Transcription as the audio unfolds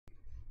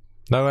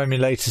No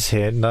emulators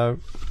here, no.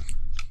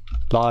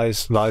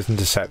 Lies and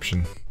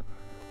deception.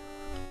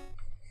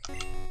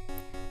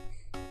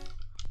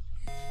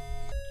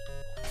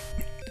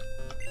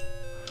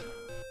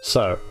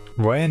 So,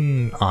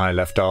 when I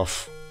left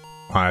off,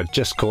 I had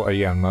just caught a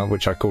Yanma,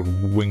 which I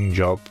called Wing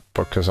Job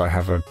because I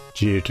have a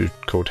Geodude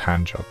called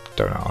Hand Job,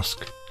 don't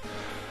ask.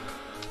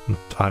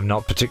 I'm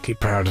not particularly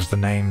proud of the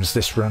names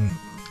this run.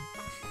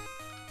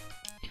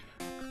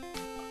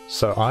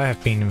 So I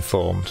have been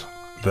informed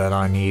that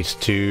I need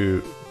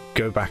to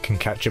go back and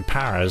catch a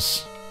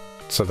Paras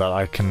so that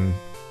I can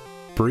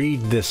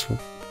breed this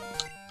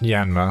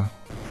Yanma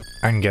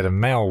and get a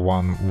male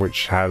one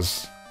which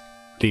has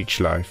leech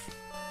life.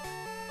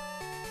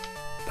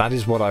 That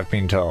is what I've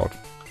been told.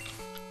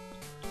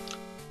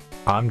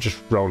 I'm just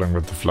rolling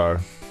with the flow.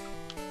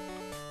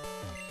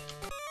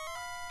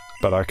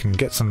 But I can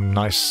get some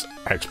nice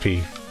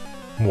XP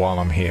while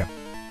I'm here.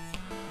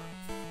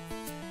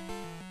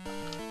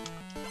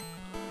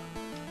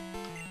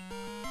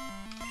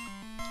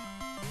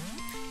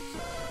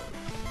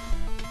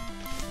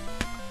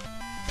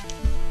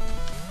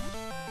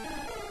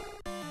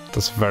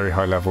 That's a very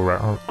high level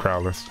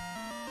Growlithe.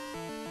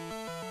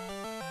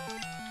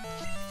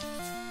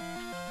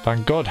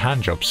 Thank God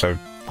Handjob's so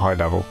high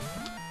level.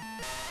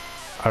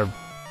 I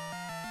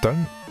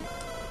don't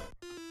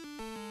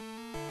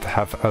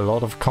have a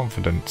lot of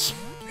confidence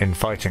in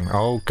fighting.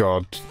 Oh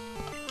God.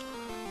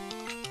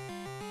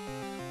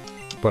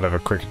 Whatever,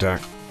 quick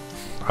attack.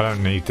 I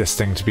don't need this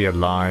thing to be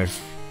alive.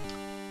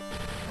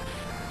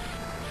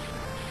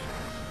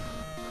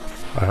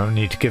 I don't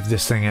need to give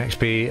this thing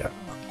XP.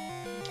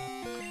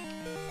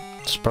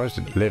 Surprised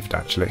it lived,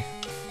 actually.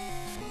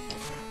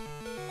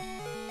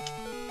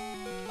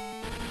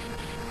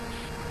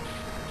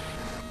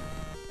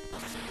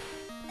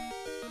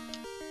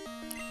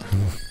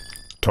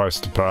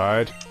 Twice the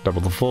pride, double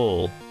the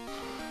fall.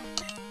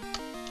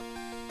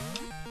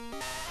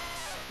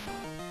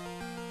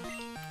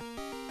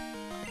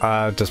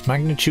 Does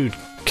magnitude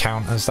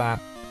count as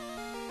that?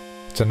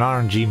 It's an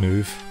RNG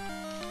move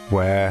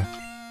where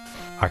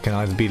I can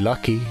either be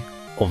lucky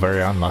or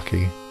very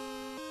unlucky.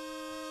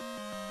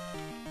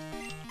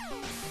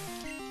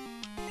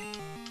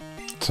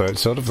 So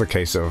it's sort of the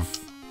case of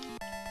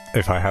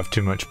if I have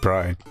too much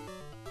pride,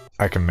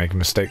 I can make a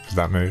mistake with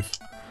that move.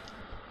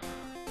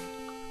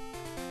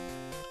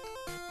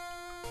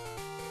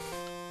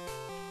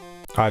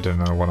 I don't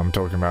know what I'm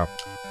talking about.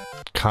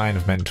 Kind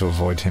of meant to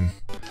avoid him.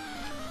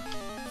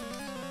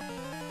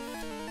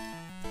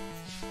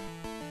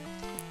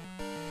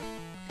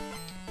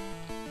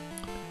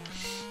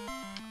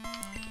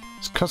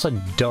 It's because I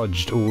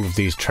dodged all of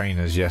these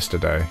trainers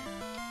yesterday.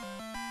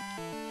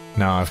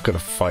 Now I've got to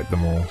fight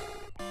them all.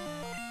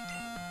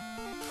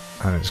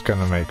 And it's going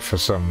to make for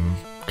some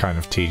kind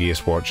of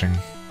tedious watching.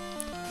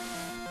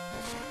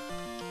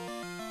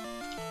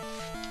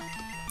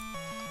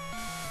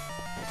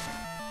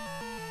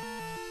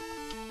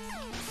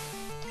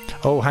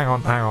 Oh, hang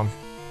on, hang on.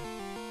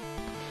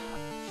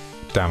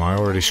 Damn, I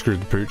already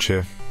screwed the pooch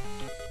here.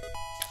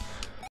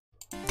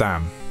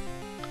 Damn.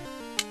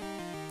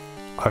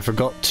 I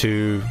forgot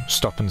to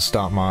stop and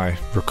start my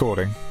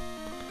recording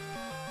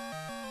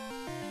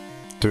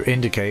to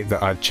indicate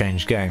that I'd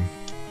changed game.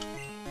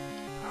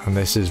 And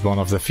this is one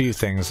of the few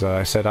things that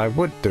I said I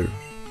would do.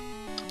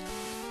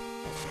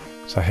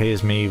 So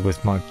here's me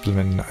with my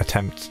blooming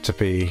attempt to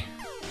be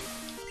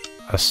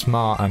a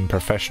smart and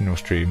professional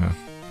streamer.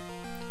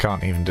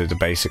 Can't even do the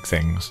basic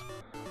things.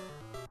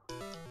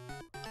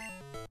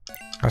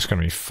 That's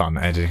gonna be fun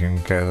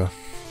editing together.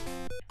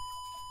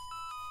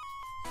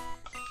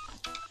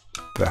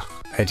 The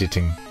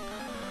editing.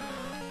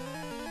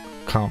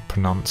 Can't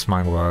pronounce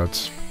my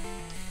words.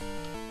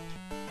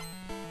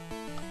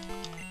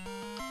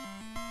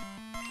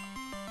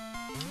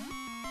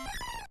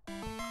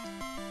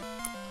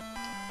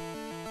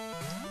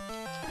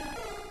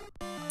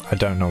 I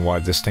don't know why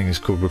this thing is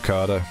called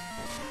Ricardo.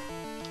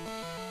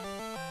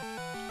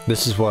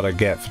 This is what I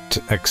get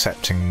for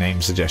accepting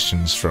name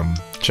suggestions from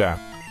chat.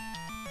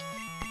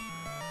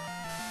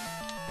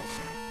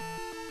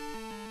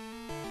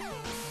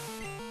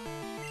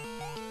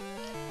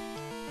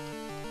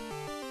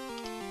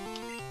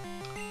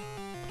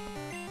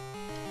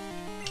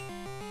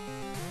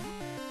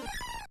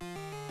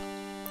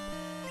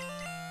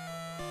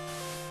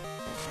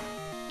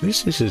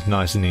 This is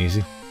nice and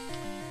easy.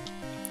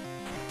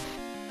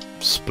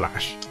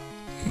 Splash.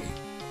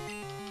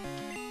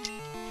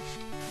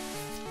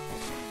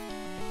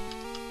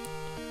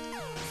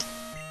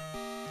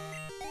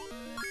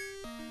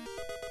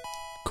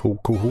 Cool,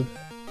 cool.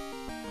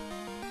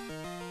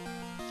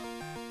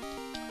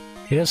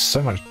 He does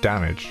so much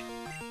damage.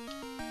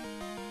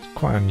 It's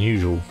quite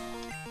unusual.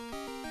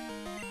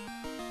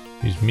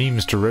 Use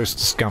memes to roast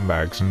the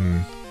scumbags.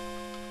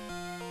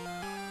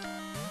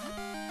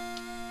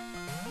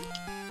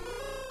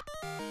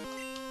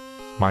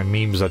 My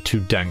memes are too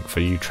dank for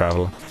you,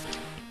 traveler.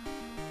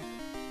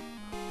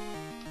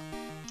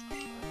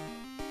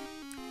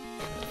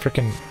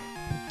 Frickin'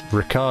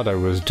 Ricardo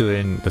was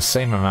doing the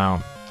same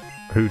amount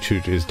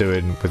Hoothoot is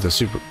doing with a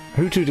super...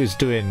 Hoothoot is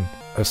doing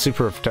a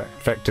super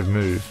effective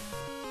move,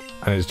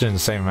 and it's doing the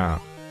same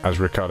amount as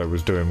Ricardo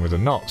was doing with a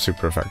not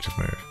super effective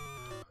move.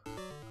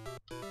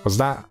 Was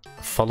that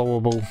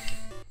followable?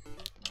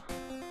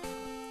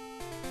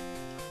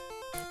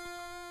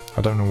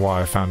 I don't know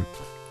why I found it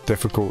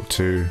difficult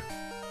to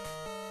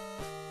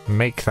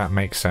make that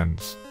make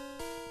sense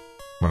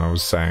when I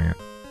was saying it.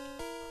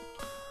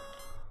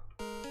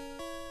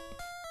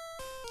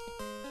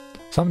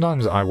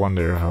 Sometimes I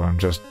wonder if I'm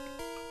just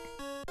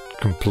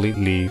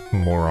completely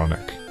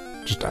moronic.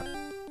 Just a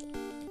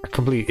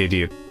complete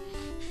idiot.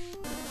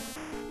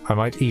 I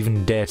might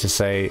even dare to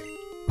say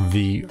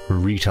the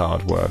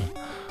retard word.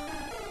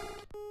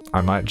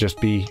 I might just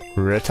be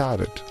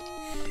retarded.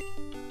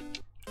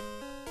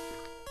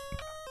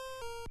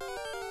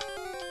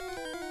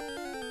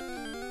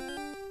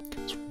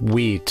 It's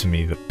weird to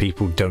me that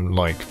people don't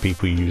like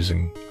people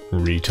using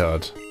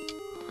retard.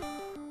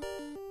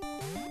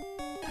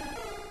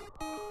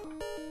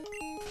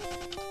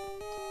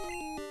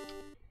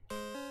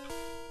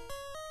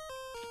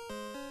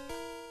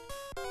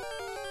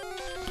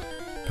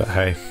 But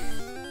hey,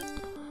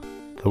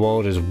 the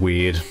world is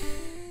weird.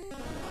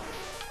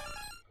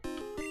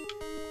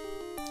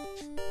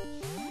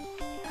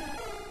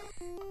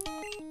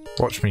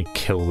 Watch me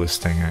kill this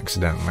thing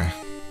accidentally.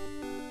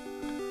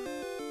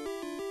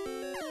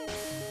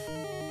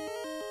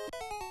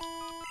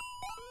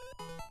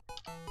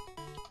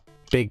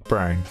 Big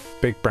brain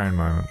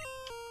moment.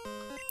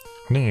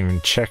 I didn't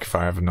even check if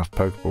I have enough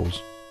Pokeballs.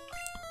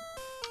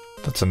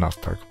 That's enough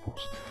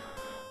Pokeballs.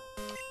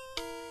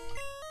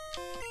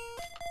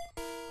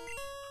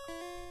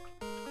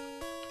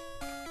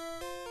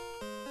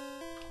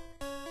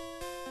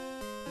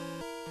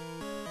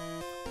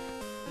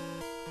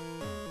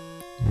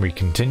 We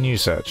continue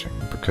searching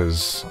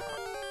because,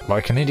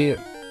 like an idiot,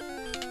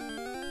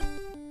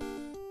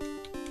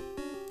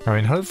 I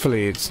mean,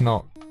 hopefully it's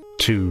not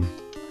too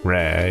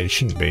rare. It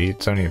shouldn't be.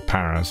 It's only a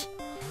Paras.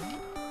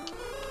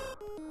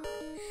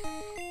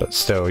 But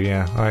still,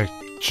 yeah, I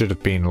should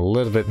have been a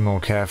little bit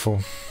more careful.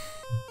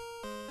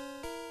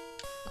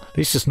 At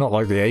least it's not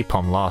like the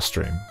Apom last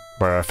stream,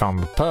 where I found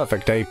the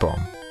perfect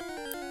Apom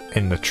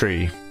in the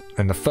tree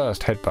in the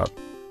first headbutt.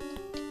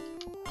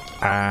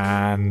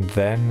 And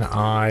then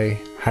I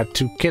had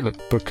to kill it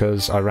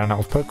because I ran out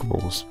of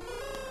Pokeballs.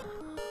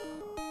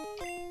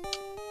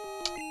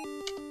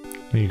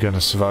 Are you gonna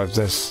survive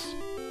this?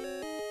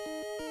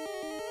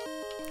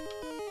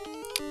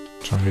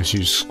 Try and just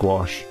use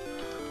Squash.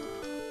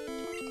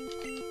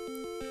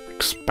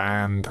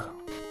 Expand.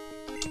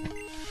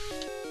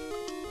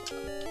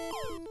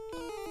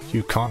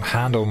 You can't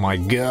handle my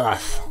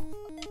girth.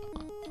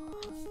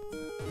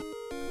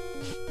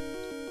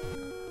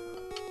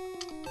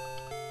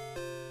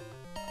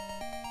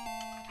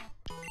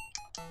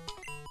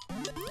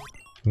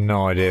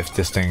 No idea if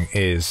this thing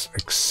is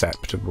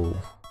acceptable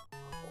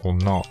or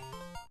not.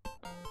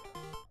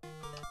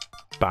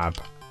 Bab.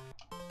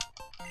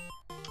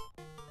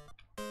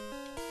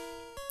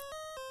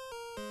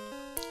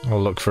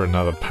 I'll look for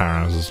another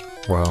Paras as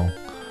well.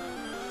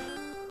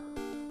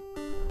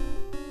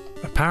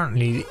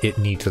 Apparently it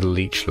needs a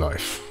leech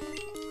life.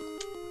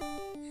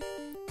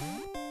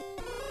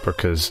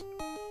 Because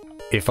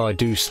if I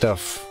do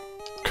stuff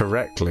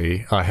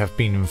correctly, I have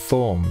been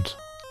informed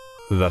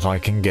that I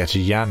can get a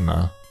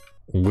Yanma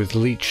with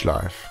leech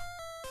life.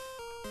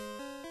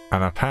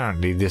 And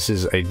apparently this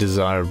is a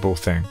desirable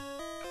thing.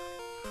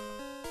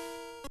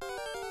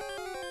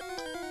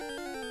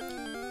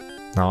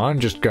 Now I'm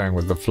just going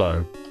with the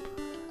flow.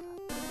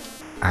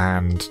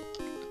 And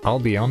I'll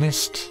be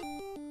honest,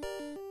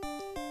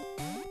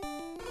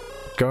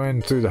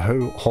 going through the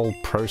whole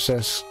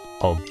process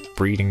of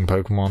breeding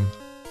Pokemon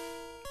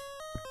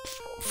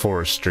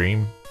for a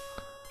stream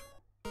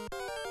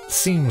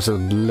seems a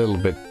little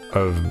bit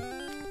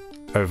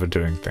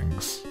overdoing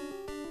things,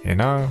 you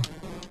know?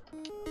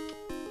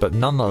 But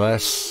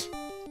nonetheless,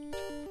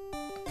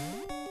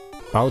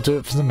 I'll do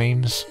it for the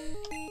memes.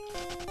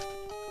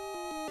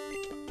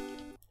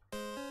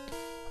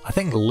 I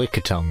think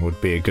Lickitung would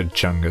be a good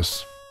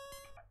Chungus.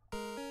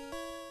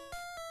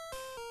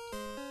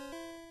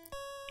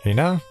 You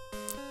know,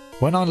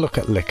 when I look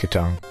at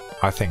Lickitung,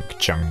 I think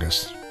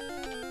Chungus.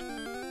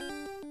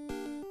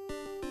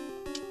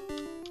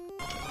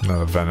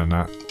 Another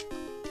Venonat.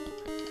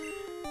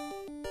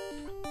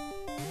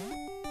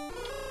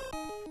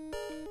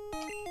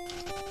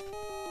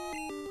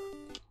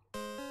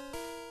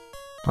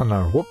 I don't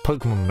know, what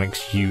Pokemon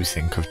makes you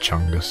think of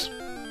Chungus?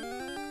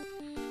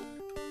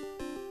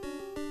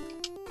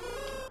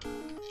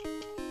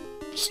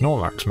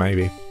 Snorlax,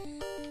 maybe.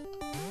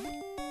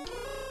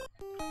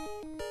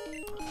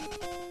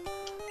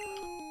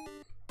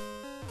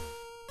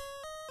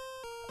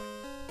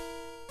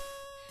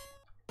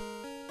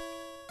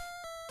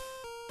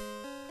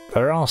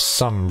 There are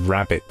some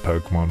rabbit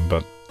Pokemon,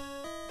 but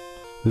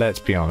let's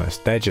be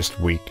honest, they're just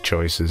weak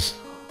choices.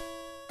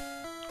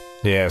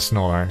 Yeah,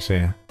 Snorlax,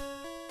 yeah.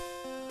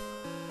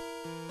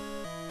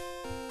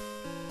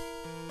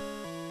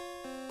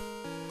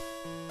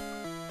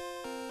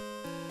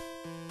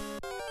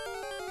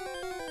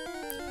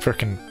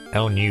 Frickin'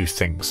 El New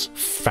thinks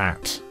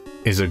fat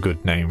is a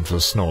good name for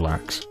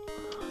Snorlax.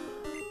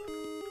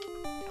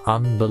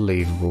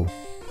 Unbelievable.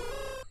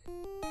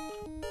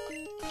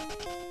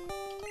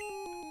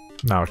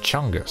 Now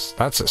Chungus,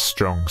 that's a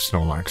strong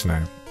Snorlax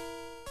name.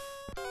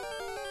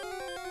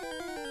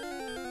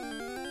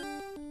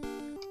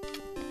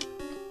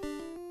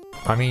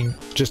 I mean,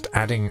 just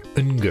adding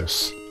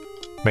Ungus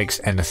makes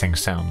anything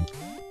sound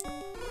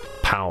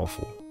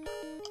powerful.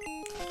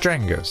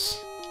 Drengus.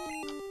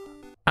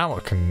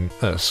 Awec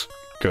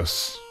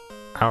Gus.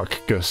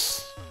 Awec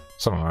Gus.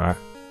 Something like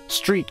that.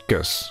 Street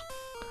Gus.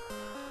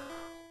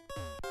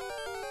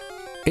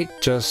 It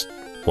just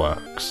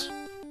works.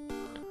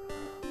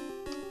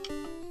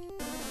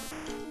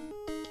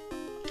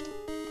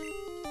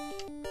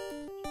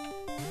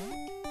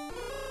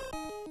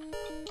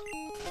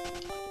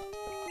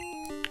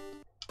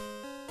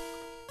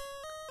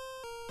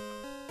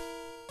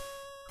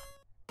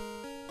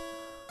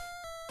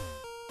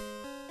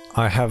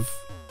 I have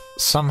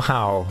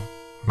somehow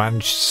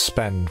managed to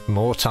spend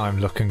more time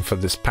looking for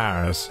this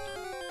Paras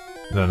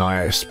than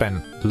I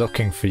spent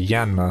looking for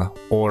Yanma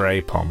or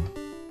Apom.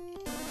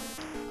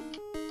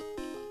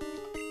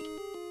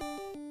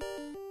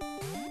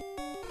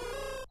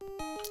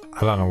 I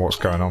don't know what's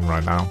going on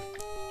right now.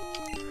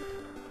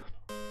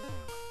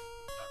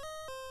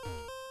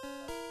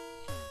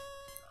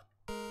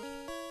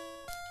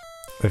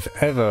 If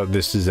ever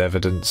this is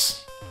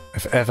evidence,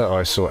 if ever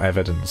I saw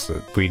evidence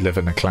that we live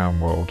in a clown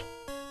world,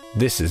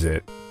 this is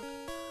it.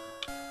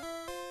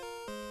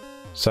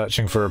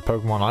 Searching for a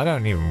Pokemon I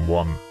don't even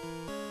want.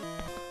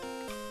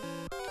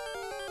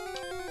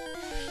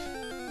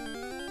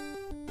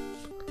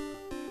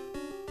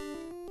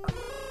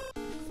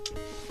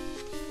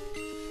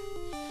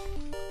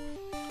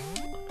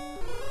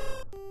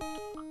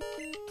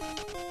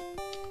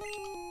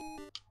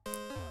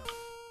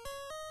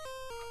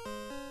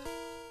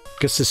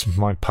 Guess this is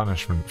my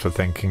punishment for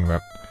thinking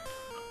that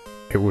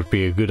it would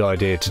be a good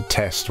idea to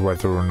test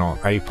whether or not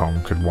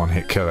Apom could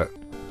one-hit kill it.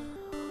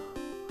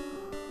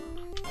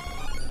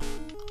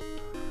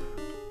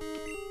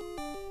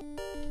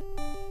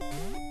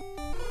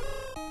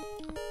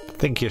 I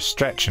think you're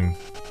stretching.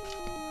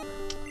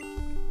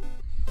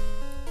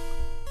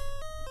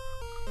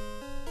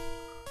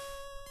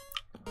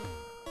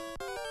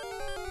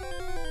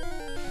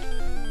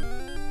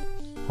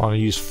 I want to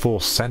use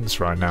Force Sense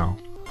right now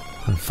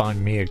and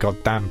find me a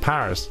goddamn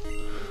Paras.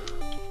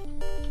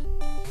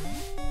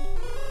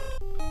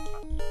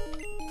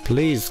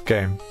 Please,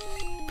 game.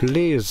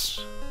 Please.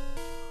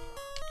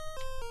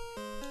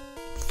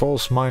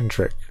 False mind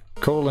trick.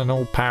 Call in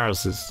all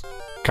Parases.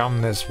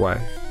 Come this way.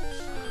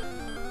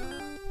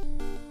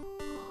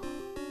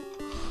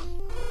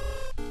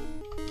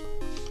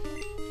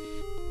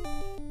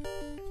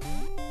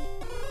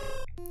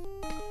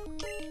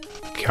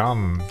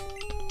 Come.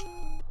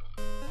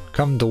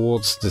 Come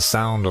towards the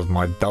sound of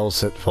my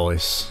dulcet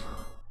voice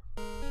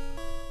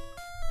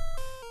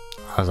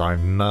as I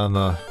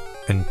murmur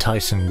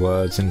enticing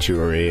words into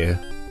your ear.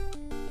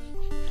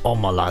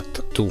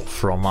 Omelette du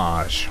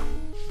fromage.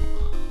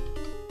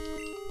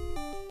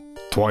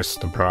 Twice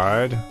the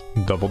pride,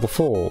 double the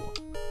fall.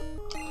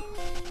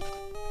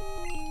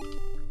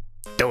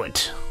 Do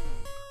it!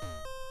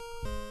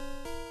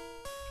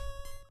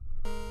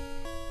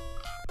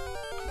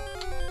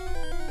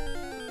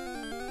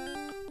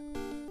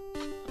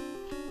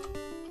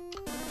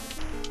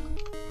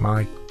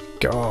 My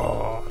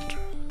God.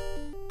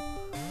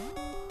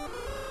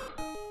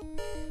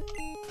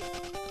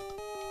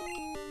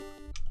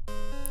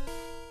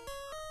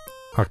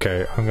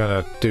 Okay, I'm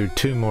gonna do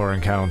 2 more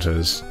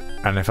encounters,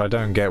 and if I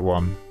don't get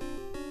one,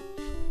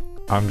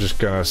 I'm just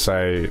gonna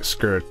say,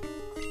 screw it.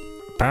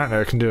 Apparently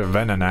I can do a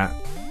Venonat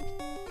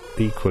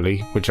equally,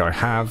 which I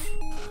have,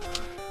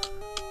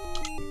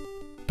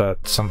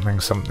 but something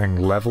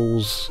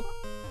levels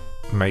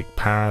make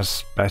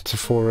Paras better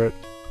for it.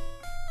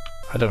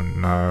 I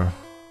don't know.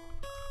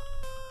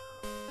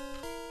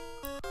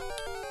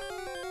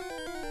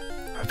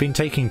 I've been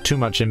taking too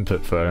much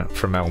input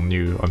from El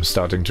New, I'm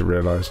starting to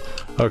realise.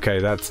 Okay,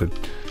 that's it.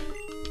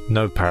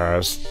 No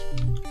Paras.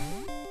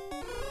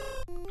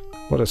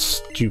 What a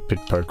stupid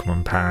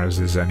Pokemon Paras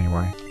is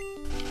anyway.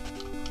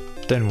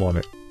 Didn't want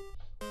it.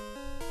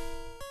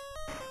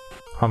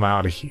 I'm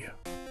out of here.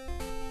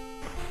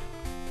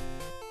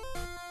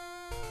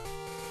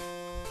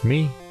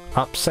 Me?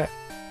 Upset?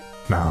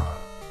 No,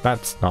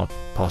 that's not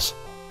possible.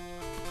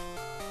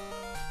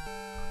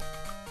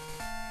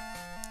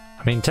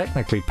 I mean,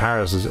 technically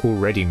Paras is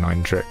already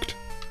 9-tricked.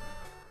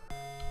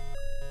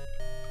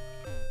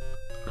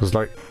 Because,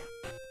 like,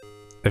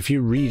 if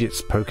you read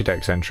its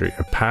Pokédex entry,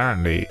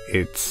 apparently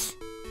it's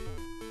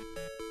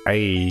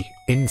a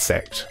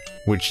insect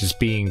which is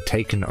being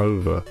taken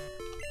over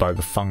by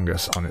the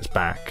fungus on its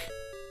back.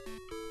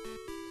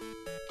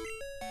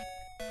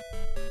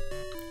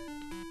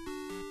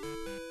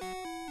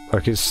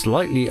 Like, it's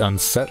slightly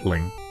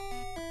unsettling,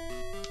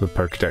 the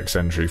Pokédex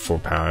entry for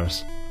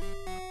Paras.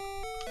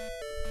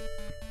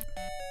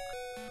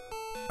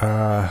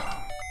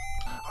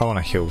 I want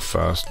to heal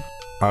first.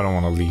 I don't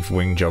want to leave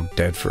Wing Job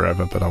dead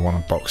forever, but I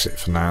want to box it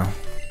for now.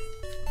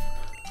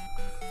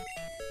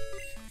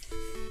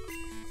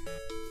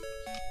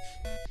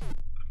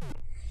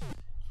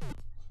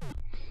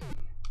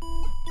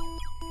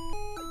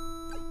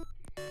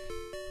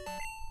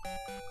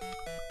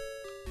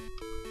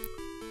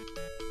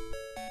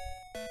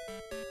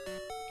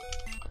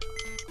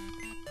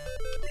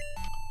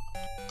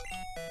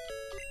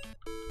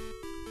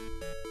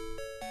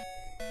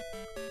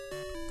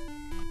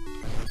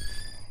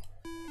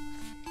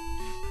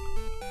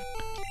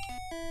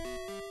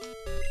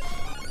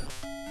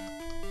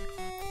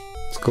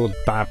 It's called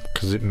Bab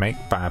because it make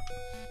Bab.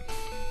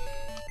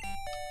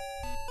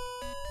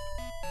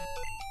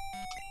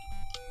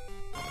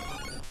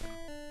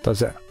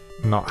 Does it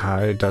not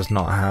have? It does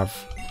not have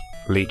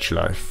leech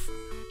life.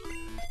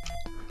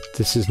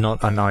 This is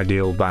not an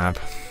ideal Bab.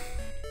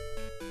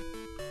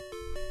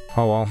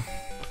 Oh well.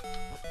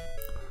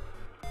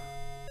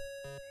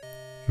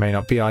 May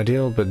not be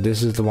ideal, but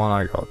this is the one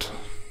I got.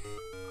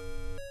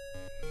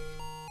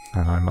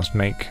 And I must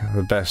make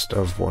the best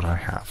of what I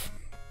have.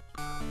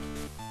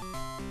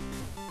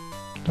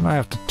 Don't I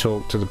have to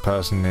talk to the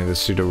person near the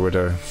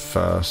pseudo-widow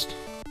first?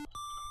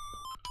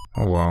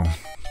 Oh well.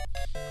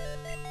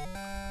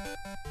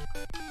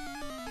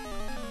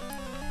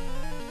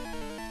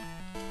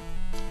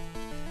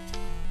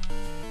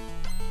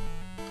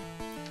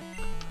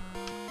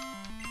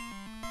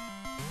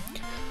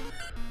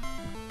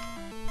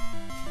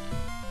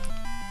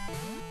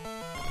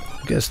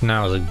 I guess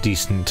now is a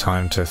decent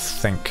time to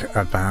think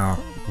about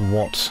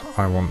what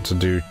I want to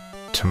do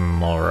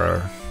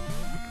tomorrow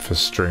for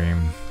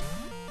stream.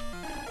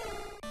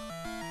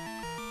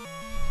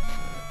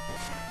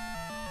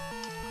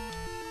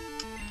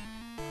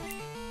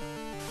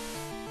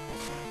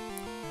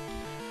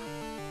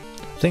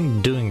 I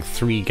think doing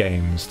three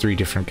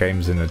different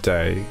games in a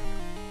day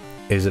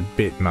is a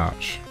bit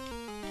much,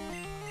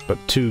 but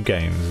 2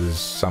 games is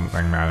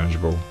something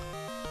manageable.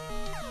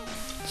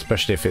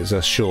 Especially if it's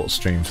a short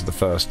stream for the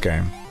first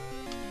game.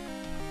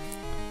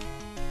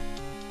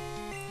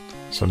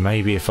 So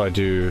maybe if I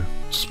do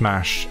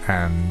Smash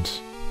and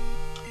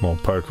more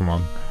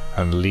Pokemon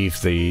and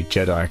leave the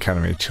Jedi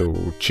Academy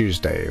till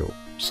Tuesday or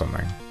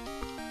something.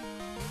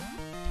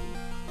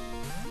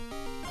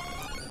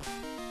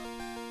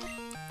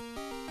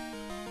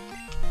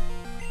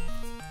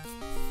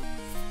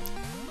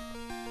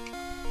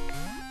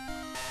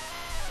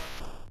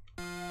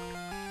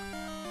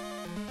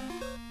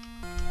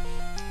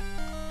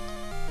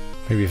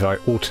 Maybe if I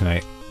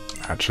alternate,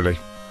 actually.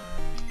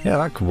 Yeah,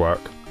 that could work.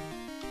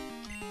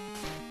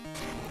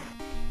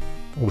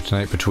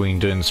 Alternate between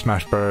doing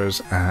Smash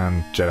Bros.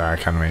 And Jedi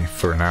Academy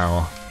for an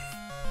hour.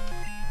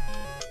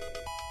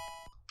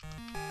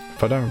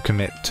 If I don't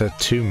commit to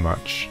too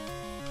much,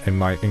 it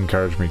might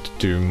encourage me to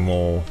do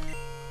more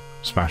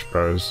Smash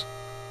Bros.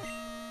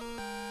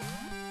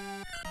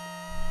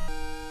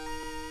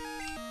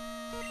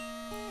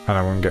 And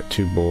I won't get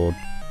too bored.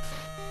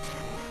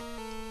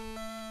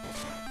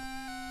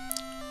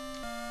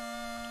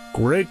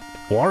 Great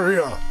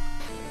warrior!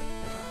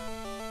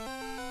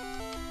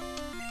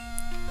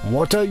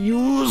 What are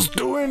yous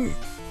doing?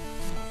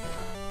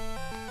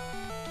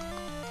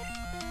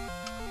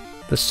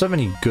 There's so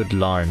many good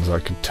lines I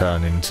could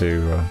turn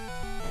into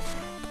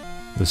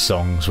the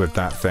songs with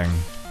that thing.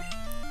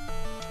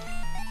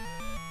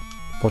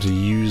 What are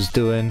yous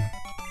doing?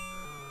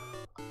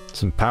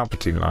 Some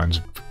Palpatine lines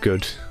would be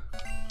good.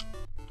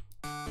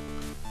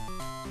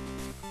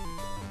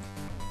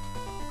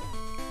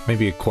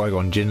 Maybe a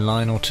Qui-Gon Jinn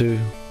line or 2.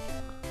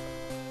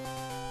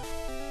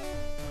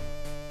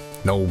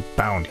 No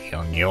bounty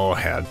on your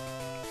head.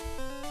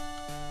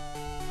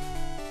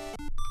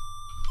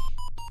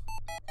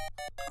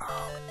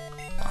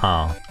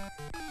 Ah.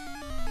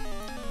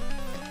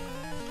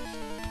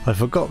 I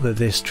forgot that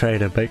this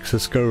trader makes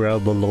us go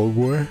around the long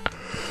way.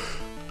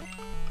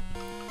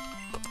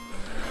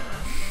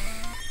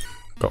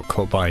 Got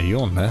caught by a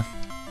yawn there.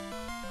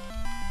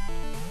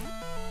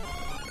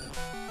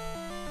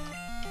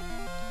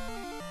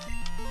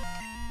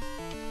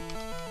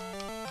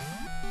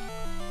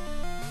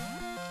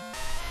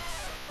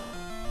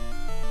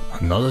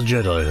 Another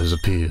Jedi has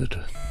appeared.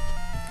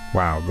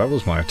 Wow, that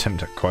was my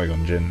attempt at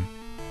Qui-Gon Jinn.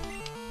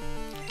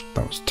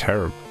 That was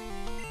terrible.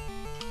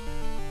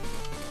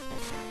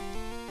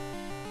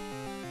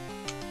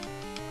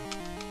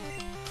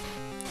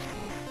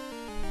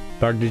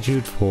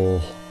 Magnitude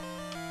 4.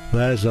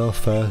 There's our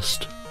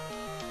first.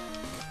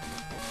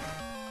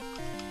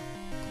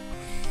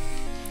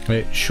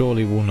 It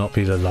surely will not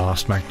be the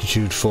last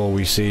Magnitude 4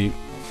 we see.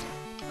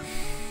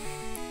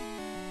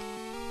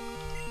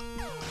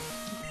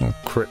 Oh,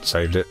 crit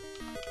saved it.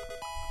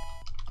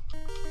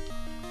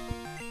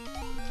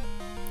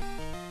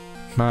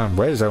 Man,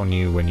 where's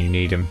Elnew when you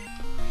need him?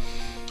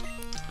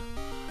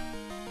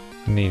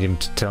 I need him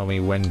to tell me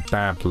when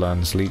Bab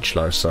learns Leech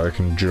Life so I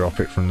can drop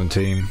it from the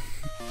team.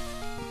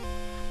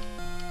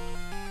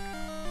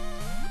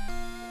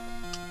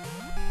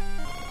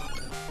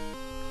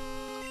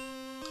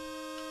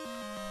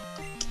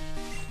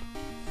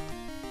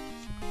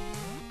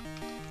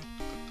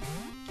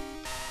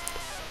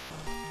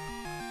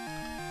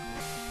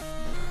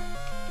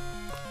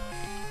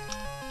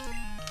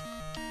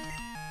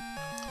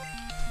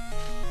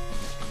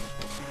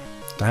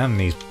 Damn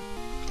these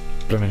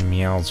blooming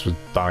meows with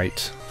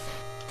bite.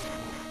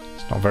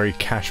 It's not very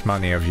cash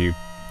money of you.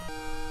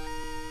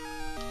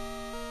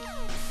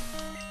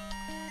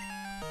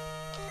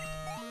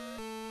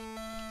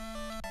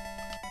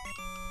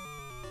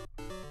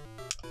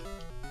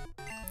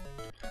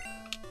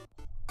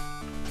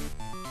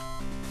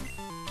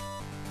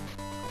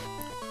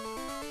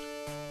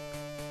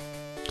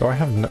 Do I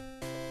have no...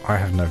 I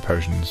have no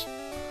potions.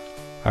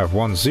 I have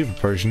one super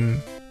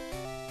potion.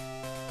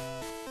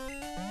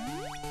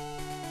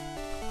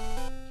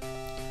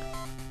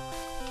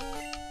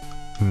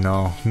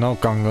 No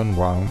Gungan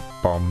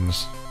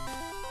bombs.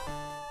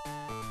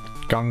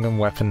 Gungan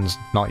weapons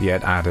not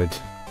yet added.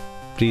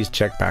 Please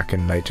check back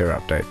in later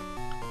update.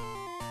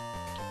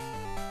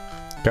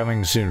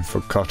 Coming soon for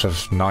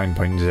Kotos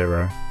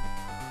 9.0.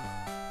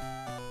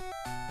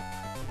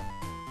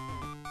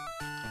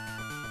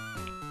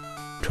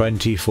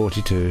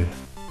 $20.42.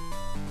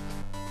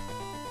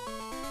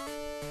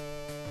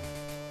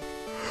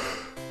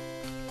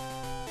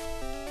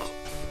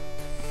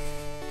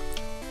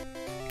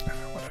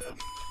 Whatever.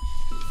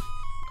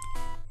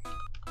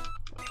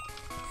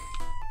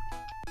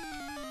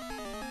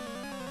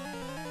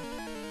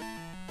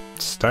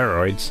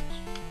 Steroids?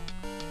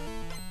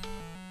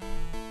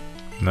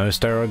 No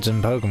steroids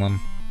in Pokemon.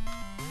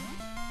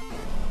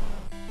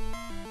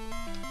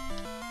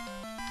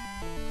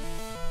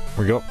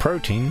 We got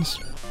proteins,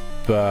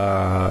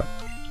 but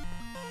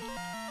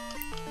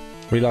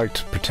we like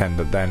to pretend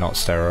that they're not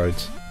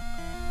steroids.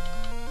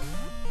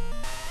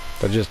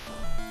 They're just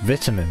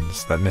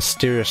vitamins that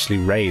mysteriously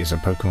raise a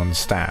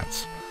Pokemon's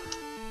stats.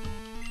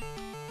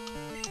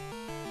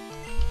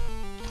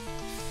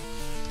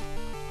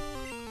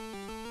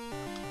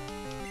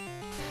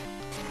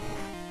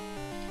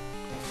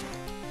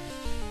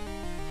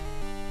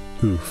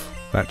 Oof,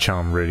 that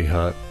charm really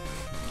hurt.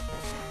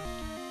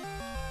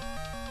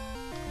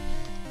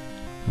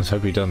 Let's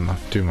hope he doesn't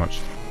do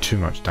too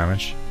much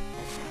damage.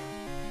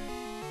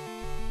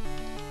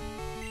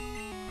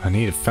 I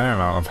need a fair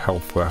amount of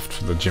health left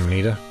for the gym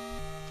leader.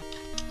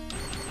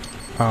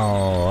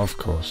 Oh, of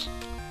course.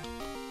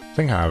 I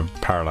think I have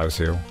Paralyze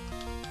Heal.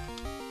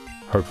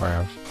 Hope I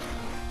have.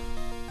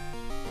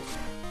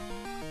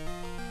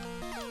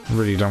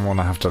 Really don't want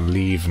to have to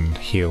leave and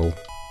heal.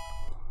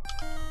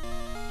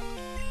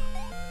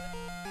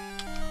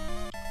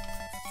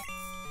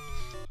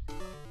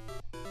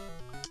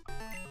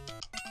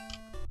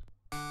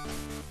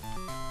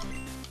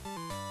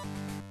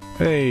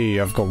 Hey,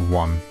 I've got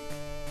one.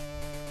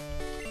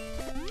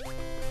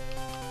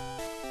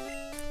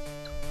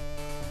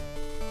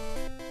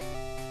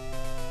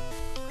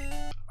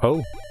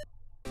 Oh.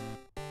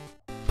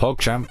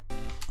 PogChamp.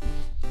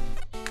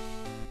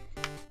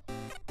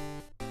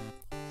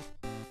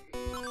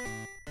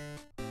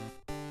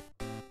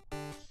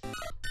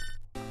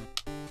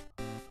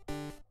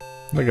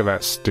 Look at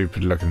that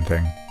stupid looking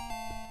thing.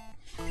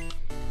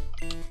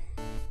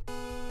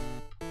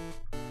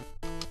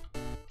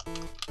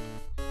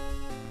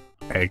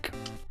 Egg.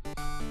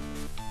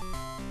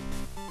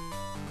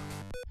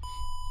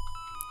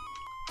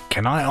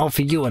 Can I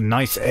offer you a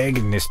nice egg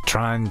in this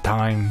trying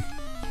time?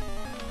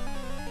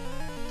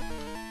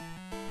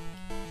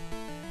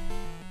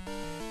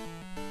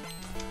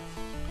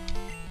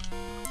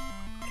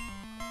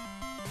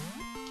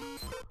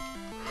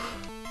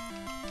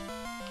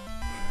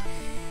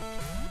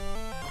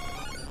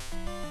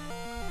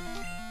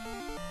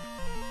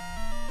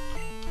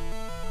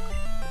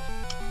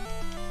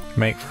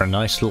 Make for a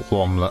nice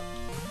little omelette.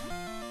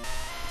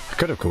 I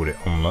could have called it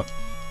omelette.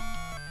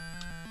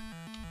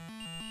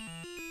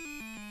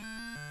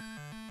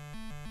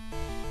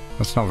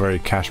 That's not very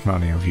cash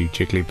money of you,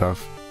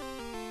 Jigglypuff.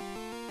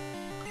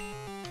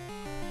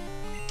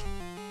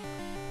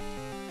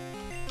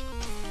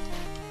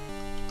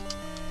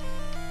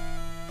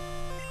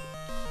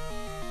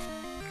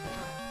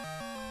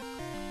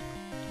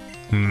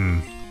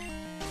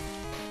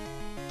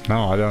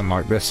 No, I don't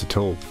like this at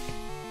all.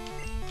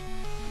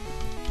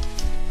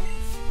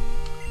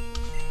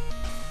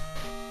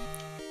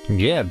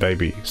 Yeah,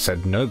 baby,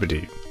 said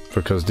nobody,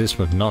 because this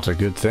was not a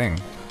good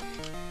thing.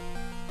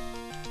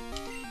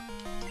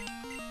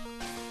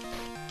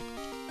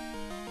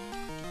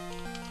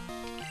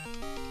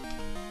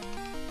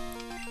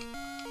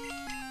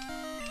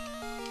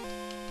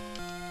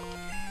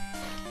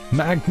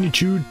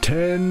 Magnitude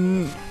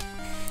 10.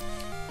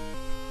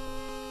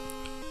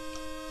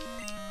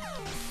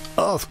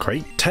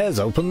 Earthquake tears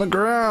open the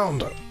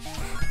ground.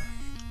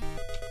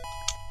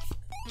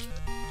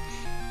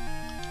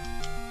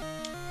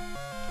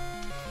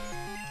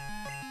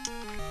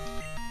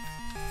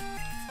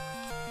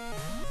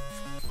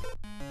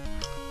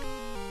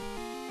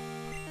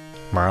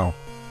 Wow,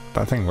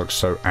 that thing looks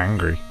so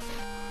angry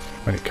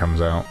when it comes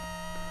out.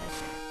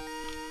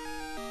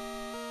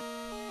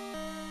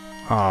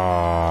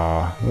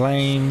 Ah,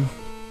 lame.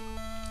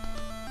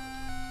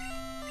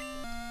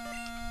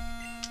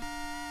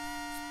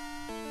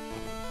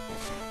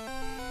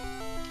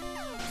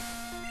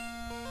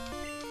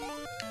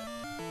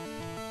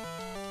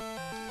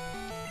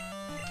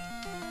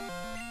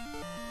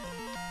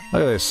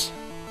 Look at this.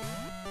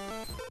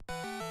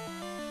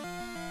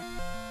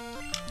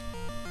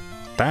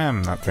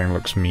 Damn, that thing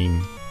looks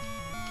mean.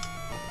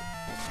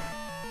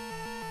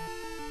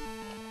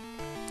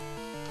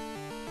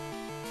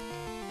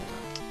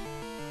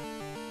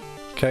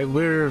 Okay,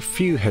 we're a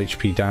few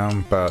HP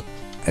down, but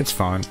it's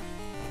fine.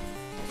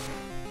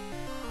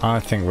 I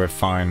think we're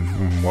fine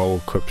and well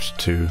equipped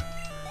to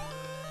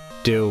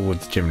deal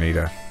with the gym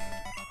leader.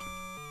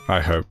 I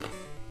hope.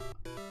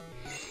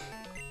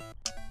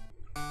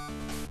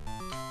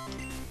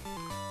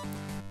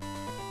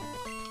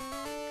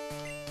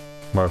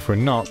 Well, if we're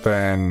not,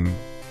 then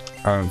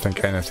I don't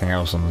think anything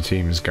else on the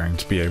team is going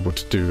to be able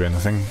to do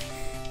anything.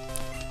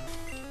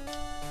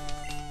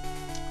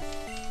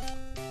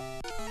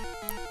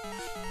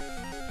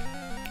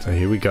 So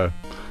here we go.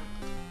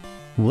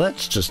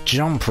 Let's just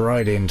jump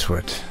right into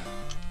it.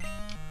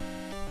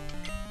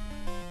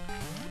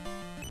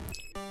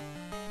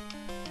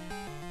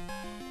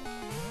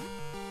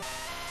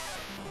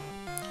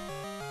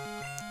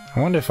 I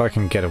wonder if I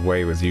can get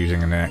away with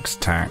using an X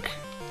attack.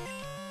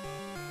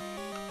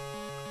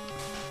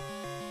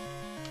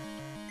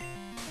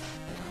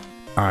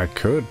 I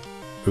could.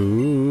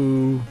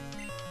 Ooh.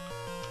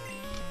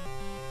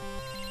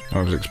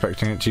 I was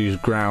expecting it to use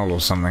Growl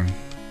or something.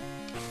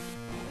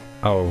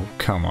 Oh,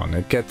 come on.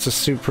 It gets a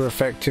super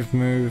effective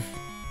move.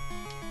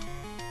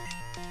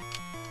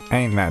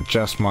 Ain't that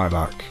just my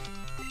luck?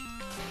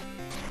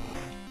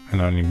 And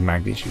only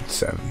magnitude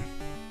 7.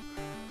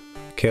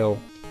 Kill.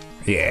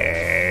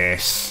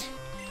 Yes!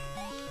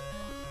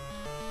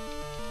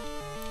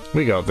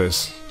 We got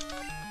this.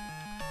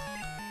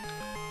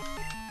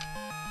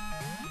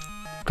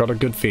 Got a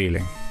good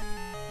feeling.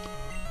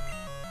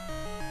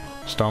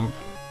 Stomp.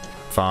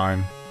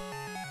 Fine.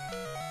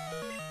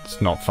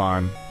 It's not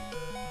fine.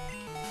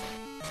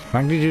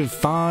 Magnitude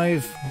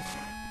 5?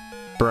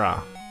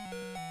 Bruh.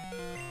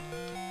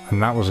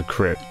 And that was a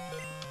crit.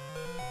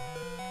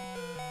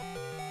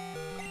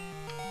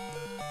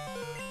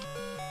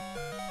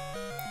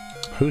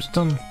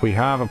 Houston, we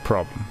have a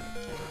problem.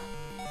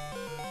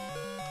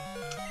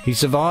 He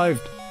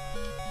survived!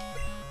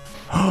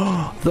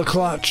 The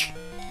clutch!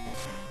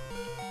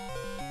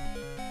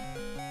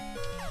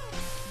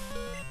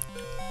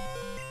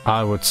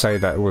 I would say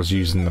that was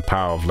using the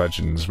power of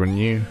legends, wouldn't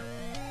you?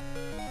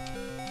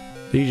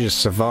 He just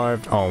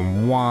survived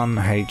on 1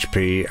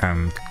 HP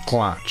and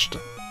clutched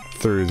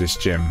through this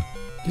gym.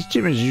 This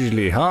gym is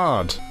usually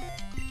hard.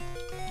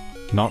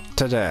 Not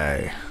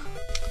today.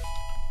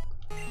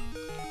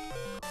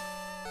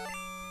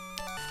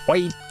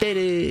 We did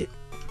it!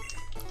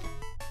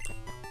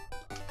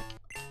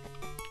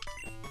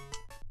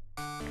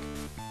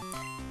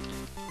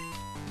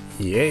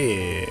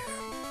 Yeah!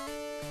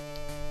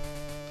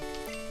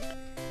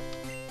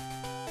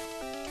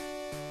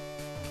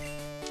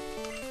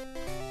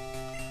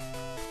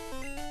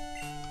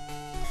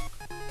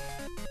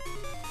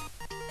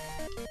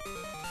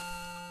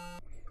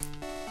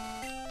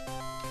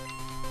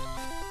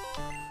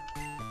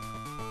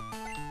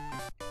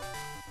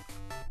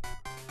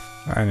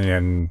 And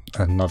then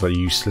another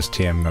useless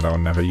TM that I'll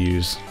never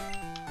use.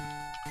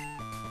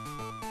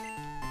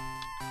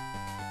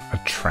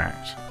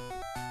 Attract.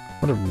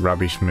 What a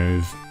rubbish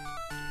move.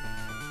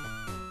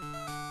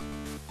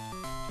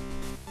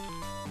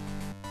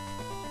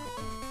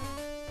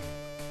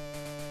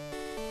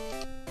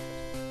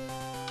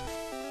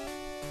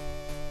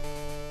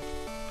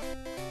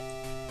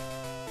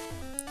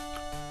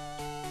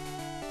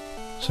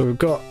 So we've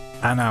got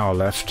an hour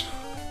left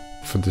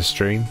for this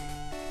stream.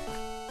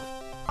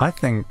 I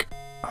think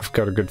I've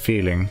got a good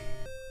feeling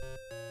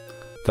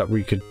that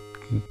we could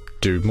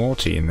do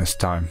Morty in this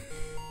time.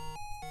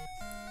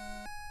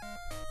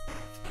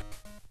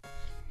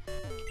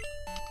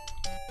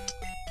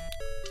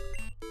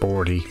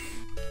 Bordy.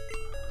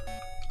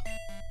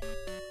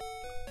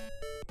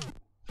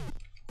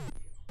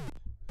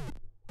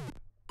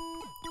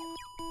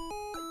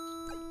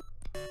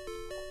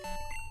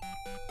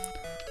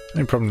 The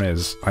only problem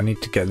is, I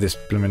need to get this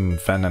bloomin'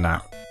 venom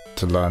out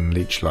to learn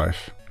Leech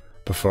Life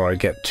before I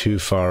get too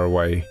far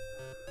away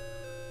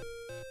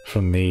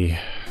from the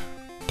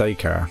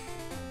daycare.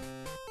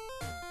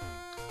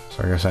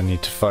 So I guess I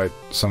need to fight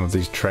some of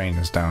these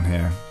trainers down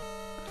here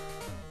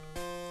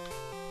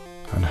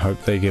and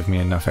hope they give me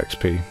enough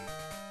XP.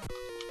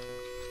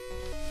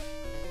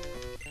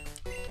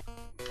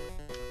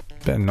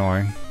 Bit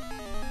annoying.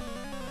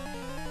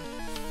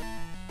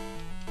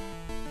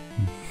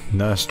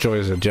 Nurse Joy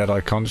is a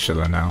Jedi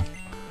consular now.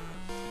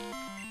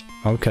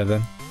 Okay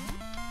then.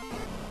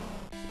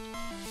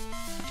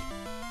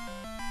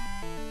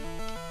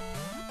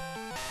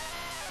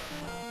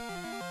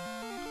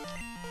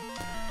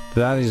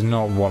 That is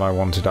not what I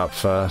wanted up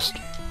first.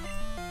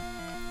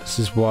 This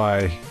is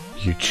why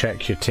you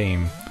check your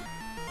team.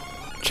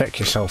 Check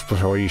yourself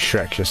before you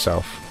Shrek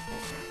yourself.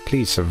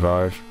 Please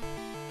survive.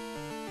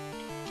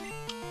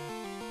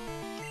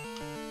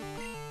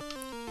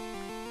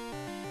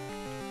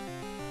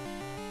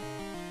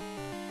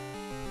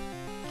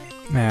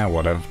 Nah,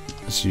 whatever.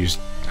 Let's use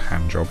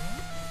hand job.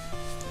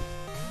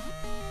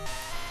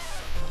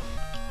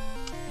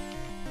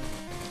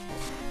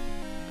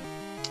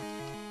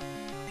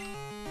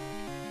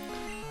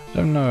 I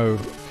don't know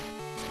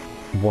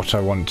what I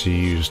want to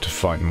use to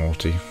fight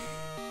Morty.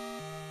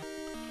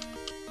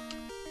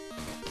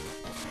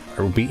 It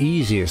will be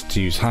easiest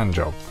to use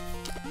handjob,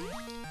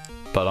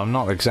 but I'm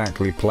not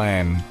exactly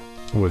playing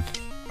with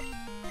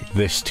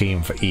this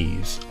team for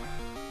ease.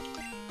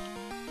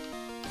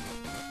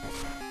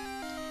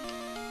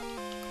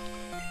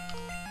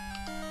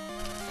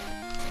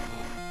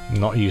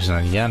 Not using a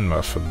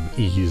Yanma for the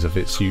ease of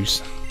its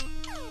use.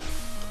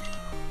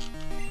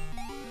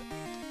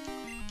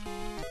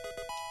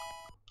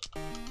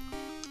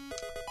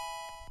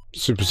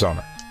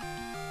 Supersonic.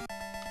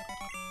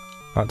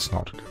 That's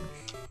not good.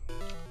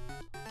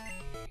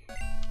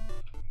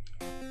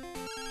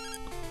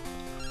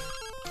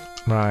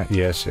 Right,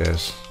 yes,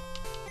 yes.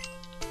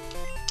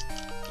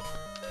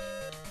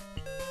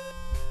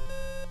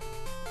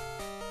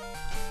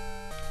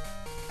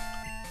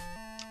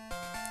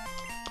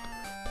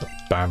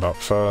 Bam up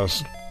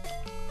first.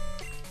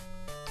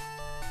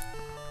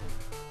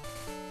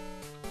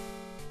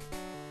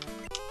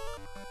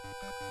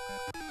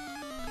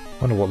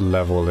 Wonder what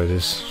level it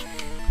is.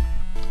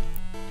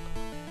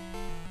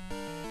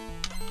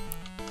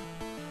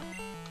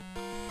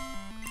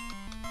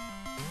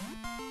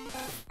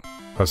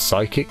 A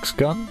psychic's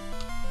gun?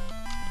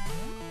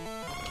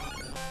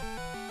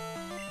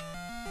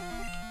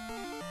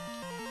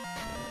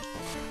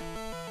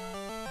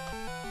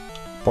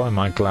 Boy, am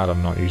I glad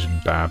I'm not using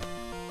Bab.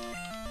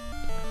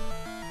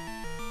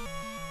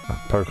 That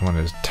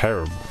Pokemon is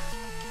terrible.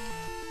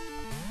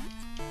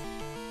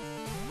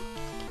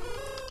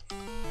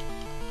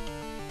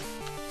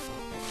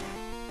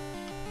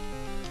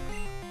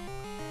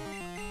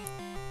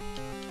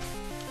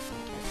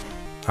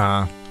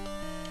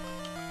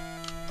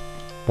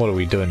 What are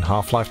we doing?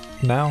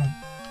 Half-Life now?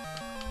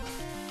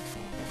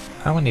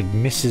 How many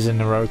misses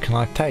in a row can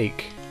I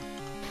take?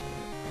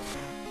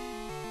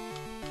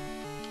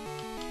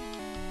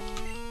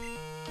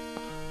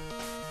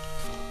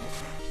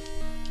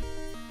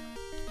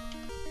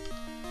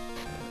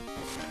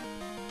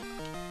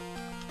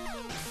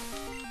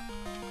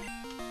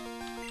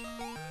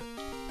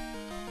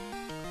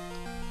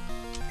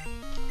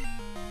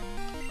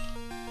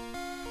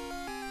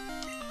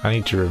 I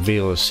need to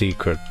reveal a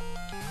secret.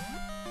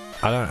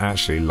 I don't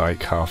actually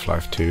like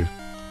Half-Life 2.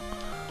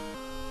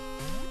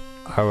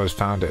 I always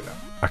found it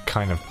a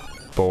kind of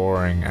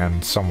boring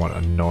and somewhat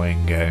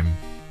annoying game.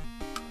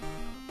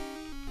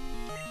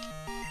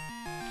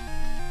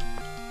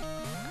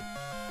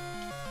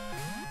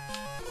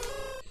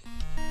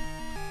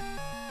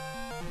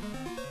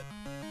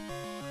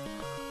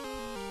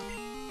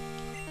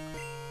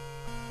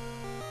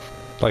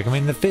 Like, I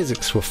mean, the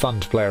physics were fun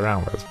to play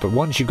around with, but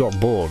once you got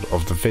bored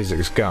of the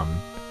physics gun,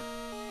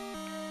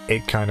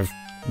 it kind of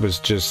was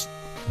just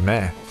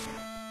meh.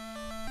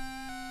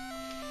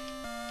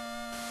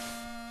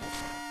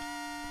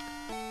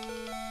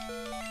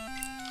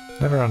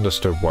 Never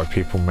understood why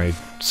people made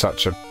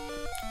such a...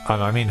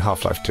 and I mean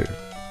Half-Life 2,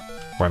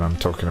 when I'm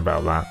talking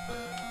about that.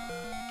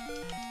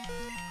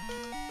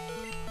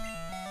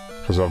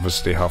 Because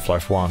obviously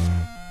Half-Life 1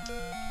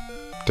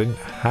 didn't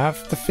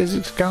have the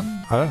physics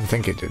gun? I don't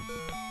think it did.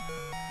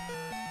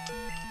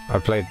 I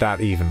played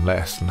that even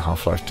less than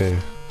Half-Life 2.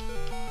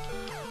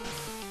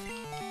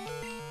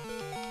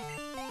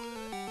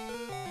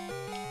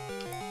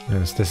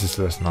 Yes, this is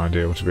less than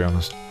ideal, to be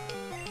honest.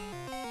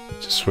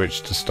 Just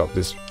switch to stop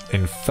this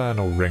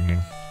infernal ringing.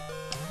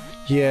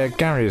 Yeah,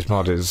 Gary's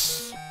mod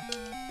is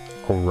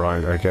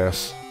alright, I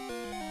guess.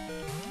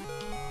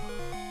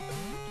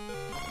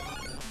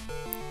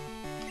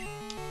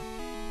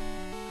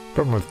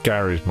 Problem with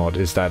Gary's mod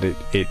is that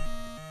it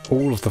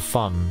all of the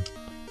fun,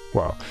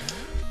 well,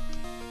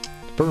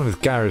 the problem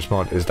with Gary's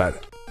mod is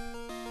that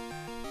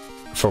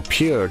for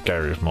pure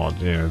Gary's mod,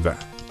 you know, the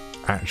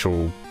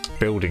actual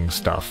building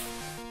stuff,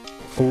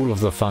 all of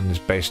the fun is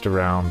based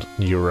around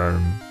your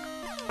own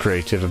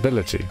creative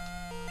ability.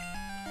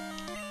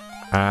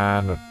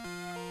 And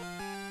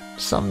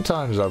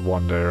sometimes I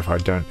wonder if I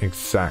don't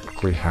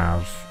exactly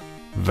have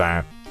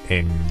that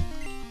in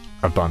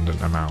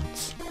abundant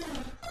amounts.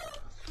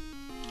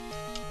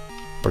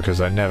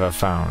 Because I never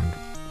found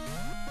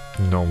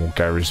normal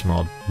Gary's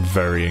mod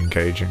very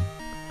engaging.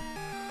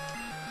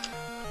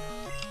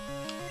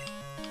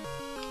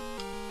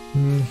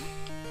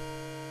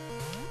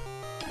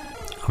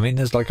 I mean,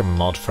 there's like a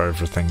mod for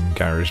everything in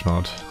Gary's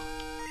mod.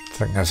 I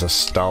think there's a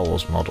Star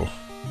Wars model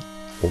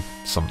or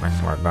something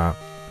like that.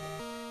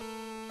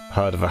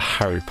 Heard of a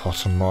Harry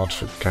Potter mod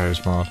for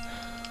Gary's mod.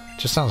 It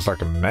just sounds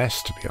like a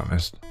mess, to be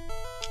honest.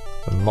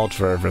 A mod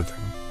for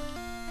everything.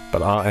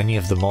 But are any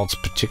of the mods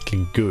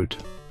particularly good?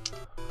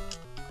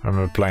 I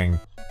remember playing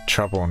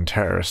Trouble on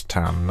Terrorist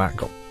Town and that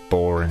got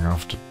boring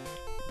after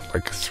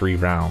like 3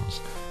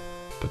 rounds.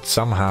 But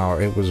somehow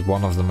it was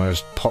one of the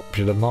most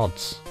popular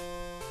mods.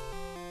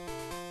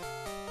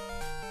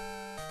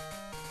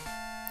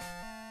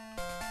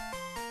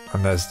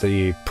 And there's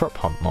the Prop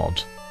Hunt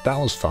mod. That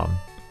was fun.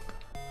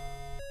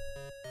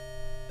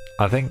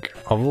 I think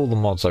of all the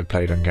mods I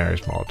played on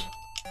Gary's mod,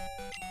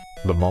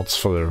 the mods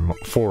for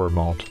a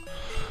mod,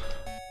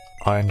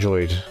 I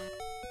enjoyed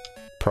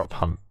Prop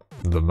Hunt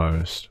the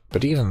most,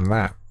 but even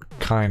that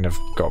kind of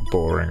got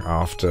boring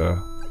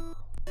after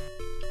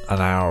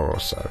an hour or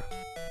so.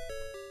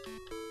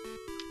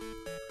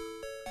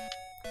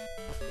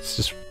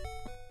 It's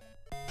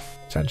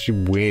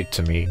actually weird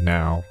to me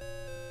now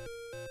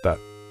that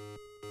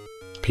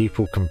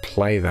people can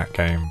play that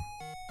game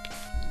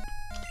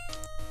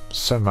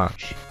so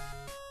much.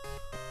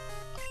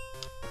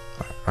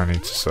 I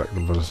need to select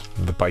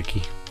the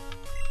bikey.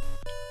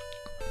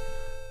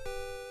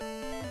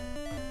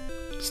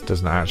 This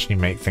doesn't actually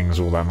make things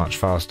all that much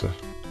faster.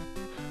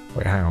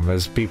 Wait, hang on,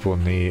 there's people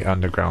in the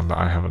underground that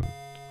I haven't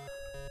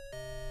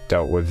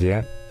dealt with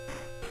yet.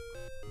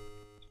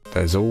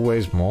 There's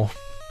always more.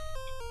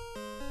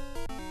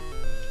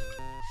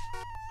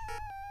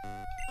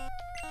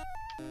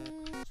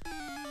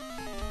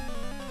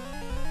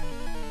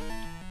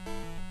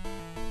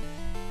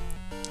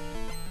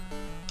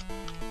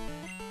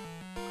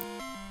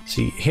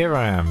 See, here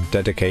I am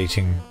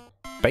dedicating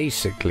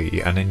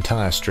basically an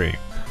entire stream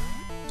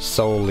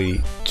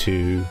solely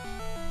to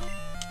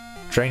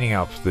training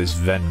up this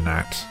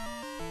Venonat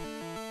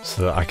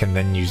so that I can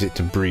then use it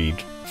to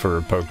breed for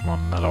a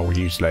Pokemon that I'll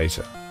use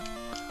later.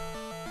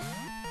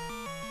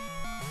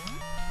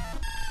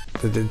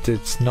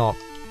 It's not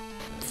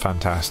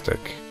fantastic.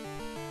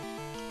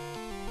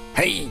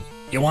 Hey,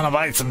 you want to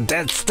buy some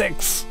death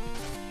sticks?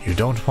 You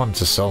don't want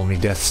to sell me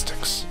death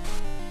sticks.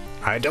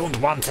 I don't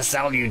want to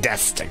sell you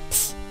death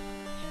sticks.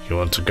 You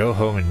want to go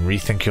home and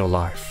rethink your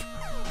life.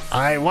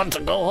 I want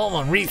to go home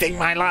and rethink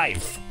my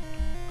life.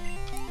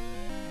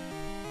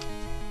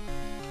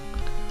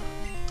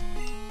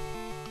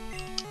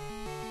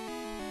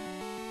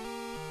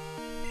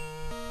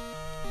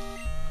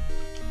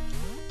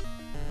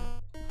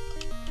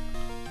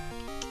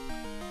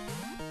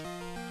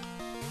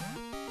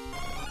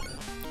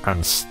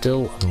 And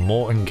still a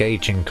more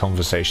engaging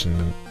conversation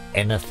than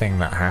anything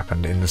that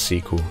happened in the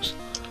sequels.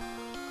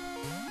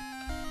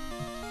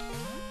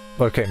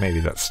 Okay, maybe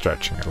that's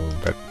stretching it a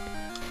little bit.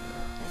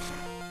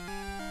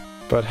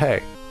 But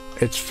hey,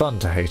 it's fun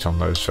to hate on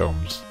those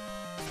films.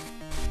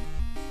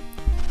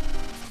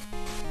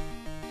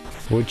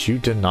 Would you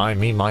deny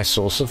me my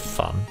source of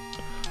fun?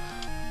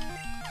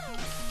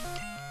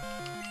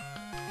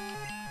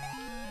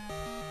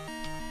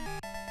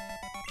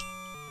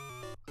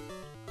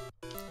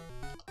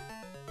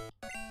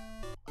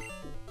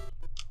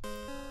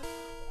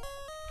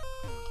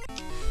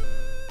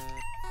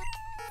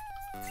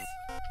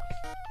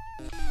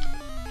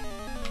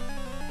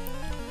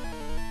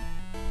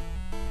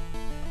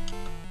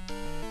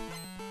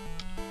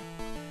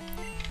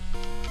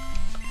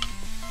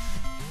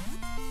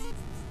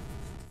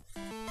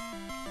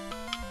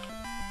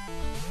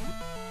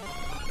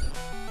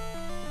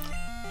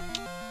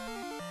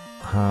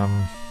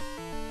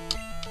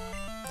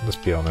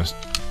 Let's be honest.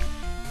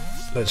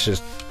 Let's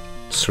just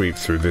sweep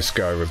through this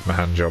guy with my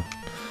hand job.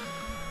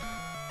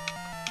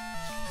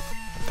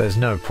 There's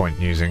no point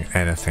using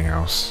anything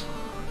else.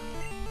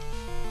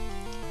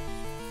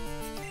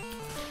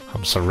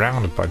 I'm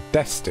surrounded by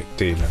death stick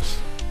dealers.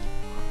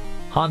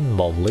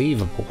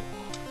 Unbelievable.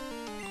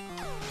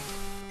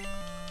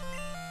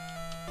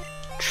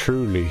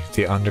 Truly,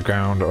 the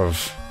underground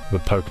of the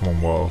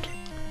Pokemon world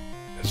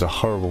is a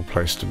horrible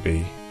place to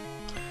be.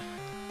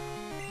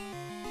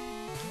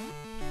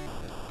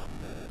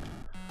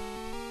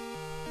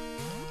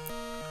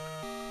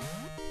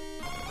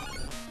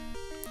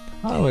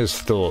 I always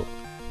thought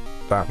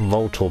that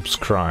Voltorb's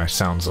cry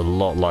sounds a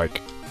lot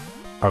like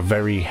a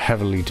very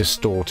heavily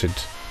distorted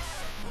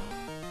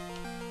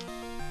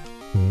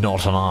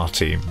not on our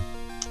team.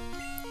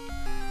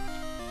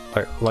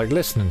 Like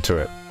listening to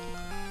it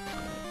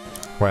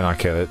when I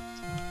kill it,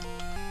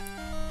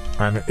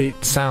 and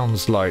it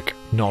sounds like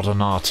not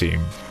on our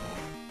team,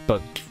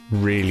 but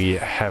really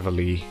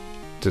heavily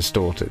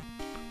distorted.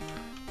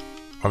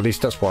 At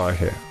least that's what I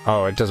hear.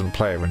 Oh, it doesn't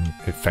play it when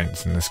it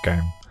faints in this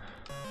game.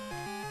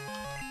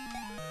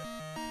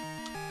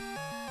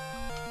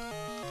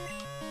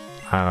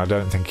 And I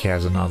don't think he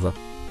has another.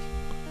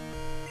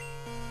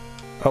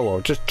 Oh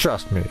well, just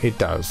trust me, it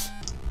does.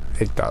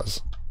 It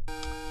does.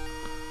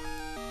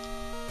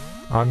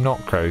 I'm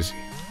not crazy.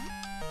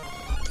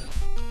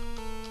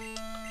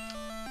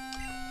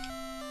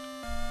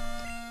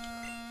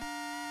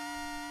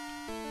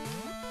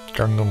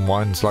 Gundam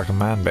whines like a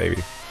man,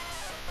 baby.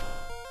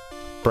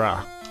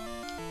 Bruh.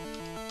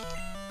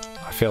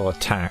 I feel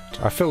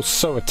attacked. I feel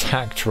so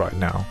attacked right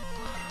now.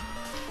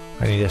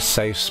 I need a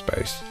safe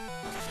space.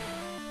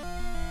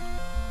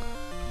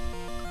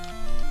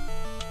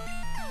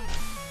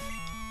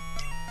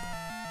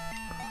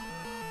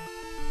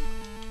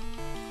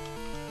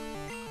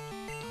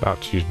 About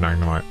to use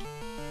Magnemite.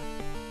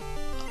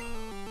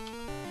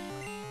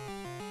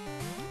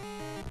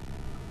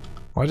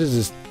 Why does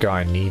this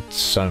guy need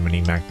so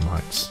many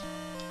Magnemites?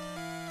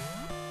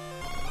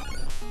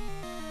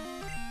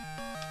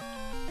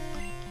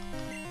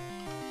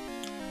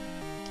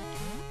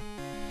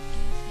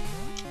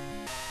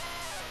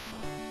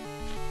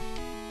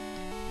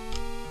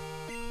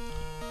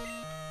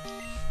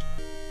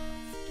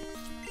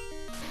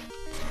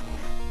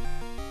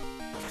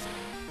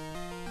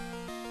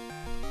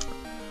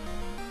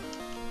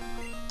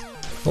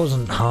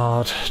 Wasn't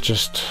hard,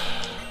 just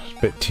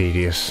a bit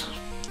tedious.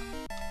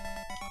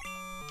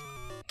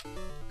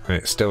 And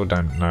it still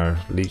don't know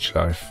leech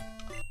life.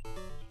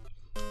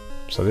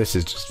 So this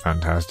is just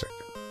fantastic.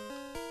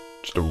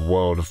 Just a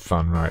world of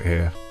fun right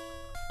here.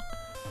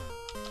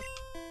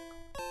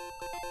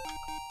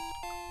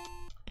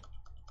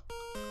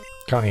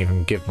 Can't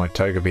even give my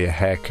Togepi a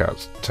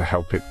haircut to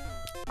help it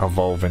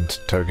evolve into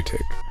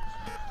Togetic.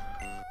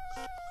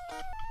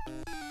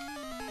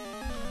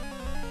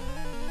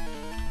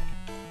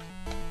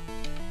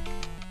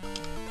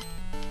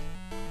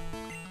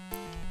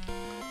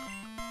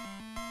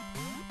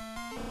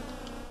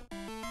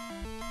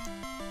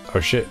 Oh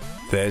shit,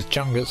 there's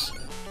Chungus.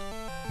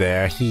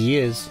 There he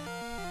is.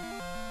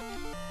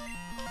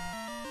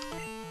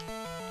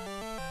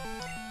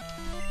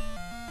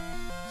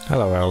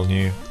 Hello,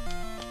 Elnu.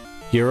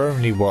 You're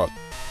only, what,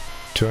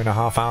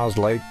 2.5 hours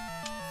late?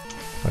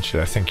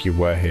 Actually, I think you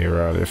were here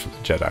earlier for the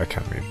Jedi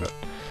Academy, but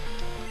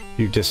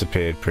you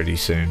disappeared pretty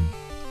soon.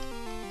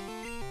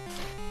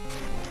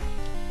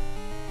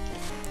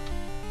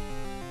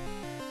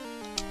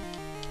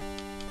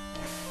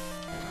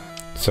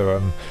 So,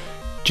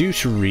 due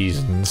to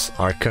reasons,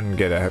 I couldn't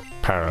get a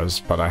Paras,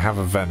 but I have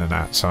a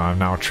Venonat, so I'm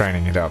now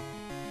training it up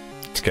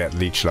to get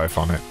Leech Life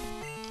on it.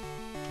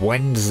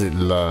 When does it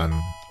learn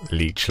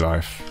Leech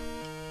Life?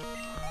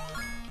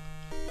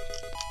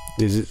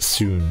 Is it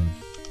soon?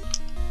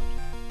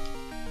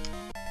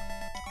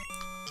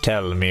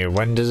 Tell me,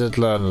 when does it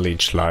learn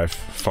Leech Life?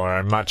 For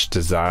I much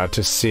desire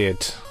to see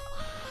it.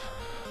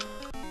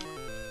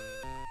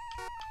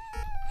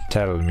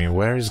 Tell me,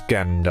 where is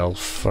Gandalf?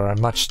 For I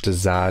much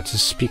desire to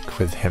speak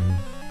with him.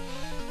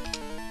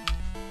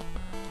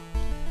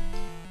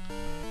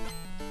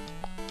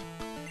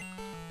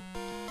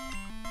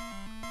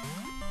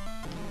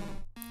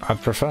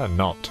 I'd prefer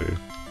not to.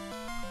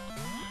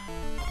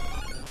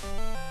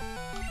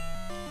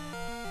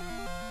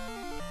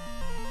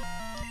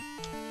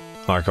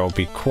 Like, I'll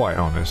be quite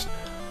honest,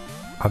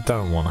 I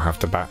don't want to have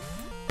to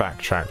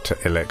backtrack to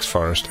Ilex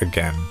Forest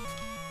again.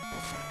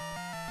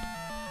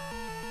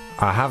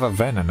 I have a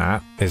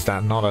Venonat, is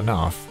that not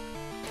enough?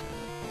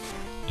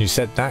 You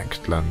said that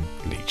could learn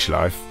Leech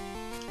Life.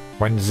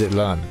 When does it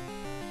learn?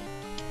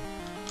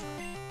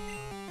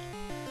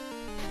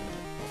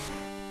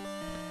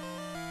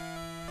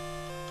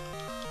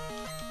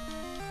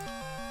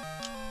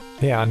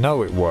 Yeah, I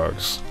know it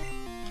works.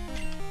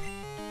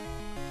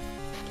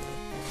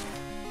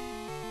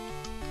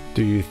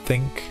 Do you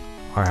think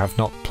I have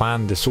not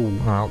planned this all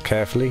out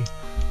carefully?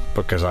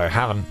 Because I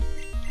haven't.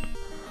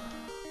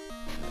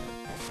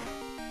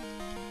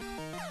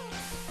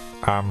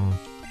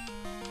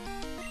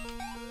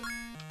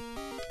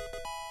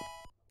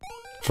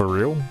 For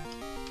real?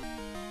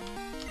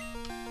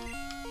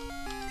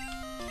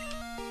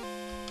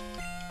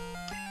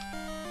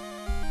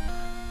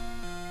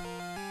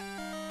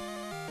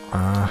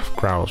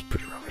 Growl's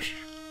pretty rubbish.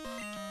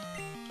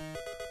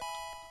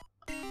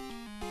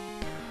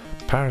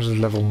 Paras is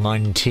level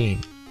 19.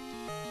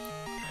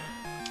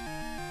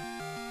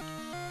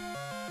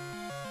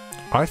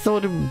 I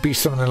thought it would be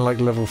something like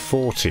level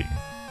 14.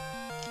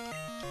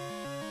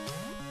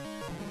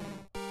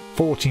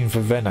 14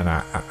 for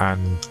Venonat,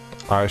 and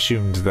I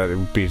assumed that it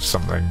would be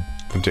something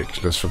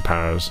ridiculous for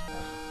Paras.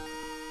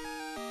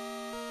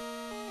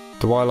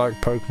 Do I like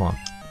Pokemon?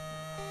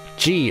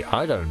 Gee,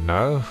 I don't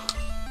know.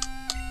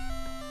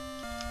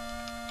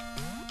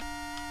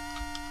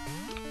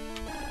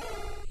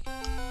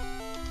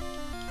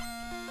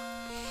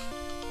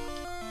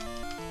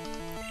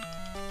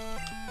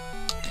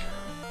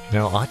 You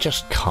know, I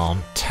just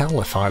can't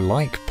tell if I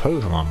like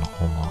Pokemon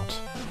or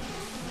not.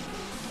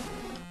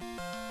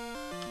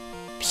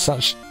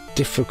 Such a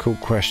difficult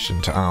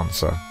question to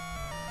answer.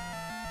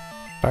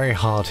 Very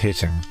hard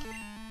hitting.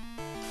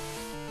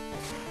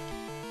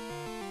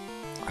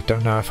 I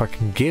don't know if I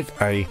can give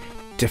a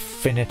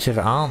definitive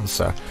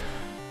answer.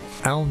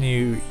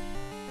 Elnu...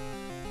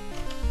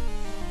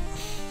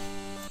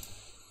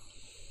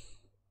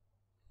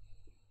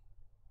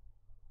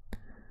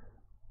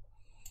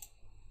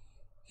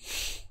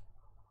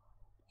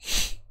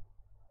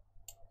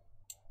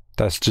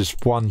 That's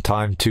just one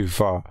time too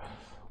far.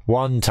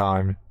 One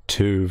time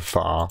too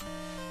far.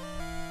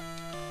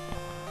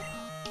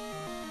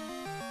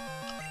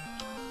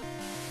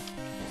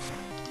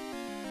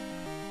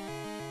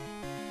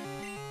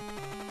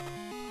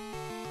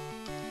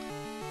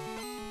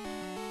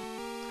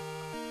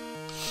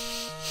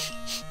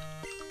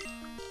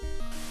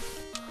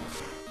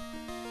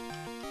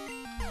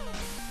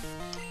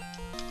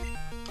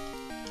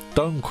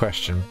 Don't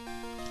question.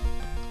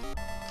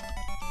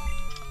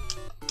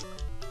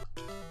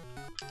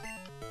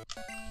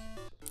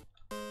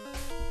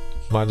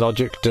 My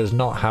logic does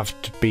not have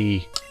to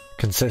be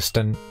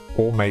consistent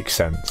or make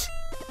sense.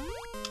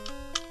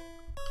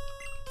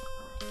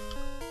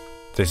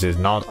 This is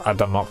not a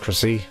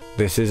democracy,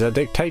 this is a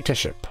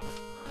dictatorship.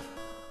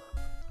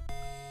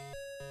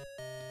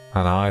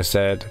 And I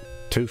said,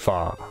 too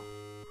far.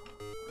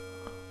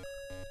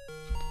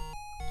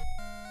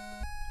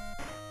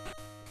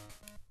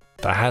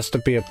 There has to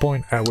be a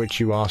point at which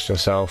you ask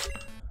yourself,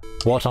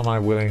 what am I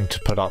willing to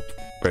put up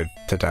with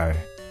today?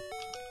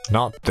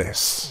 Not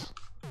this.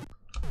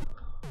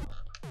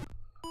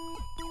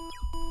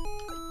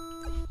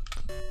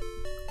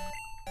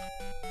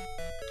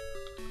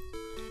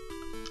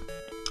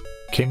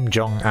 Kim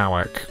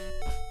Jong-Awec,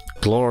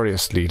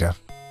 glorious leader.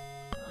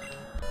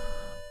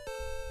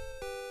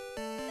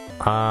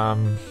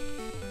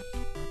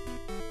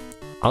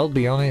 I'll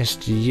be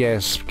honest,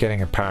 yes,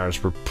 getting a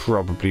Paris would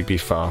probably be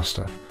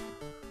faster.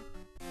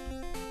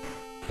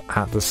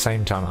 At the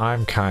same time,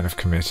 I'm kind of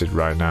committed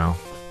right now.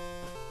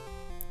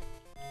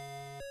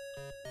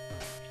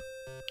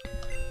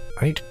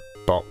 I need to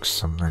box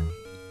something,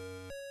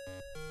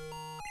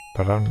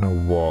 but I don't know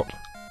what.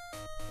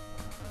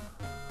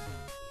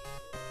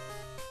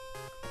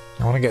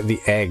 I want to get the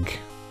egg.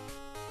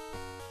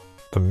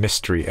 The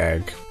mystery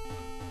egg.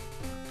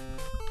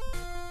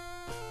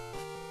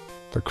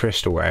 The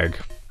crystal egg.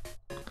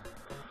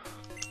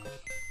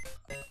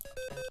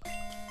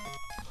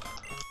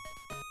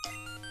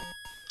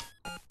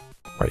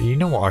 Right, you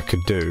know what I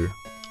could do?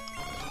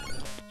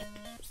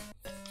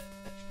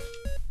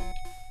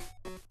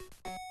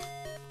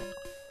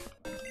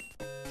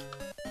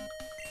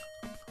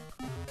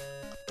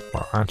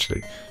 Well,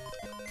 actually,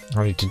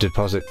 I need to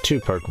deposit 2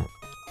 Pokemon.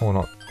 Or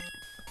not.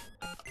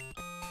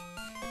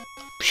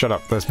 Shut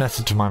up, there's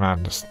method to my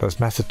madness. There's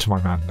method to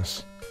my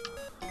madness.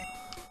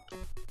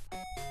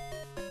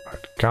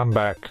 Right, come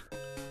back,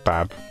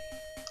 Bab.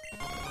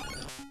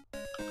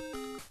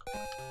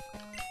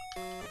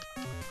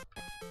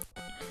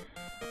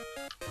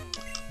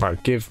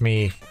 Right, give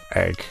me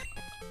egg.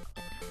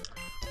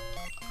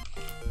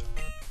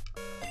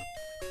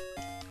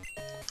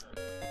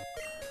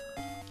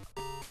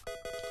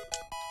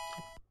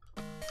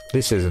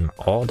 This is an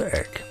odd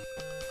egg.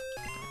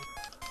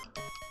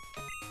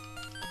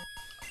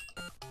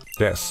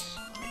 Yes.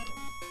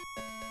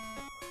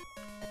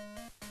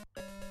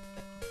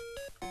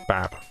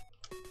 Bab.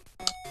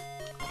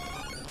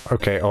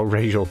 Okay, I'll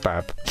raise your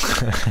Bab.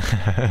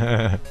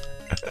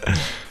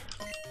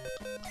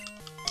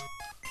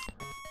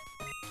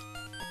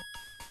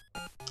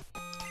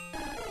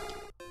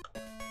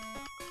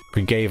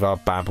 We gave our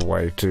Bab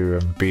away to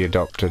be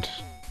adopted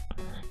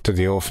to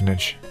the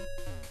orphanage.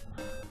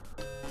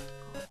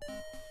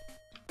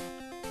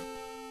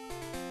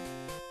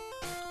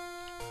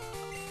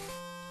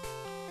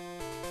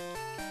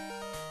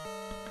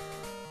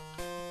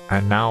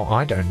 And now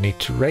I don't need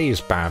to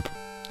raise Bab.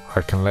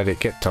 I can let it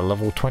get to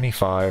level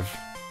 25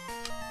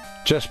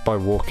 just by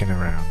walking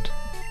around.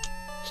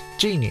 It's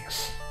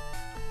genius.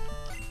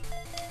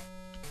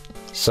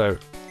 So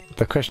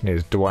the question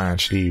is, do I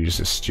actually use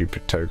this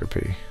stupid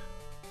Togepi?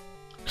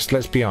 Because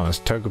let's be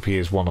honest, Togepi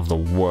is one of the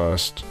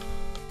worst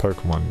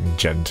Pokemon in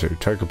Gen 2.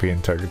 Togepi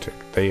and Togetic.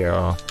 They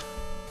are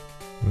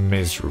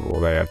miserable.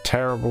 They are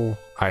terrible.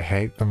 I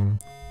hate them.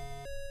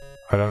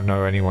 I don't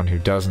know anyone who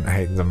doesn't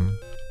hate them.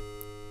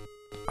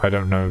 I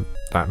don't know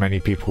that many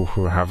people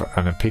who have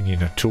an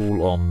opinion at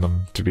all on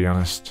them, to be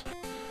honest.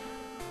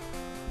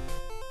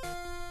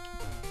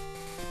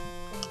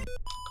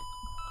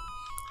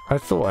 I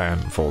thought I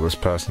hadn't fought this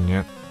person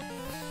yet.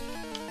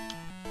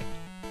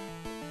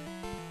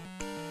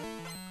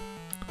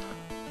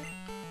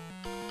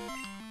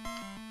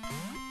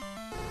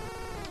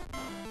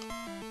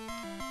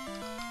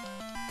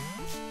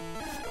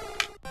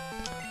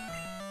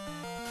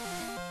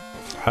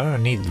 I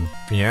don't need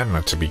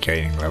Yanma to be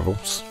gaining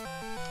levels.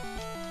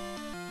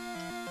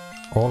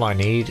 All I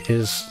need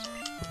is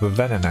the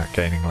Venonat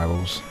gaining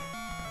levels.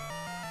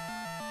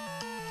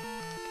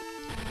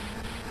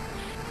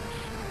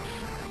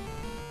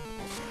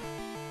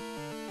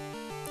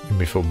 And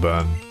we feel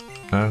burn.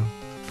 No?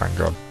 Thank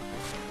God.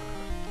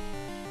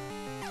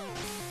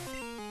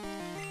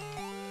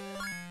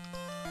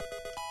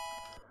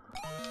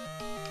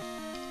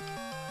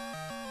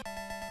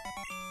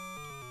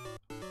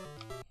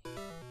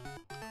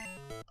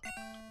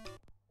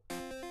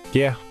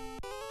 Yeah.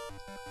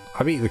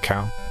 I beat the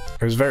cow.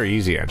 It was very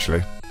easy,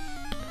 actually.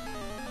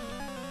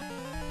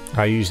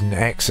 I used an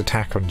X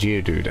attack on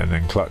Geodude and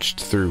then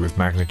clutched through with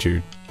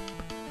Magnitude.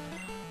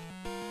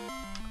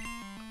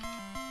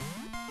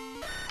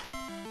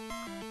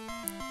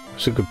 It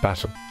was a good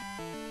battle.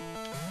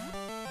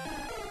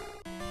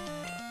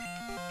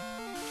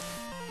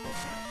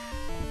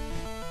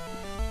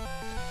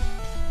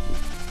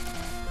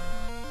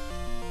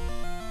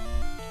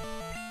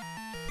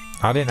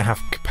 I didn't have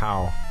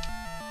Kapow.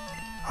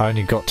 I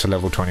only got to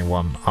level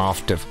 21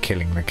 after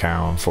killing the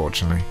cow,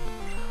 unfortunately.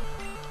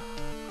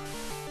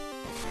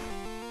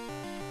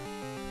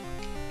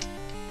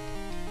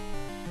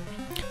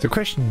 The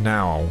question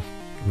now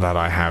that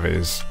I have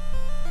is,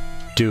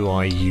 do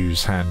I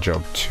use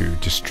Handjob to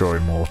destroy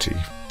Morty?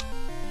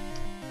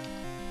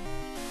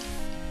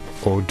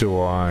 Or do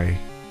I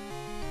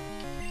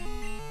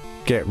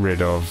get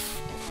rid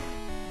of...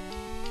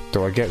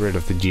 Do I get rid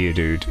of the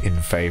Geodude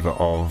in favour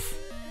of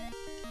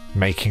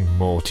making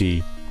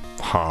Morty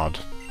hard?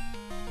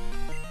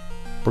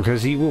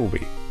 Because he will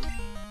be.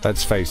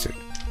 Let's face it.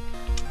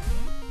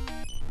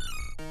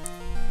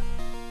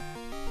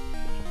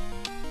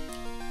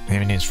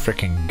 Him and his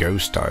freaking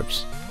ghost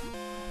types.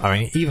 I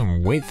mean,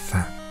 even with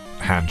that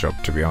hand job,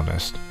 to be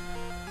honest.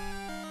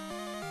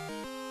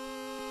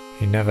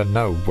 You never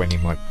know when he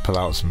might pull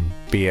out some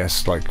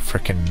BS like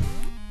frickin'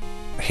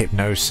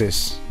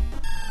 hypnosis.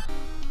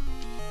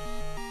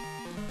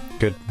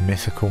 Good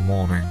mythical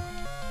morning.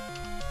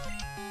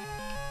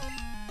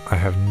 I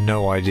have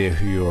no idea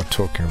who you are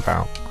talking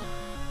about.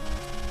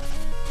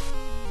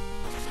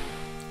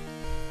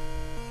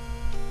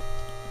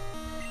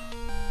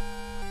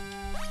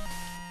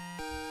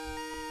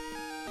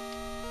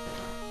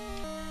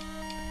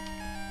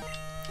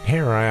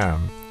 Here I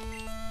am,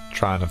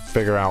 trying to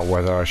figure out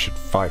whether I should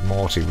fight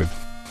Morty with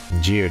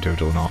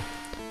Geodude or not,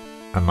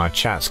 and my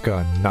chat's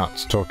going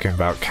nuts talking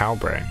about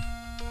Cowbrain.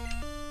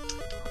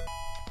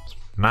 It's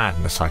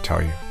madness, I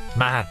tell you.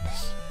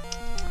 Madness.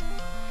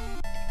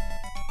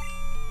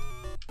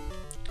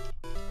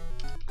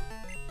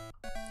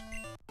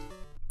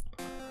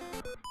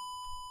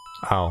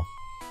 Oh.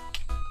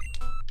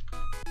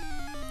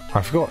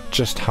 I forgot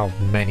just how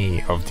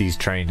many of these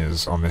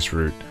trainers on this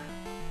route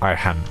I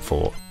hadn't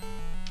fought.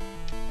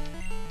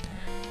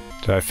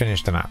 Did I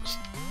finish the maps?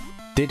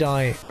 Did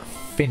I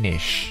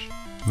finish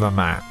the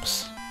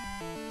maps?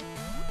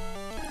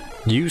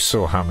 You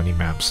saw how many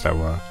maps there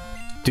were.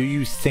 Do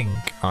you think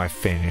I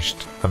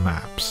finished the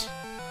maps?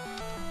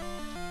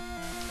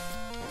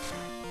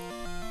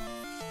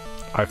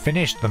 I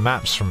finished the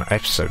maps from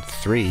episode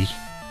 3,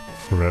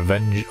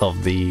 Revenge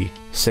of the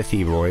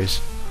Sithy Boys.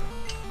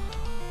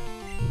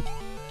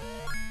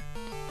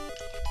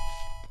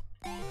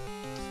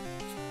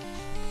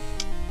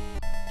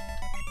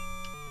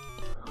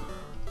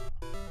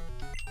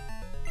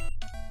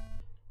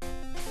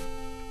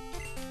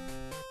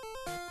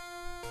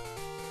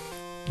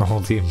 All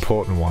the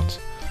important ones.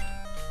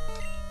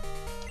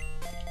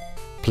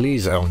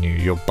 Please, Elnu,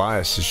 your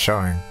bias is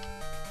showing.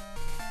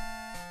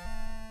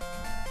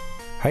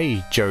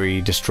 Hey,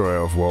 Joey, Destroyer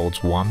of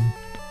Worlds 1.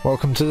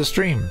 Welcome to the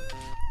stream.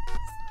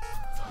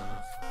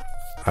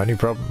 Only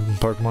problem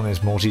Pokemon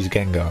is Morty's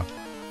Gengar.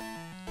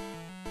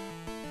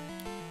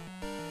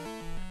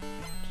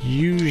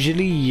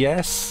 Usually,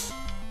 yes.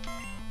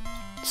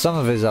 Some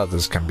of his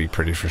others can be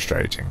pretty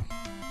frustrating.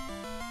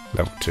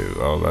 Level 2.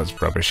 Oh,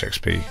 that's rubbish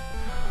XP.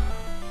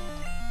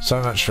 So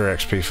much for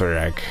XP for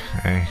egg,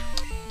 eh?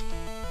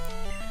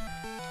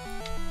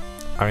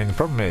 I mean, the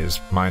problem is,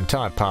 my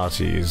entire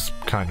party is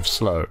kind of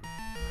slow.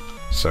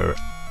 So,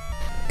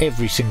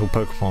 every single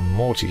Pokemon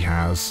Morty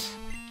has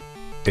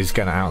is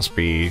going to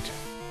outspeed,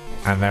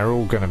 and they're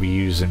all going to be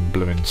using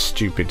bloomin'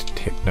 stupid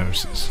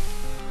hypnosis.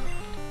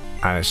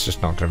 And it's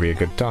just not going to be a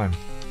good time.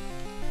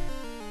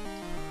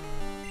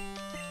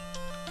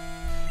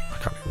 I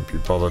can't even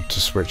be bothered to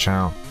switch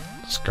out.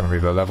 It's going to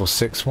be the level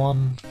 6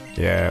 one.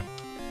 Yeah.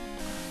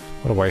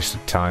 What a waste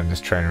of time this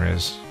trainer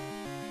is.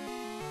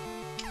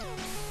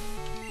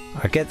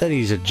 I get that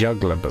he's a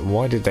juggler, but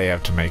why did they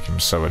have to make him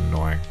so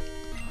annoying?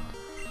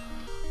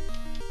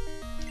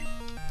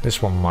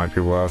 This one might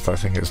be worth, I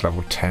think it's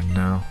level 10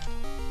 now.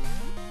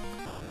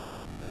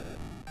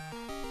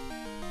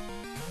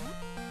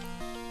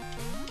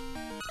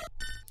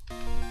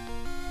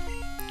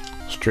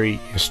 Street,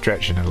 you're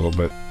stretching a little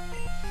bit.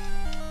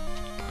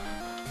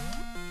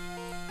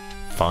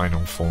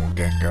 Final form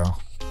Gengar.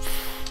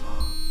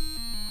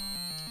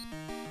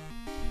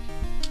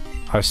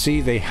 I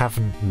see they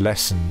haven't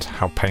lessened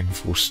how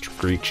painful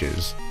Screech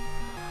is.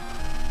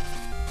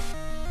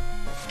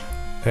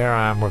 There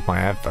I am with my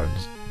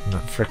headphones, and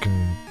that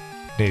frickin'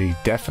 nearly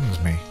deafens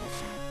me.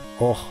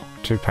 Oh,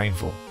 too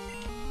painful.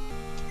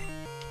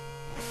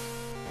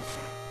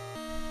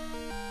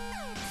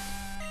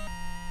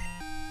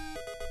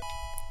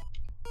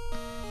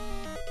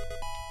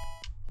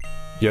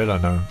 YOLO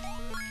no.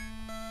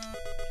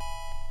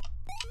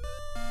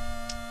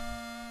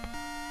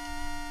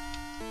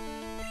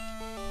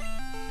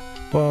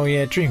 Well,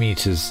 yeah, Dream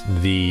Eater's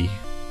the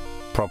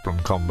problem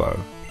combo.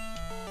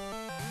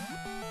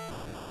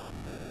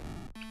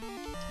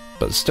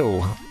 But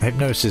still,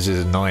 Hypnosis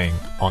is annoying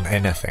on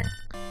anything.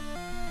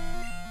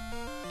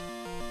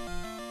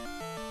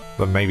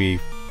 But maybe...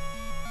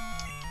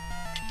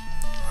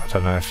 I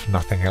don't know if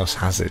nothing else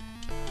has it.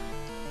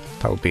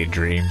 That would be a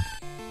dream.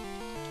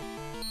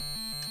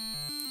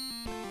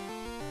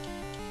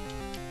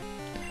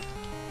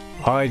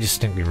 I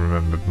distinctly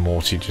remember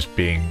Morty just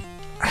being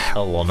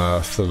hell on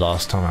earth the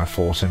last time I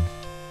fought him.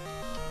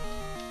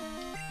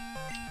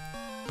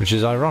 Which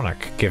is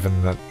ironic,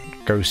 given that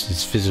Ghost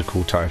is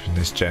physical type in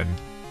this gen,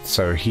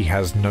 so he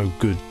has no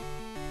good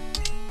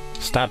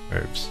stab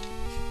moves.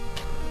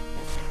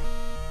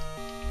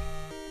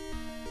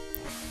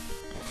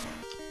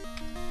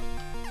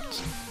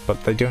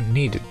 But they don't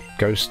need it.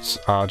 Ghosts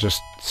are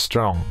just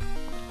strong.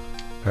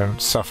 They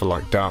don't suffer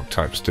like dark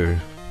types do.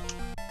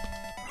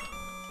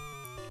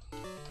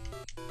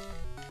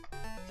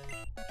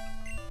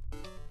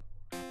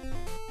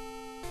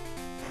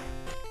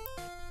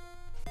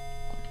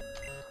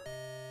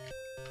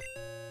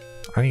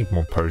 I need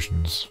more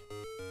potions.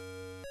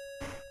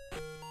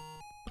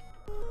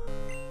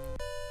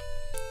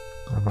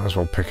 I might as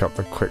well pick up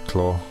the Quick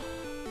Claw.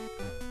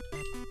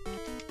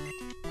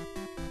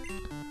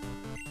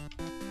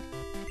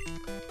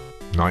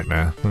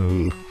 Nightmare.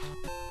 Ooh.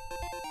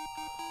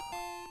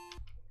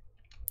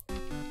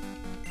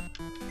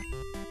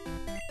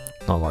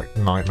 Not like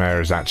Nightmare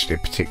is actually a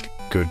particularly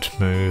good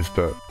move,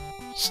 but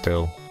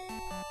still.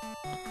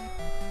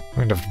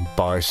 I'm gonna have to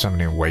buy so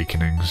many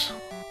awakenings.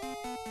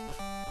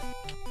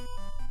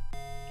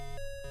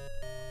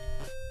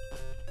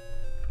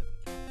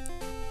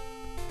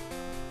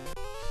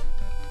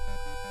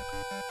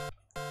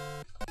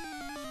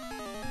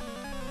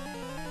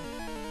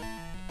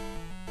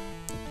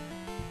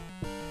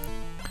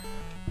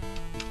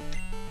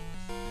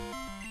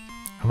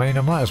 I mean,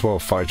 I might as well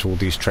fight all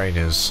these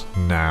trainers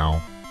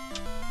now.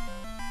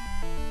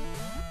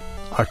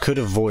 I could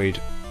avoid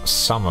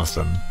some of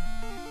them,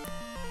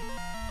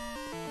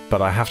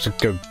 but I have to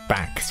go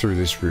back through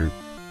this route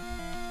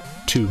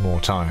 2 more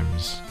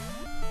times,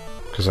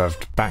 because I have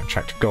to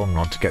backtrack to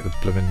Goldenrod to get the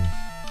blooming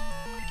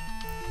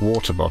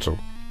water bottle.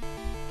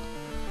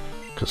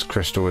 Because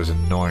Crystal is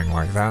annoying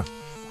like that.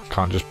 I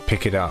can't just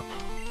pick it up.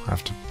 I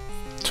have to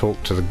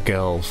talk to the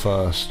girl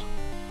first.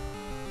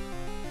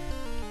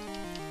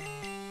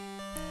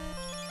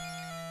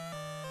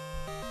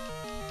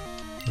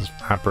 This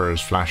Abra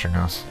is flashing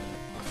us.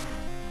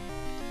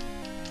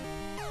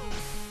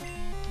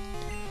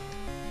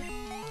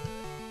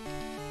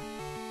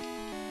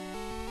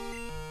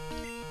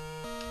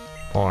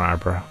 Or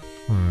Abra.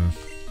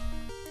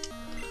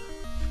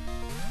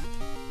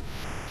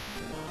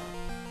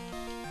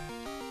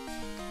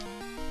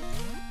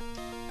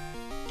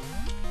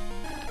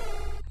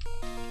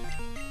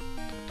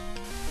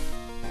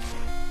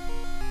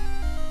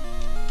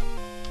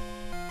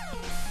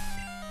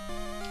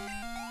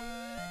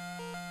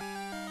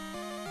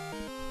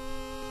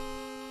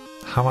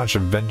 How much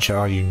adventure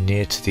are you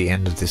near to the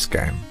end of this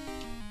game?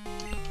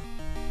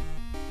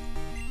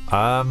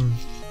 I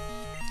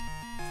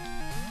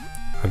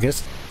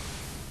guess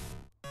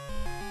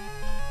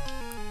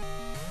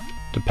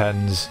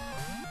depends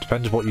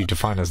what you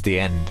define as the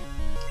end.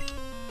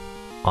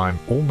 I'm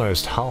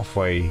almost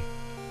halfway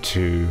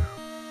to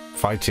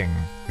fighting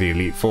the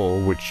Elite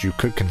Four, which you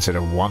could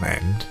consider one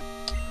end.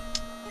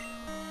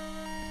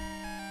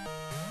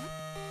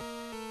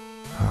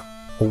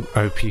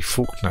 OP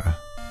Faulkner.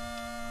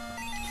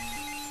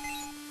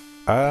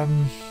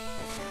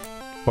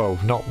 Well,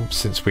 not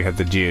since we had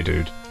the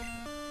Geodude.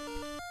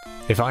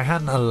 If I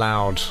hadn't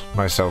allowed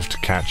myself to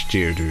catch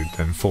Geodude,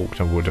 then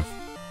Faulkner would have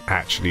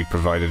actually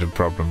provided a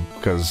problem,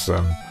 because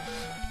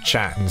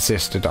chat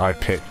insisted I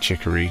pick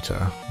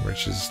Chikorita,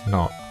 which is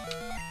not...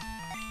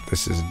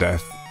 This is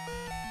death.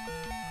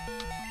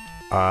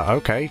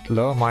 Okay,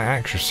 lower my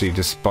accuracy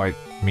despite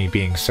me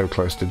being so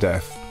close to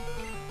death.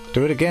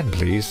 Do it again,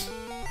 please.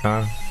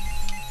 No.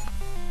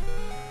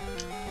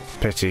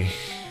 Pity.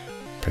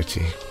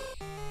 Pity.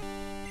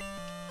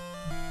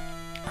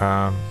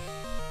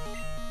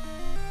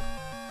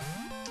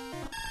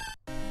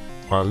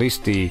 Well, at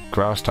least the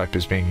grass type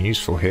is being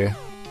useful here.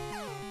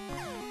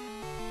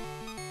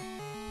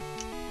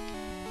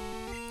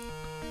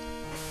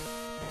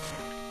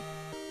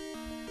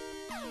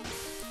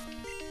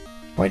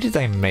 Why did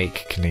they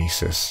make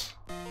Kinesis?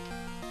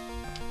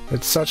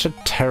 It's such a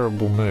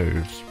terrible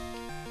move.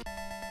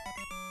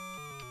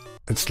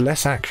 It's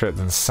less accurate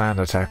than Sand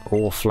Attack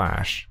or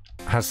Flash,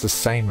 has the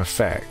same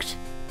effect,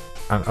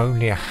 and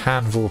only a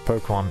handful of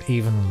Pokemon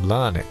even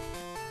learn it.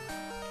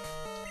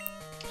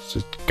 It's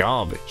just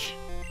garbage.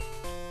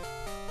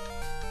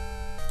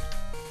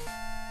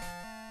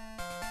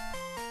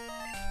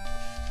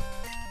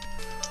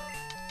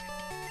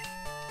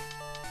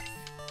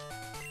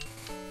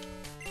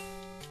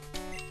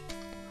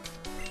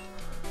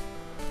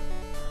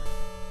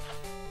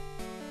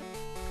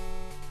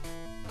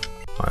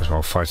 Might as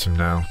well fight him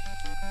now.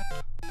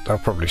 I'll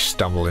probably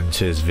stumble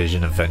into his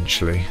vision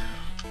eventually.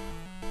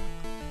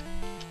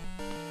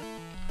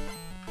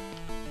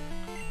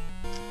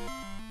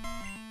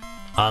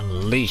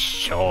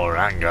 Unleash your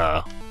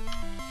anger.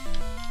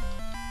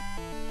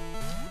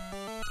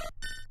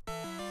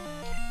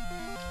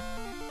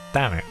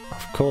 Damn it,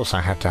 of course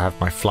I had to have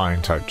my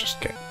flying type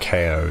just get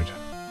KO'd.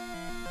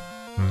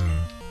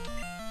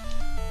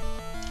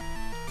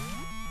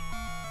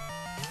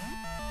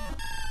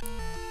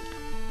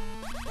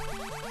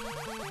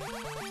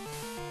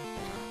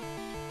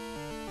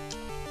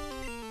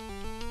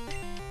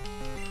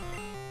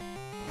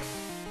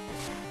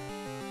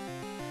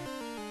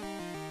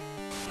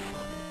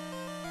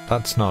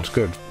 That's not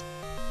good.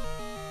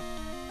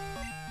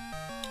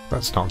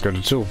 That's not good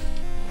at all.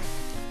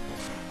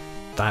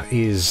 That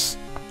is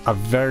a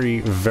very,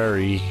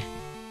 very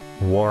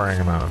worrying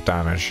amount of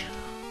damage.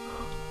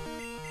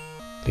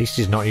 At least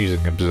he's not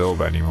using Absorb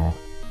anymore.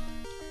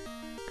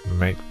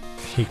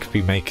 He could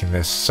be making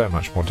this so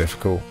much more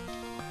difficult.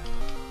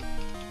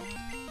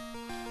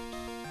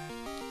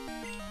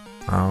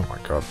 Oh my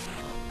god.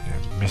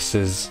 Yeah,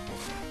 misses.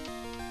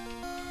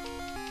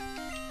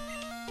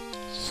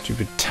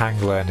 Stupid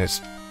Tangler and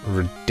its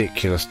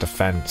ridiculous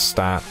defense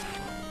stat.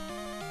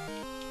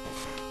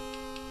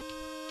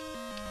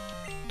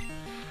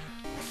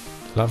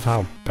 Love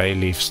how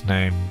Bayleaf's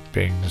name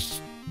being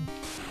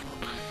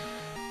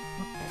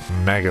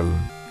Megalon.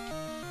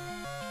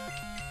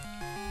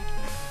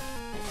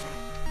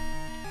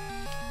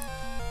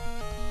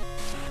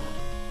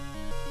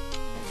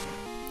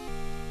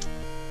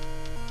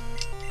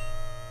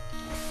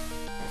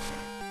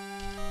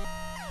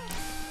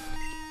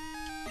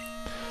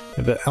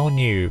 But on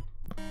you,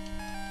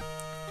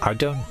 I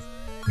don't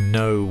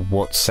know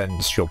what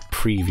sense your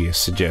previous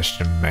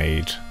suggestion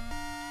made,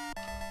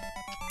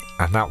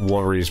 and that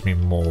worries me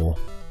more.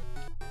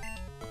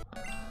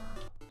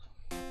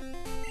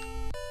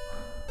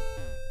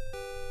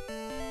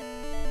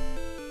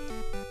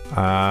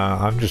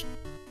 I'm just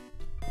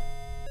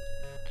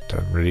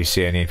don't really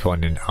see any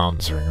point in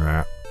answering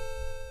that.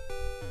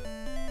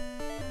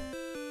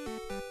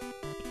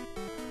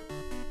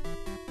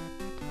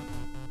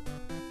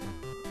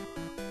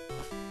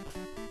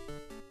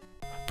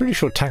 Pretty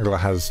sure Tangela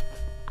has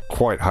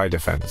quite high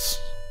defense,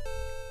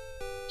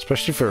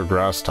 especially for a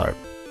grass type.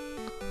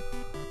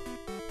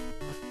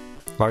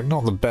 Like,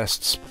 not the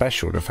best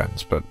special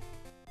defense, but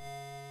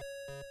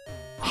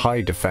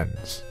high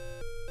defense.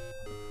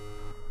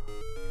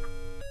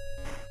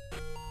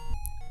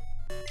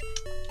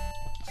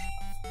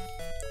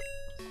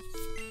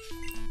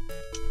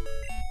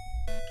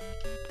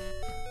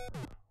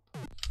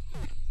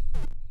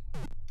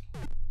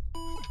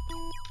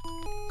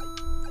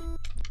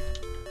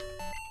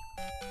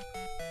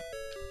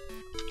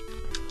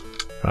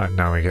 Right,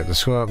 now we get the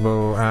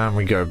Squirtle and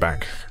we go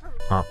back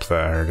up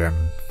there again.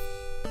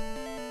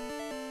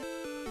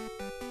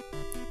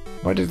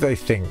 Why did they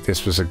think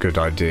this was a good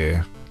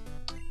idea?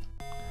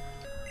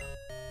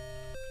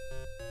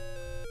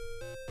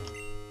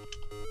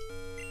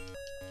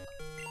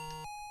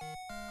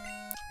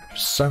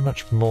 So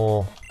much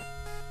more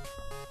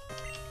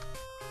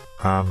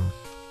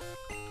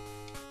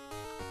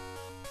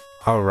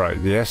oh right,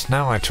 yes,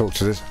 now I talk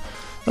to this.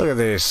 Look at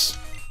this.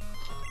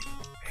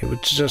 It was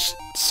just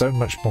so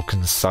much more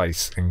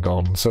concise in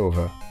Gold and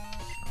Silver.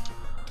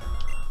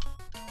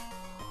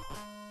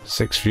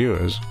 6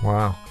 viewers,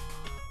 wow.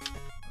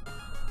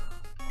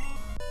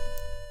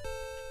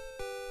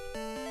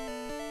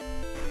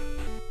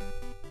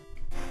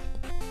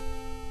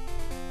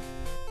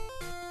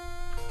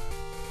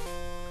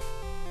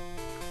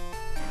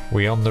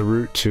 We on the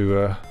route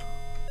to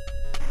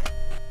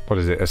what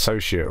is it,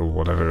 Associate or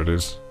whatever it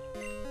is.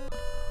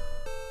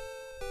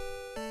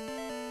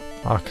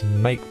 I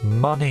can make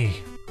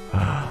money!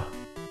 And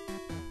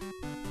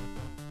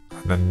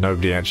then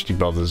nobody actually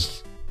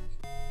bothers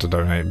to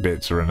donate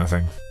bits or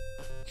anything.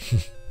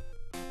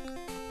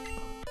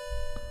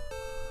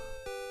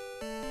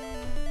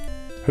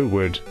 Who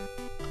would?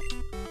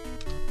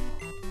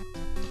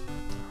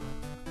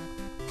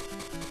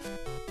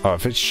 Oh,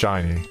 if it's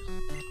shiny.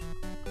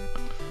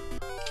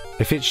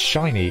 If it's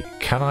shiny,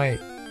 can I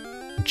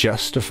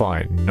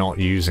justify not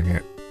using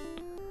it?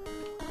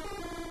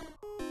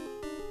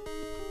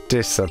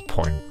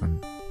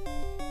 Disappointment.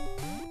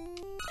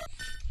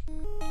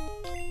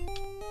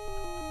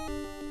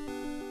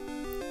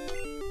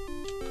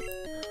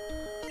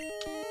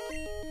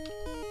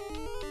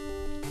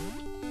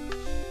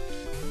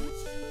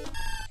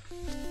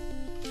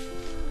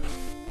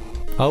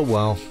 Oh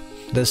well,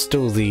 there's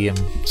still the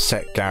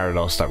set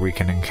Gyarados that we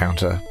can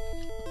encounter.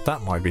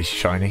 That might be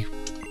shiny.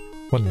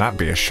 Wouldn't that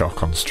be a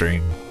shock on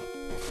stream?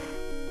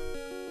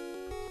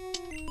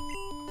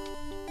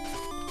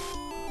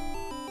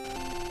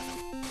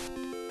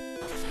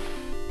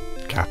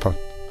 Kappa.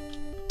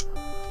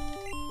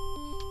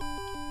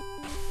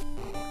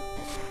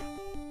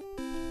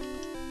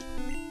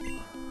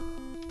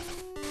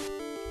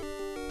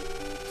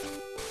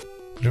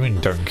 What do you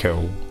mean don't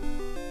kill?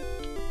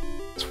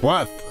 It's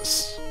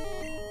worthless.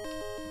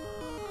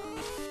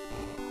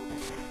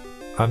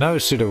 I know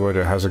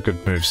Sudowoodo has a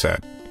good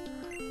moveset.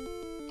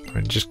 I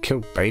mean, just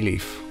kill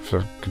Bayleaf,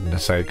 for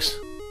goodness sakes.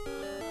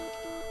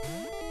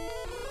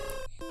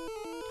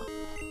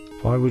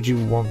 Why would you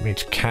want me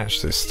to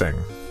catch this thing?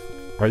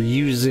 I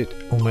use it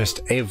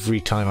almost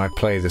every time I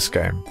play this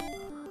game.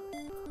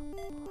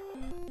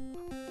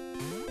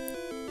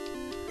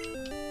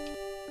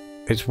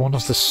 It's one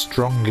of the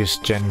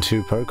strongest Gen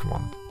 2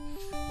 Pokemon.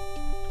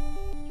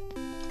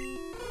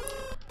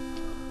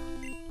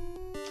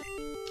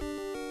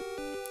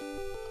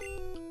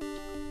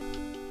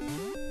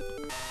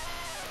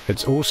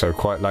 It's also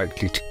quite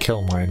likely to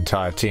kill my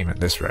entire team at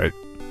this rate.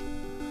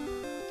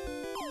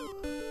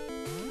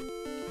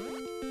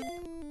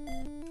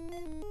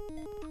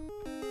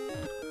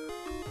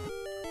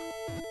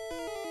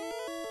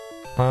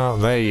 Well,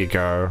 there you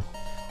go.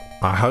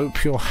 I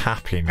hope you're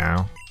happy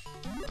now.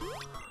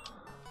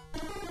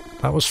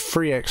 That was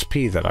free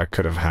XP that I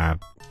could have had.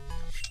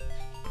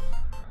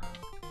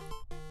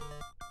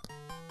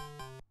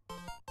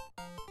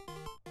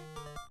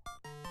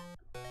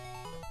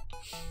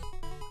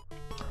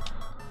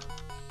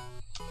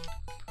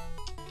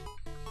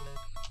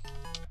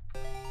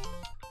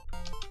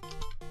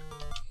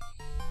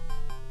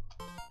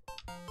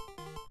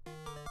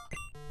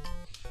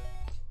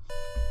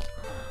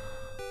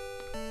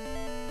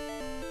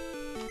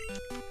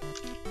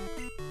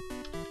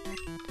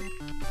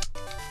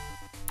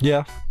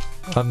 Yeah,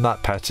 I'm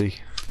that petty.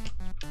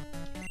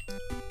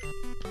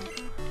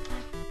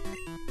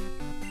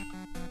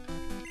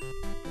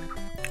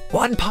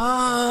 One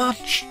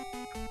punch!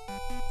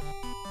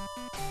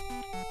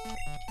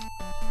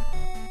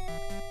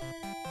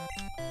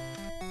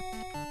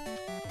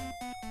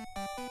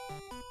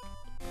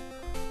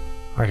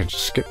 I could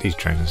just skip these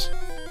trainers.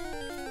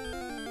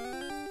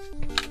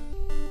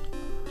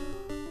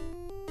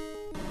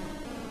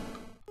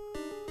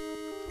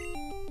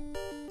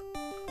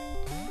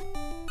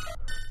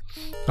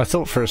 I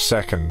thought for a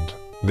second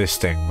this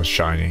thing was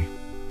shiny,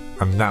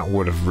 and that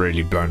would have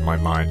really blown my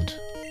mind.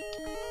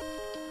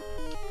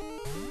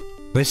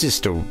 This is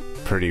still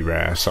pretty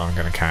rare, so I'm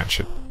going to catch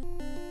it.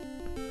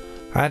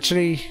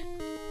 Actually...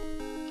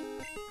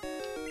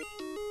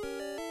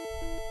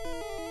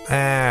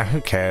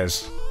 who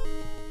cares?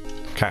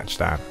 Catch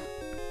that.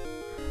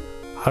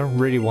 I don't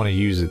really want to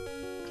use it.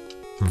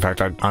 In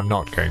fact, I'm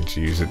not going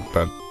to use it,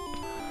 but...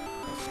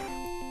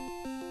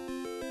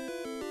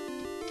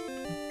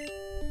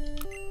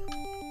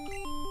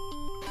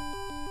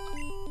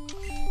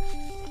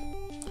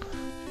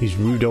 He's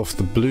Rudolph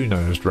the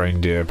Blue-Nosed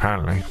Reindeer,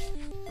 apparently.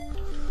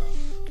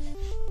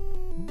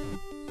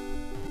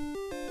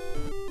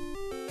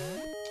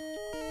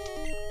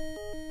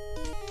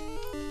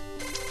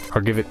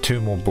 I'll give it 2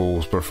 more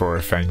balls before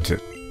I faint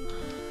it.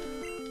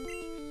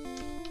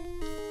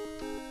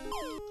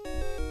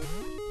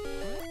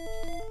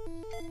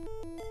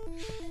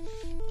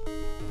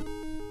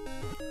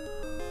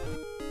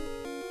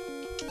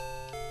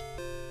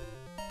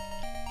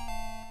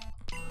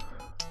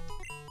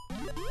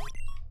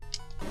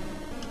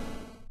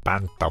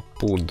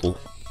 Pantapudo.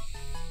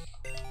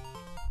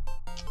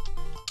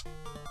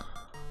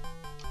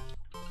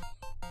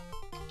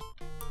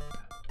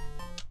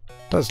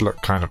 Does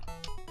look kind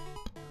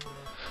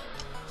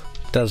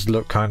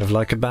of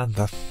like a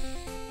bantha.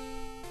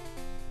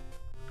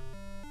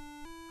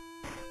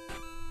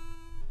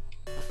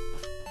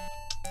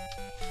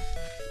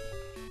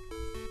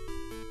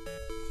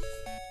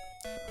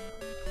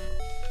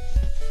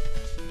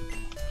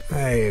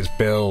 Hey, it's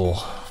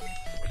Bill.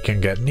 We can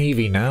get an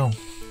Eevee now.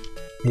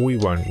 We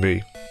won't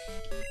be.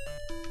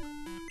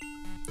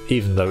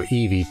 Even though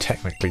Eevee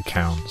technically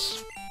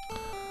counts.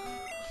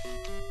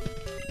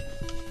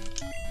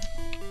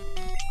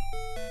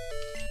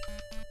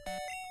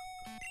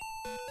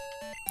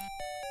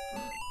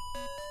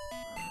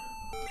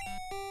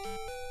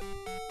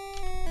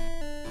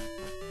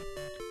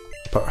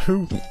 But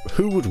who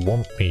would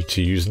want me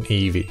to use an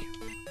Eevee?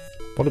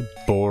 What a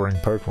boring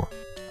Pokemon.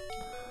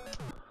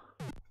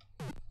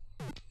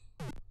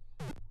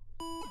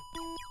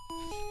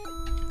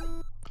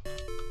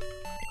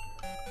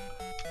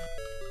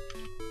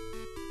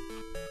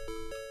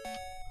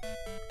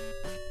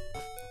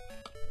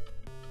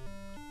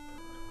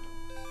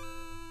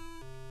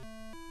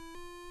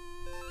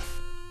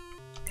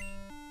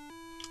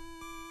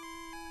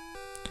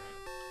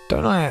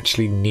 Don't I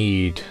actually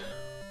need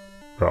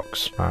Rock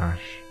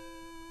Smash?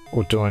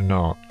 Or do I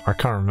not? I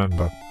can't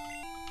remember.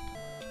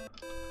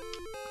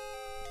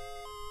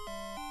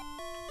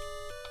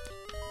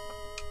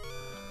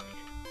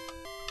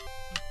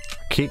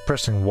 I keep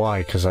pressing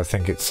Y because I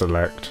think it's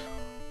select.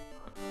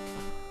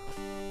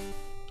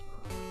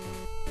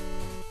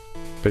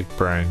 Big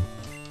brain.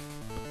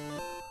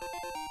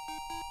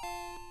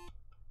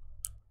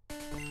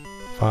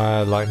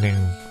 Fire, lightning,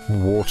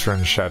 water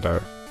and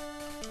shadow.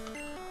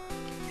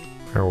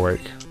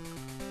 Awec.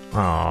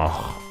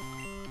 Oh.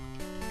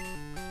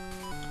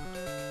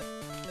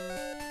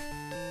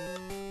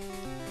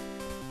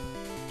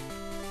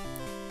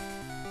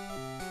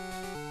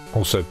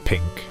 Also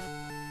pink.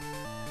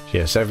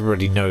 Yes,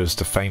 everybody knows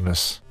the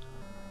famous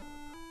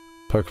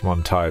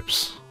Pokemon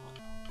types.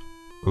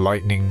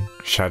 Lightning,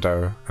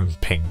 shadow, and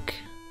pink.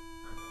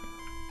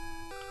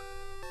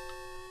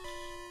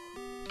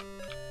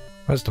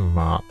 Where's the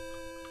map?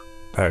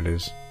 There it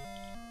is.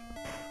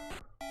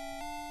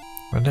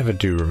 I never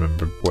do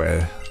remember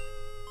where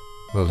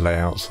the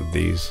layouts of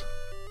these.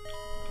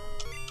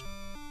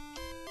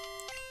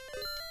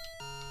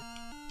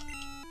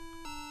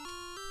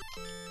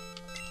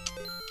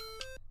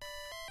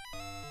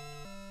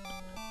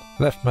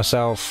 Left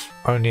myself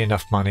only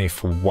enough money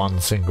for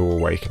one single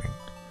awakening.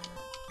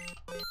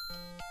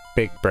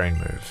 Big brain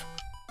move.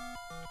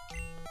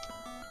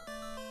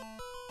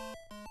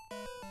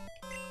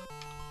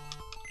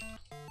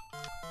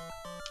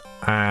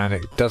 And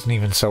it doesn't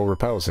even sell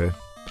repels here.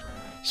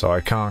 So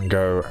I can't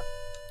go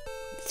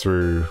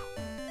through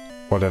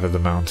whatever the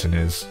mountain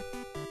is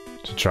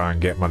to try and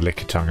get my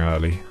Lickitung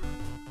early.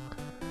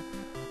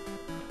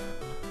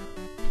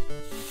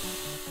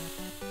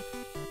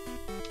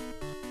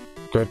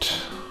 Good.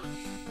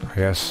 I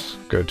guess.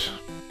 Good.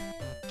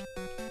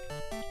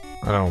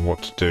 I don't know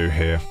what to do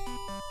here.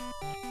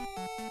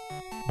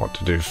 What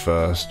to do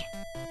first.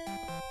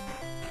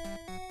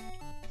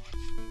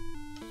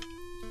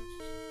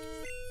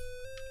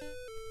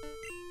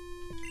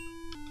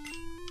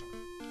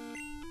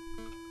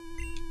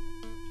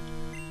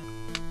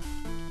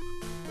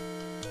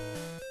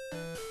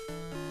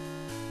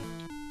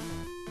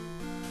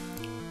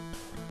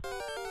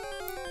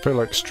 feel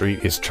like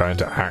Street is trying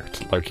to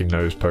act like he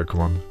knows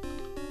Pokemon.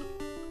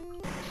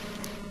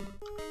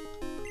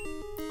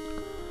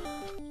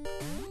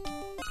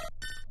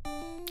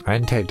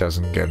 Entei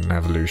doesn't get an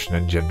evolution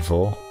in Gen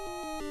 4.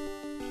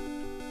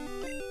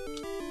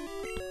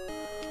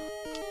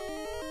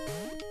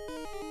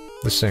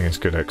 This thing is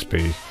good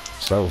XP.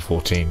 It's level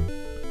 14.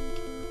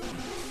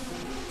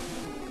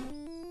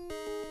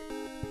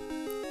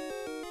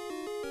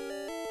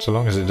 So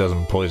long as it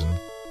doesn't poison.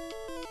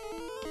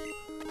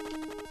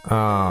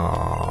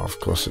 Ah, of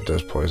course it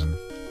does poison.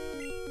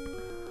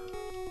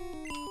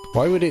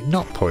 Why would it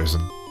not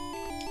poison?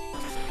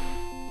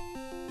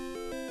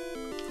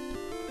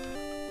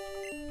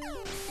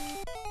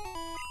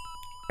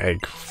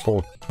 Egg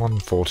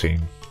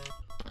 114.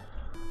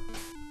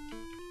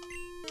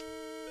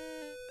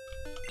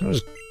 That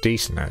was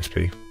decent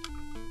XP.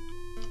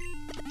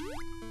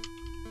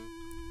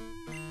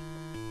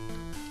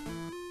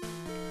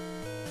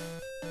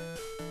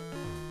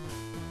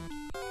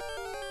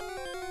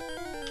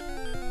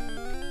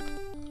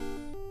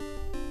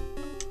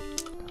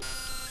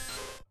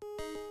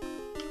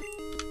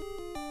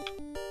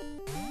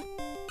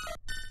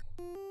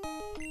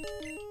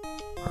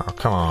 Oh,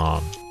 come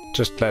on.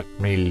 Just let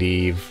me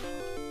leave.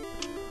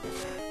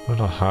 We're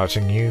not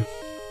hurting you.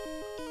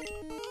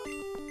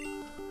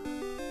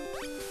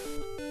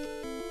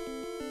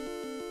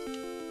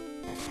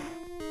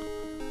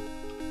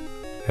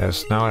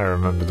 Yes, now I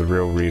remember the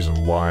real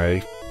reason why I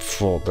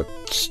fought that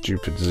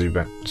stupid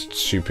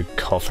stupid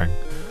coughing.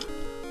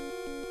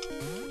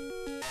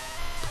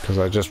 Because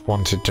I just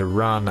wanted to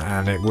run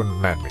and it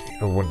wouldn't let me.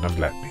 It wouldn't have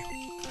let me.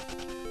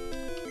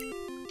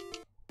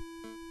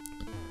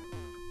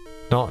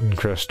 Not in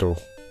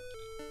Crystal.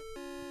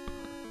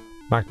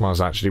 Magmar's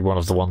actually one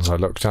of the ones I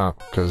looked up,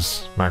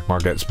 because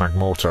Magmar gets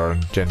Magmortar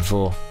in Gen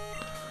 4.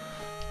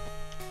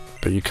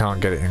 But you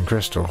can't get it in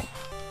Crystal.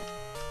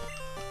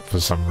 For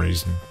some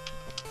reason.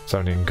 It's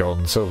only in Gold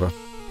and Silver.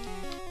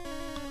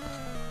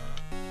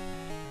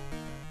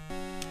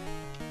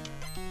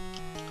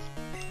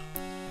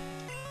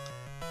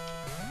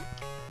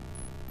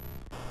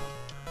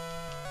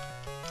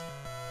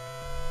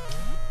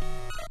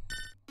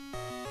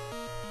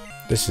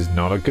 This is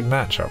not a good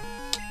matchup.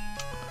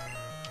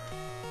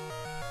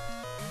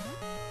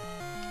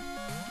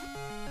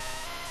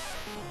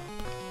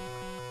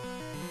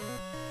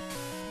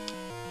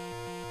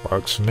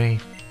 Works for me.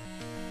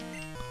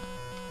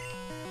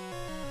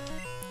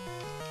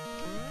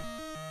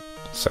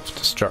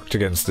 Self-destruct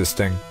against this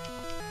thing.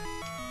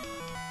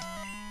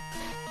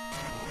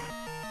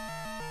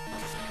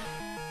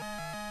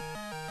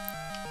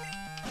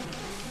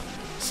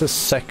 It's the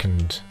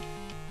second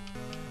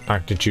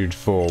magnitude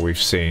 4 we've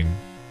seen.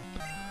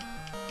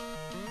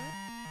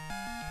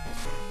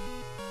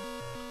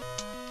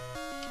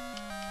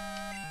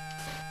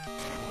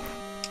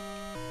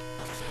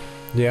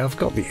 Yeah, I've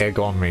got the egg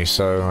on me,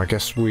 so I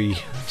guess we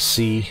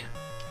see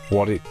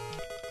what it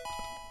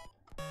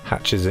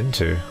hatches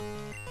into.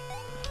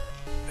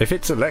 If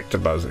it's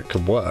Electabuzz, it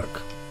could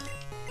work.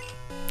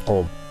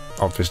 Or,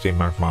 obviously,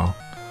 Magmar.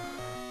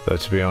 Though,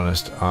 to be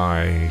honest,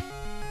 I'm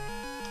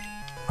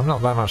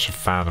not that much a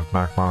fan of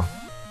Magmar.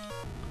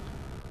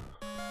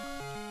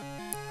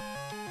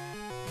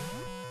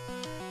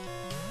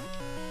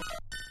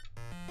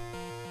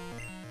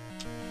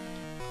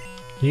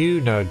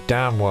 You know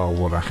damn well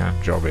what a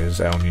hand job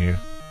is, Elnew.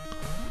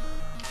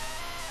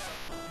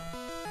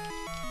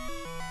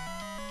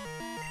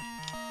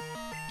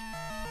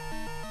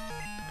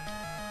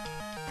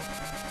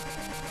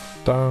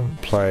 Don't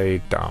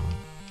play dumb.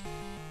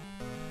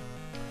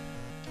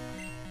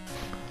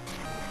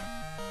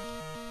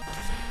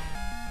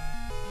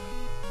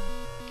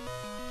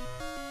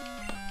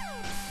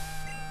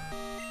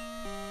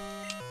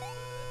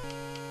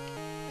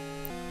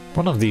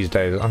 One of these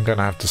days I'm going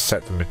to have to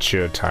set the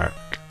mature tag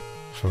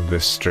from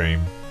this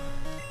stream.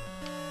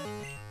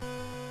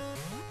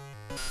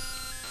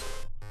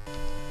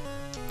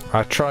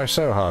 I try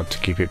so hard to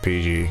keep it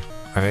PG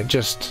and it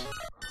just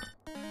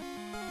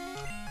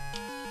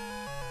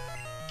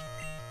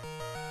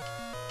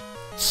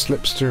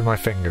slips through my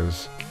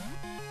fingers.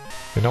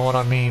 You know what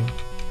I mean?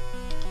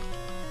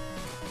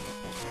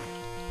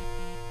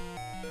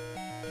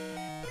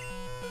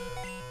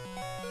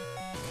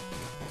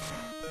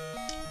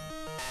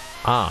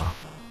 Ah.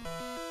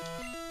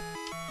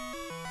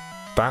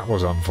 That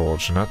was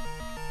unfortunate.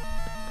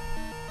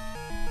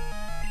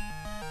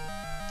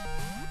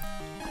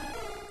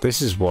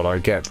 This is what I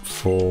get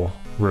for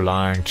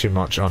relying too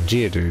much on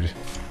Geodude.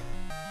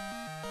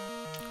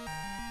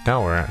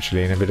 Now we're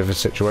actually in a bit of a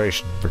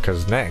situation,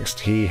 because next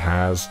he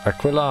has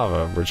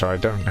Aquilava, which I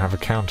don't have a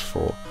counter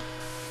for.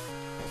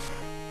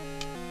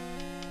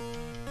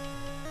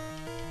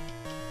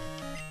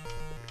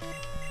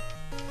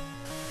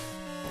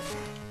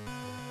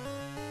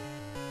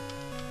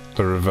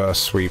 The reverse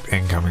sweep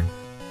incoming.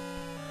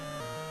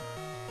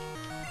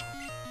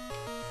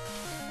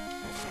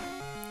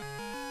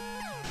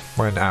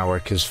 When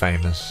Awec is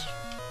famous.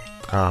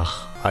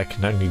 Ah, I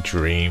can only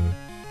dream.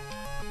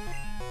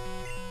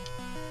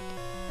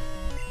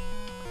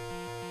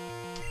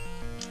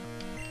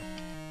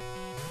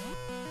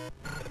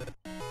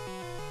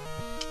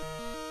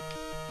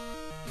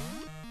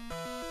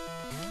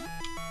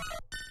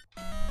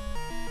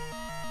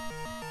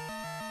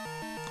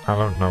 I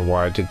don't know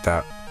why I did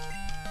that.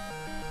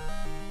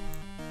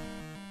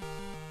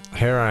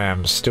 Here I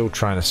am still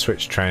trying to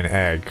switch train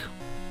Egg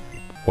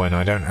when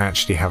I don't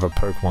actually have a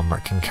Pokemon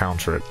that can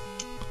counter it.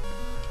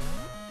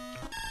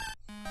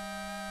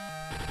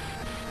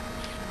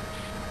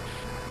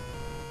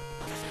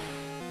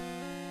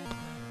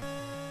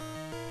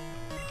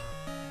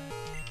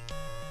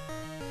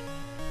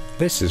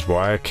 This is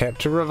why I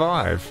kept a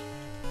revive.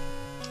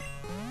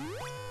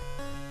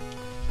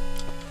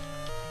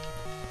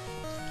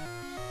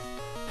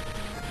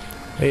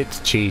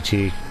 It's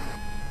cheaty.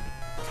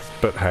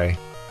 But hey.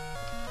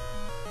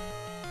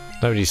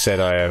 Nobody said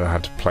I ever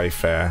had to play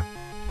fair.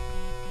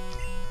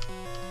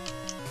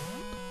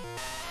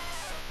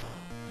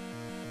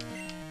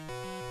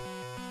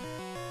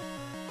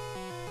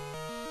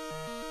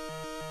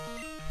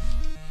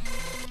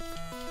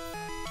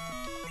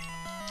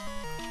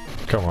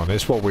 Come on,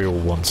 it's what we all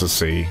want to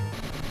see.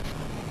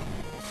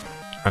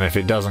 And if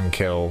it doesn't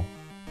kill,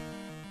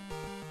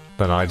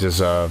 then I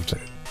deserved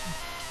it.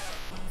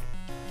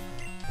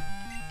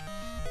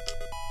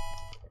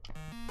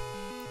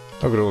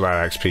 Look at all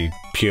that XP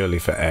purely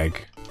for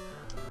Egg.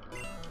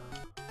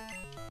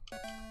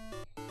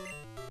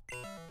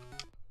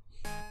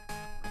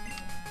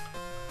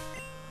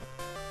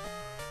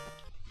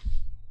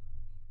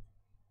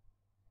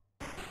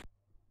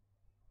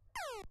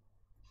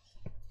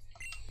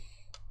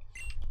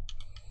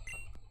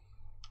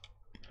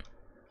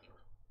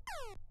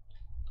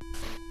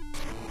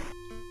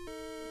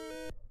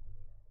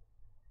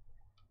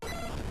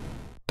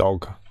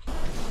 Dog.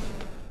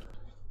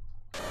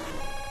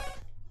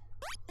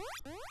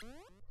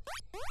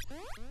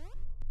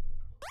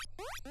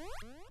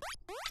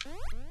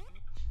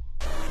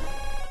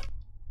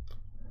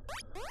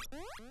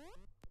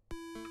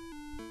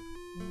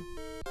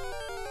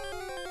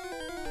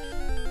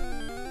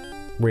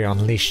 We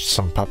unleashed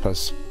some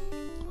puppas.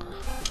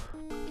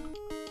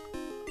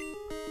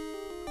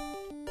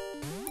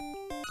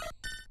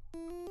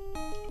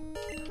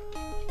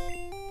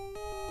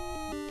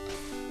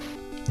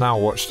 Now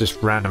watch this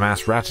random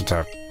ass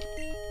Rattata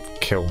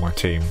kill my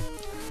team.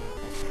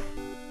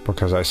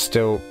 Because I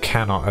still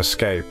cannot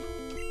escape.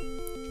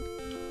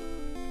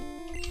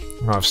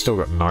 I've still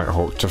got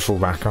Nighthawk to fall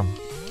back on.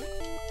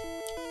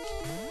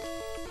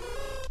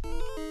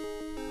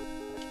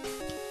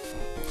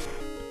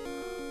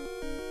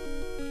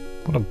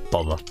 What a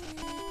bother.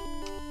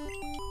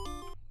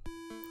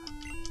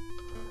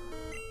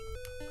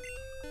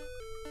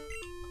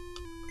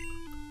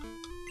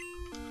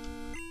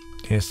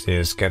 Yes,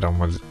 yes, get on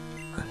with it.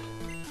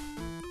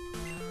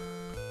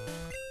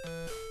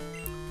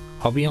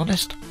 I'll be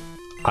honest,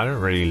 I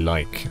don't really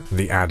like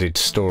the added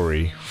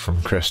story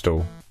from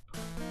Crystal.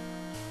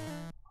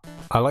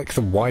 I like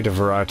the wider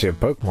variety of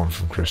Pokemon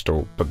from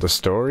Crystal, but the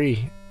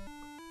story,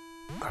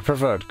 I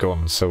preferred Gold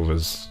and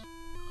Silver's.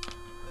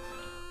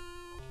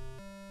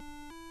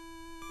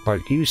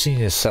 Like,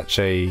 Eugene is such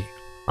a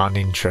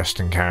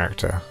uninteresting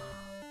character.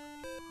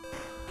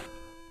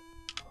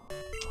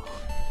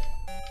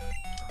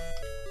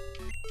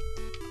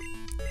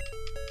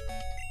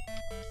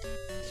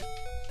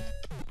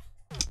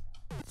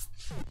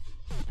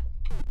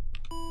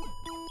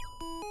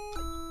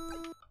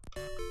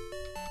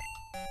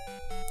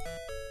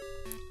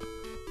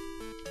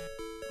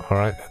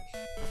 Alright then.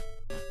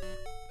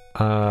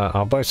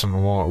 I'll buy some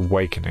more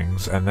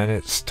Awakenings, and then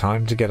it's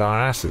time to get our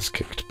asses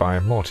kicked by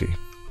Morty.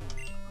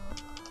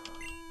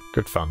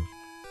 Good fun.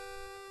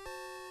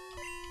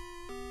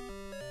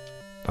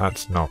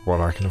 That's not what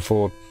I can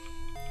afford.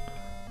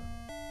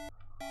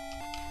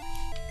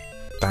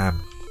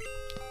 Damn.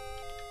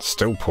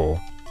 Still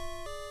poor.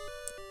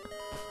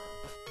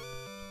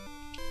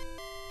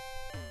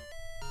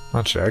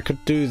 Actually, I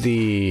could do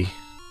the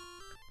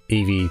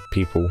EV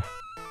people.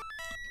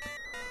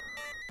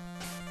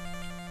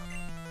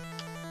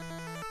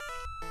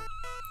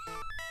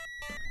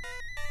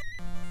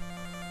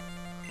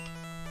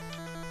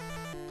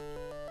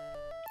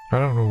 I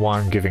don't know why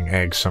I'm giving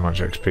Egg so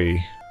much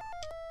XP.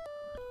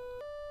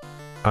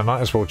 I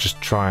might as well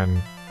just try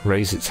and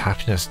raise its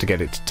happiness to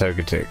get it to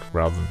Togetic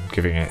rather than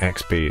giving it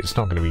XP. It's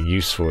not going to be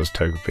useful as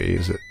Togepi,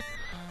 is it?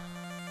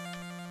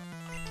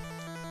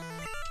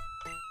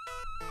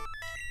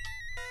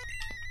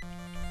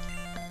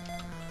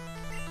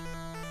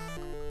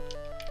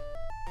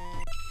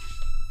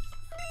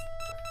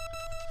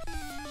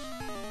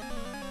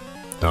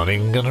 Not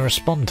even going to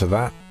respond to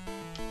that.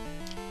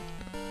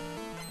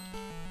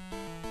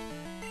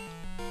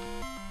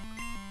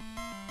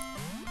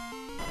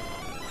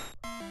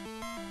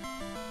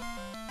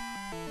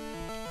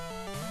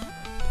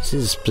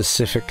 This is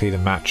specifically the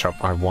matchup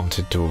I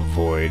wanted to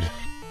avoid.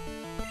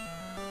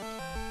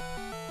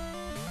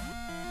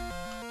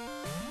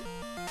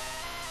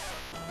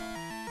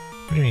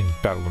 What do you mean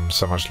battle them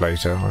so much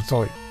later? I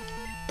thought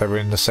they were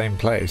in the same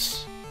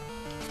place.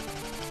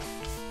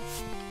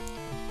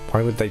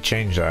 Why would they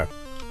change that?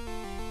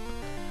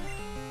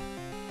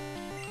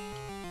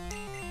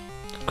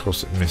 Of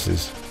course it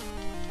misses.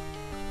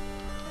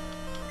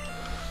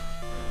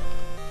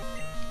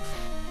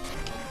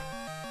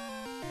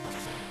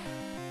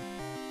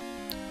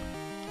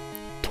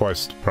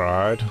 Twice the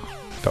pride,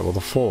 double the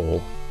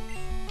fall.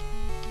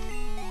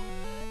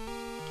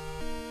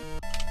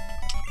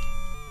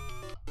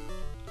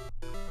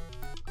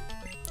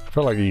 I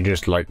feel like you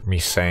just like me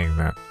saying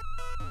that.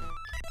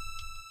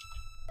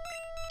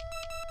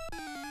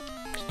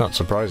 It's not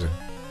surprising.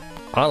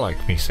 I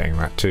like me saying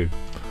that too.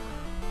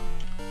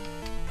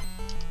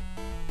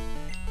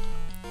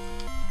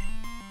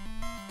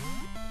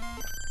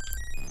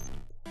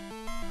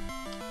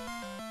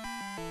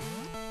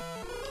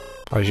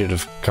 I should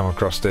have come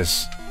across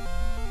this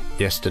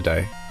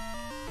yesterday.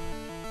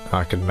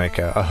 I could make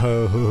a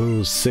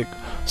sick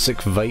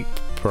vape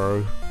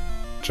pro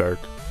joke.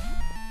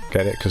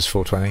 Get it? Because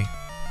 420.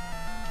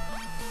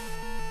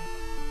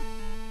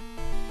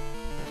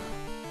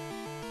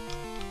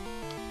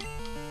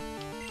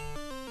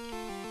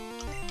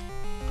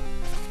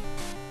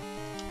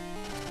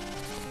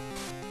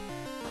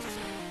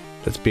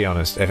 Let's be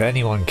honest, if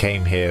anyone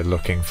came here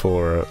looking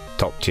for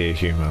top tier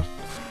humour,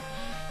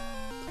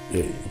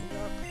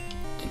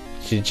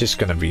 you're just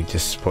gonna be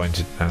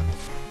disappointed, man.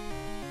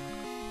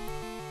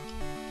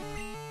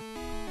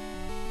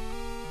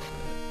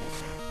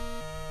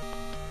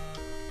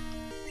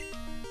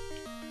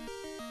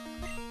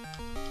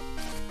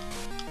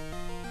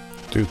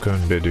 Dooku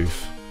and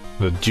Bidoof,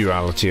 the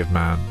duality of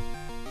man.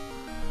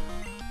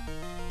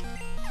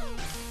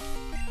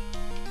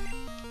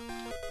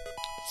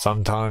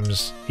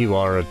 Sometimes you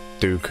are a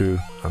Dooku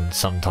and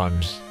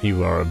sometimes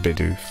you are a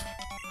Bidoof.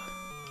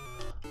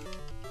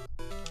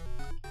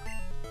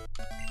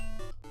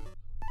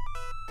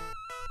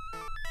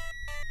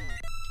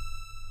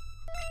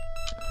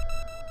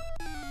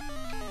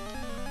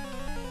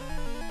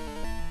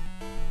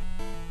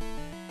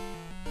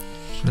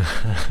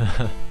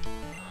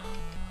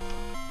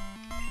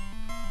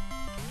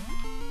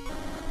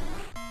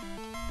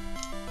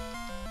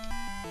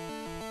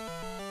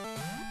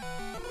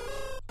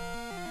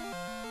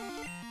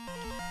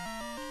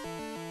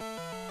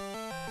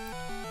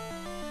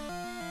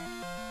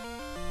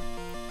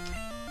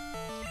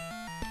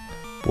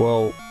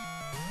 Well,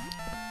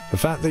 the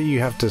fact that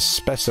you have to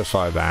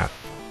specify that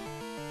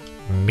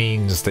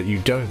means that you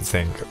don't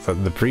think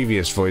that the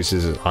previous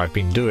voices I've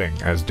been doing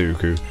as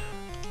Dooku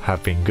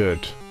have been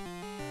good.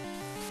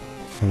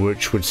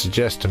 Which would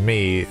suggest to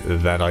me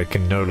that I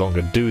can no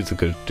longer do the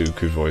good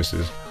Dooku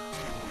voices.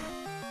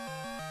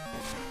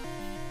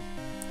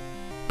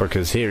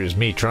 Because here is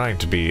me trying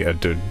to be a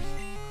good...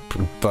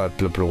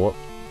 what?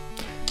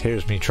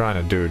 Here's me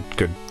trying to do a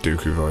good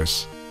Dooku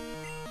voice.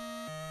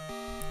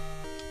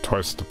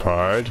 Twice the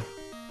pride,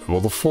 double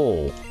the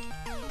fall.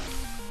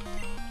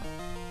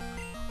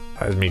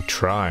 That is me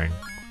trying.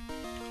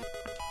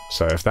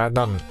 So if that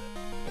doesn't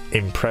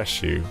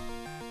impress you,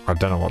 I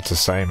don't know what to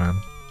say, man.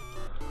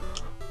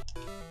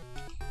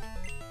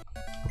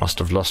 Must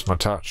have lost my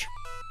touch.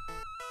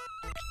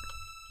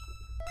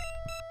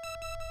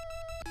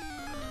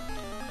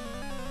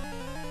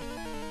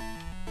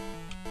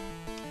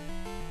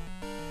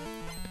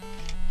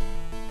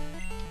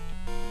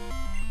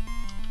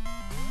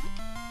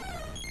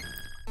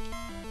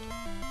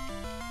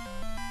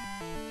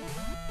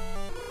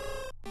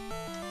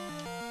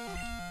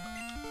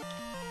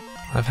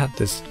 I've had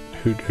this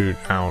hoot hoot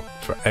out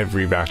for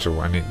every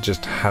battle and it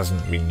just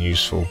hasn't been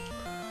useful.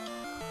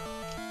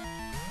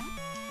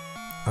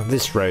 At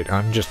this rate,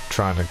 I'm just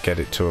trying to get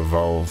it to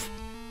evolve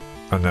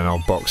and then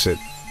I'll box it.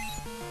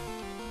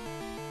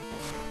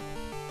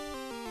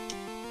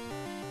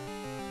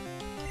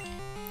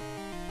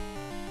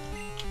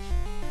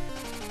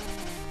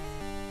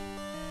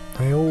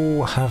 They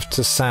all have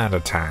to sand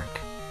attack.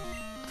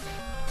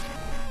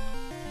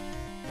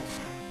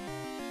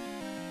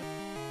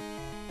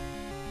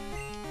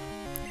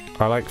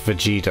 I like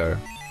Vegito.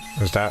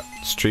 Is that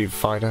Street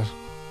Fighter?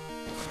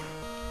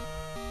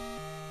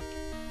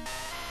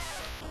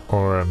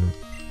 Or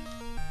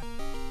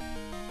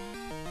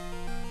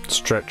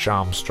Stretch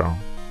Armstrong.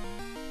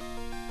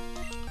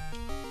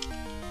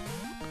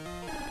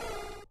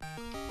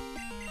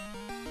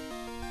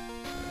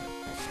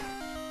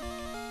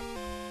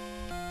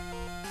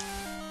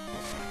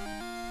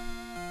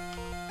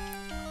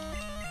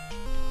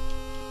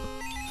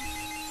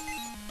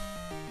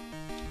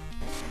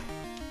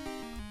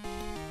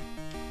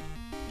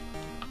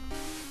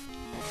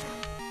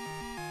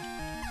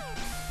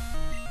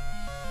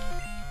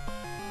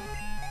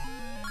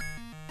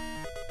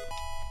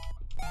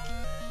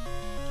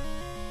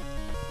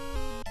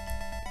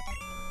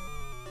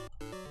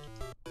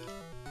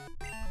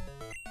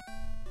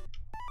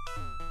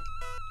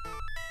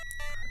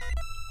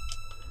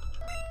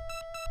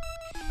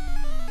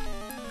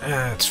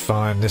 It's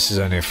fine, this is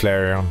only a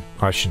Flareon.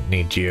 I shouldn't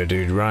need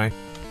Geodude, right?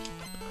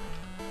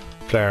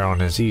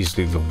 Flareon is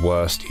easily the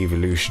worst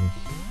evolution.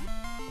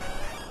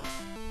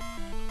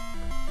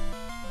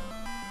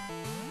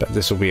 But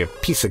this will be a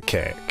piece of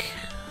cake.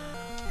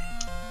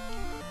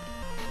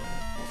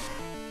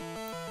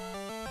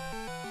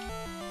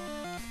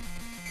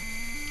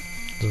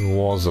 There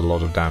was a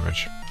lot of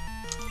damage.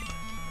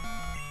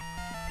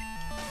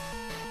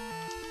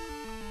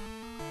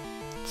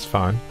 It's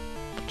fine.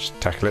 just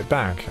tackle it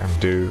back and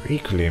do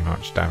equally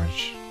much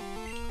damage.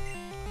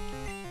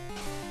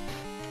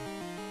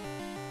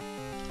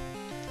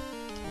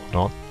 Or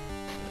not.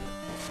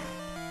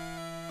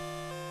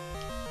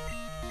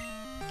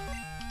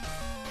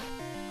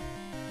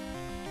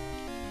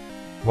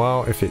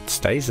 Well, if it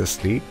stays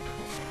asleep,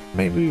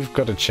 maybe we've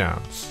got a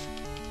chance.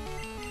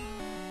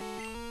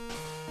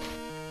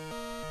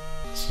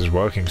 This is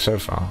working so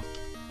far.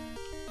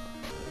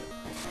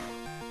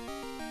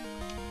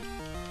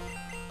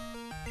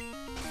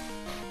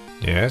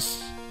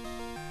 Yes.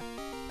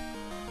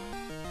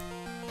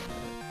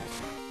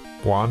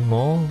 One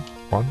more?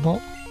 One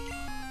more?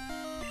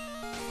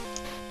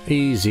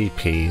 Easy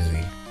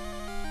peasy.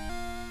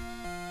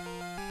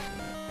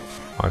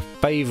 My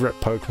favourite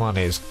Pokemon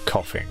is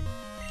Coughing.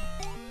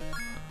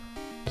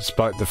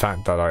 Despite the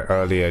fact that I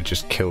earlier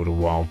just killed a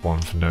wild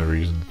one for no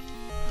reason.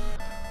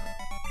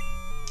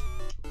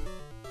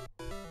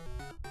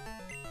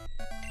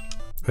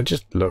 It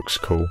just looks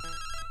cool.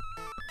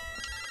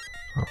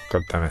 Oh,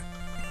 god damn it.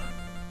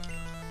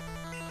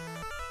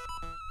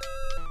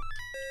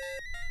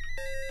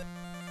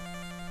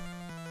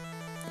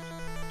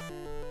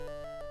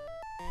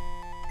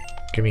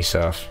 Gimme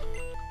Surf.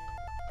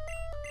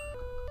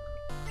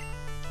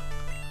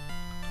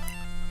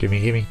 Gimme,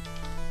 gimme.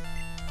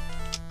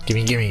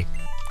 Gimme, gimme.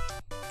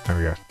 There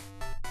we go.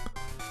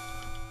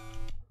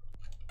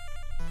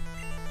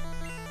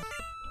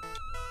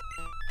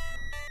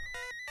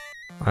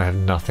 I have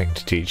nothing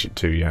to teach it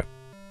to yet.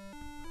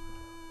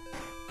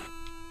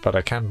 But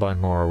I can buy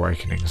more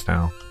awakenings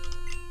now.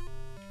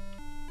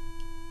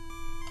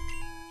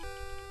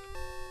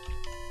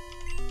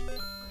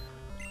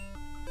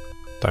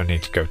 Don't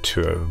need to go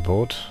too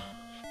overboard.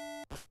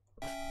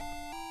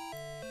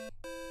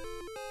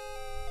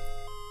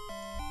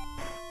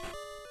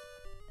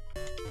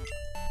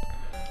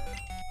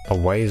 The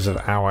ways of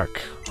Awec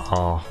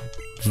are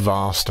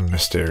vast and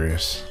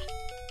mysterious.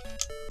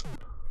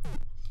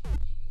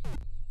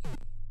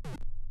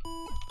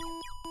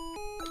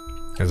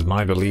 It is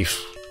my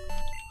belief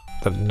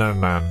that no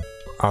man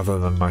other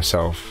than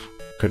myself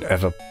could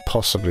ever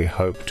possibly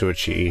hope to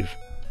achieve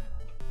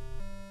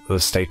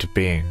the state of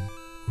being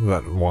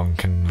that one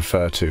can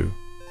refer to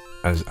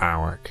as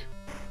Awec.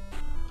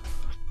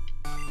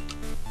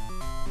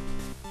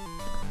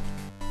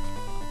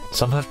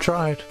 Some have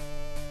tried.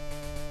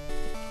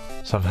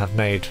 Some have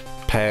made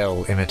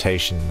pale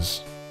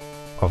imitations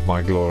of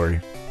my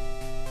glory.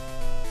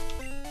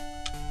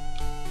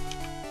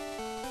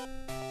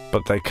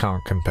 But they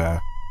can't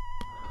compare.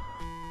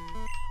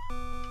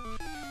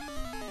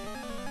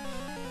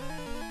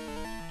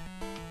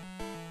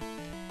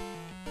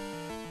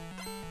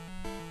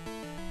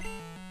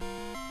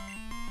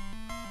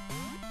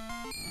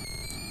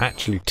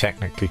 Actually,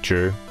 technically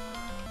true.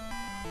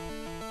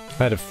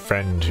 I had a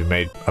friend who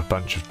made a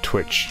bunch of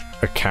Twitch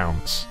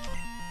accounts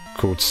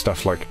called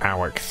stuff like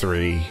Awec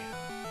 3,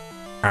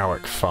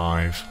 Awec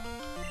 5.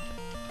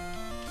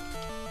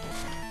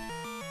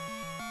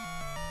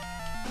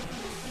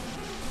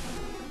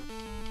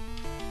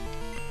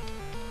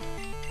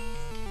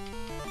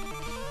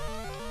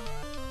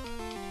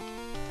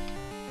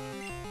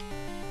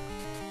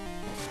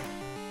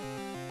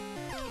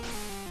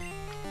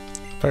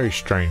 Very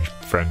strange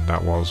friend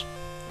that was.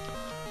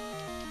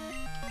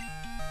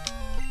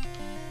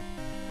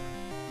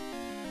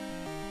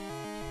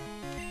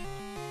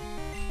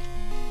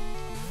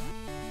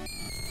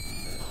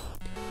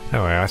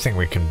 Anyway, I think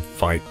we can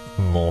fight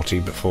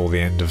Morty before the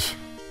end of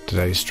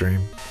today's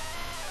stream.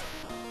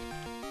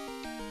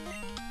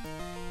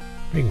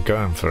 We've been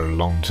going for a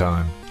long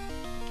time.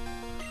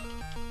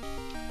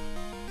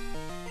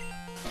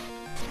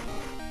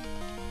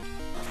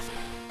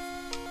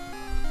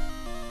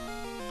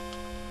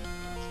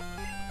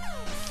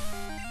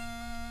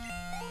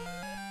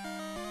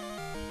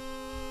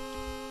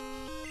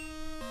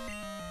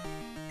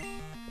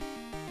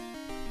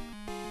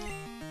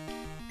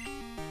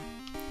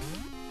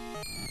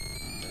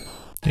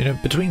 You know,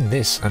 between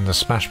this and the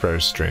Smash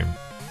Bros stream,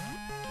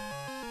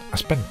 I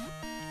spent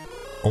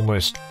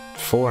almost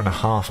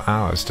 4.5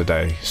 hours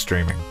today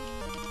streaming.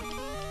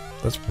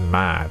 That's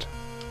mad.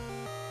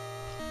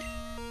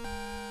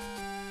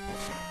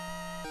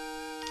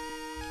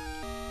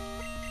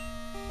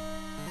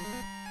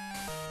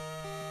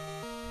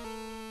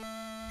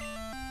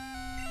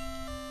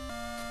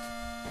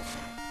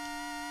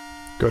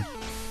 Good.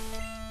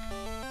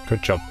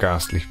 Good job,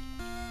 Ghastly.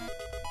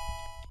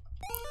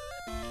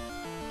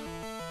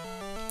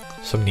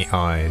 So many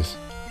eyes.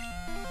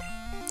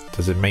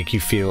 Does it make you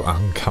feel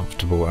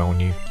uncomfortable,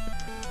 Elnu?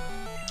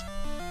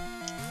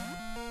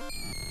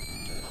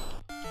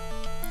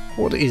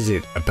 What is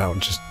it about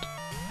just,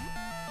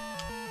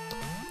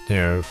 you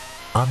know,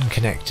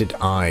 unconnected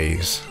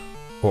eyes?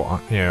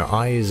 Or, you know,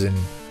 eyes in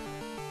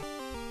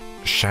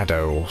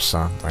shadow or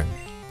something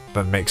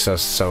that makes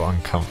us so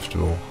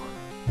uncomfortable?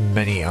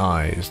 Many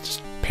eyes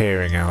just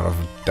peering out of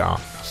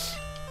darkness.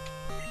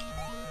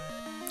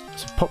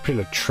 It's a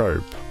popular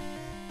trope.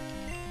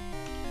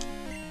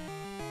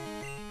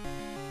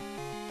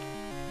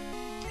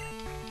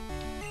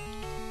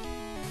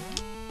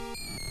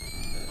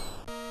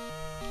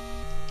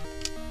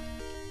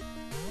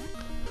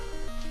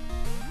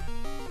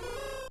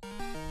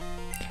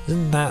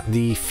 Isn't that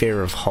the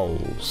fear of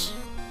holes?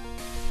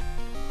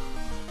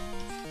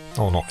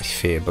 Or not the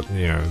fear, but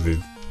you know,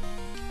 the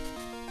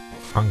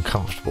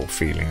uncomfortable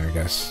feeling, I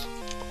guess.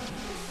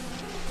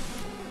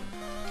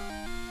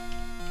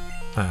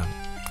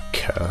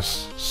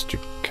 Curse.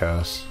 Stupid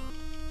curse.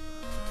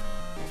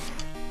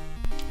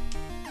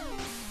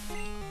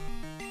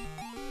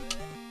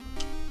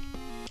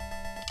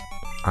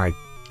 I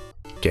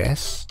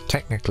guess,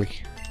 technically.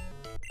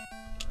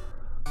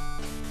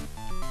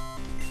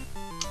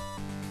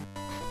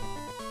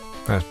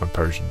 There's my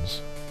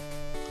potions.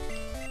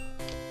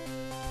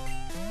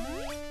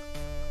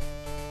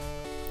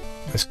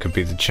 This could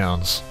be the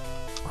chance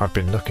I've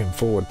been looking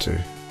forward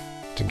to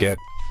get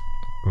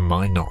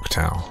my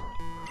Noctowl.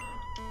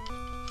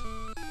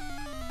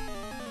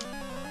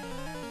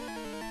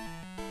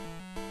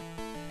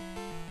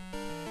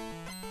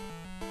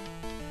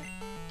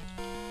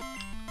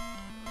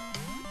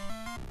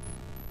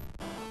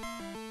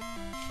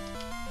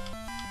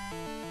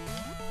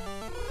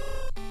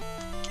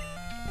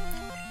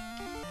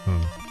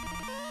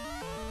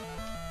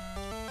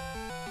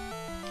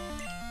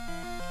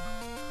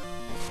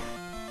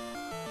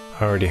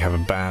 I already have a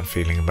bad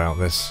feeling about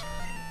this.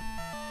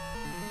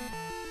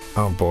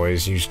 Oh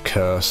boys, use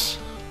curse.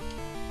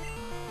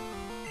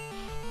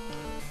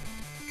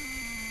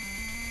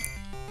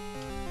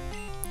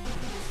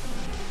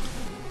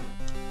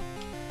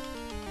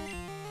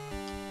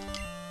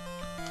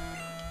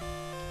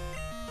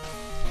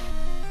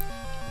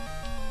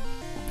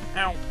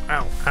 Ow,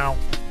 ow, ow.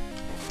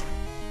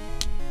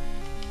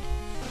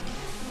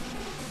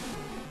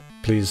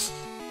 Please.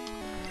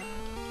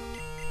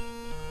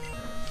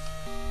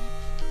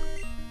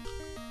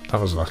 That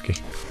was lucky.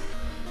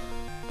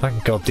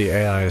 Thank God the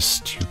AI is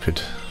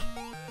stupid.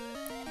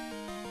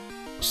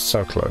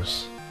 So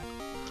close.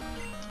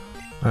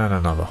 And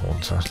another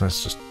Haunter.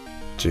 Let's just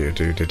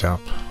Geodude it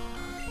up.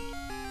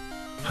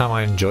 How am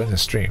I enjoying the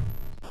stream?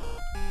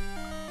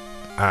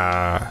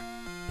 Yeah,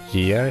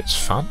 it's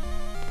fun.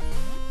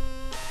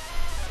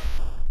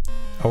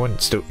 I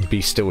wouldn't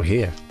be still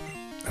here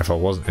if I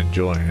wasn't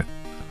enjoying it.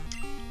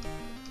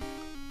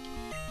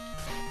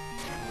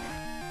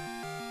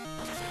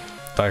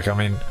 Like, I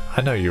mean,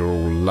 I know you're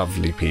all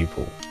lovely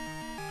people,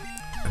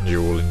 and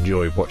you all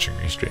enjoy watching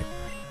me stream,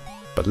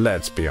 but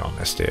let's be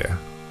honest here.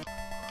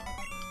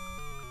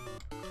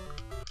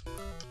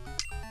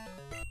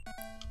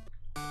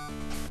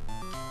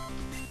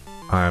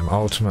 I am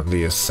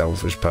ultimately a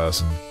selfish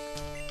person,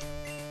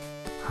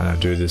 and I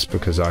do this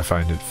because I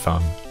find it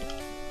fun.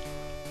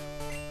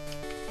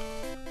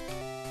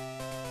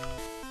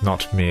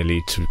 Not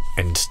merely to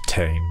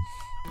entertain.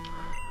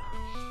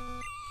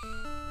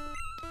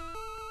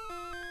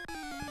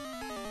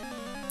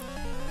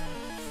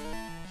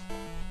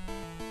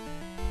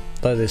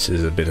 Though this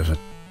is a bit of a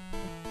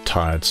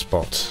tired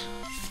spot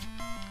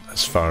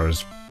as far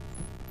as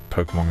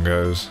Pokemon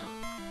goes.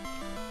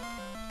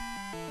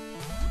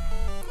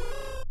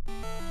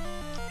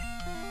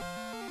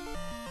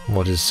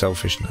 What is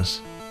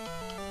selfishness?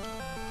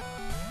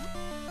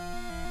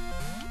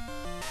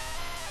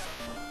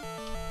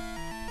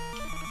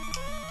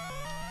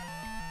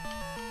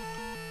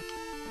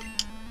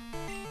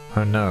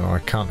 Oh no, I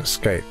can't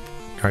escape.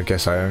 I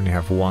guess I only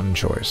have one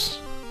choice.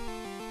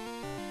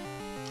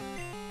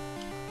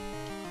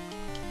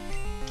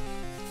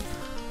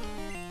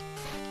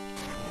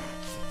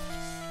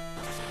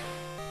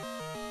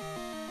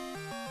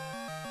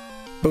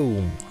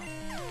 Boom.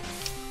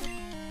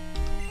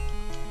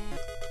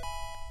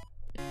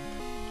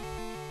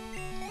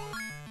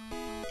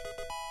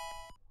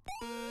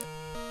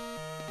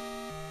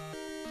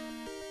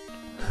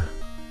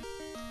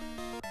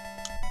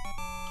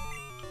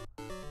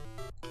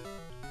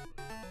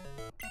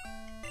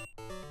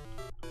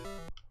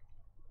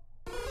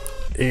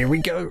 Here we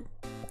go.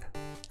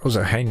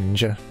 Also, hey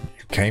Ninja,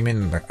 you came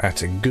in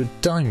at a good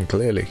time,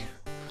 clearly.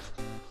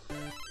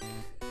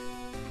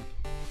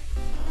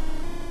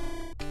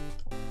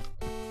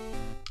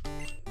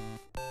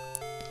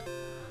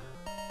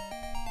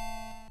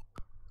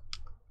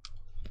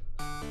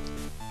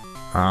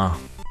 Ah.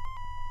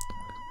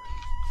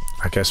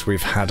 I guess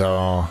we've had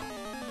our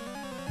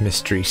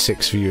Mystery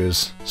 6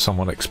 viewers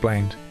somewhat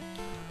explained.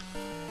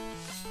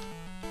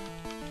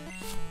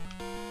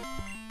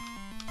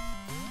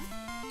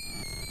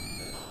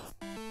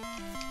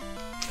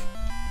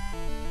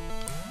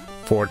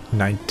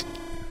 Fortnite.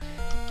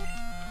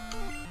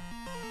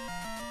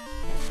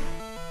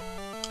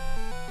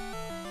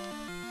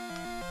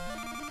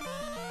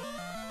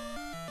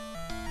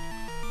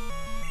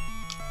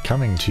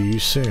 Coming to you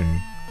soon.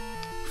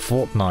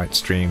 Fortnite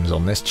streams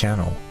on this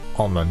channel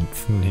on the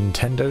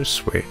Nintendo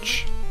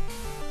Switch.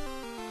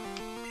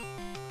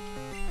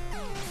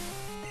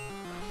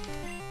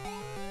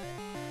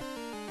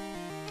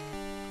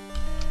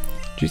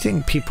 Do you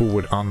think people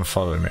would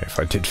unfollow me if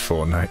I did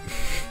Fortnite?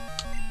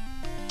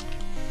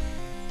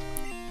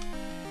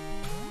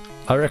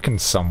 I reckon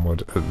some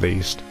would, at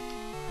least.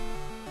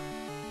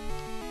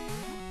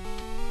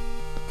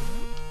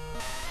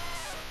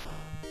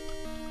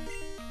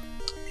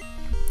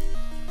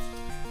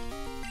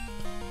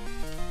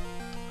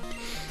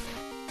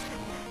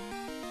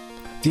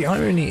 The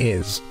irony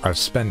is, I've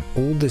spent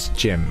all this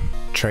gym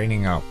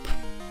training up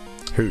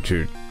Hoot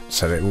Hoot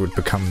so that it would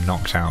become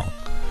Noctowl,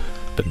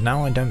 but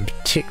now I don't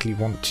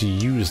particularly want to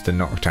use the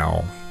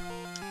Noctowl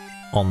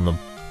on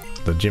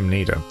the gym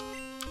leader,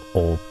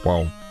 or,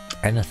 well,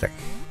 anything.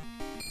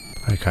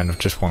 I kind of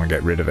just want to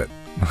get rid of it.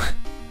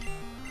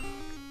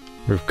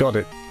 We've got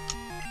it.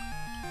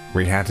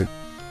 We had it.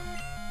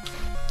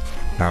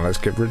 Now let's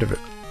get rid of it.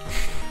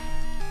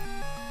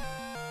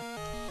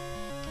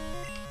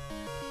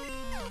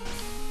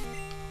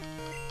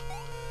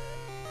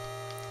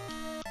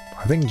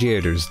 I think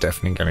Geodude's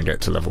definitely going to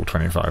get to level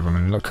 25. I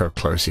mean, look how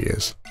close he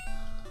is.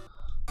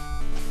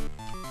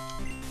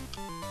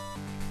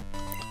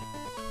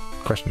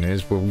 Question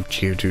is, will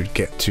Geodude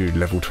get to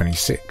level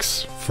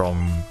 26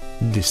 from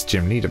this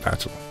gym leader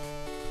battle?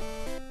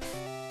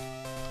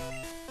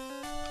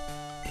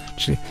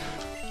 Actually,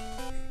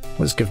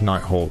 let's give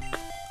Nighthawk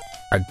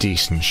a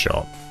decent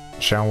shot,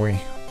 shall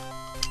we?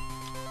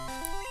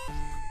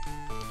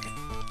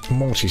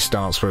 Morty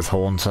starts with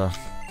Haunter.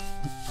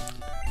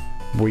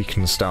 We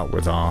can start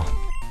with our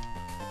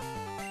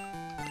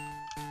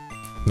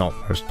not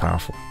most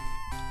powerful.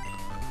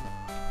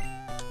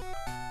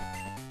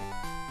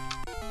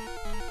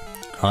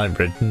 I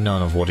read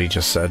none of what he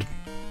just said.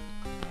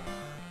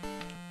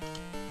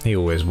 He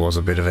always was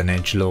a bit of an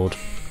edgelord.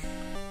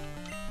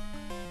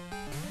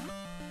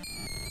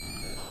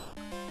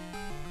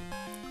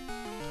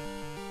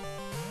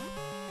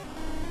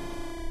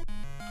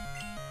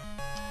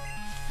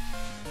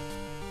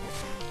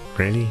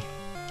 Really?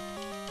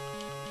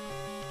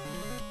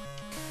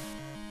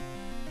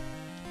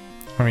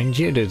 I mean,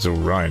 Geodude's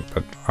alright,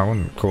 but I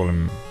wouldn't call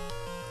him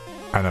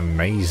an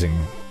amazing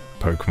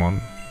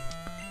Pokemon.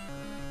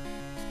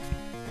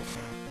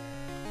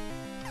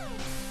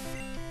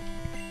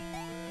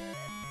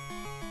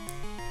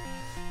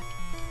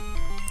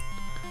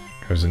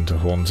 Goes into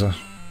Haunter.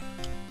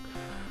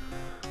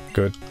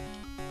 Good.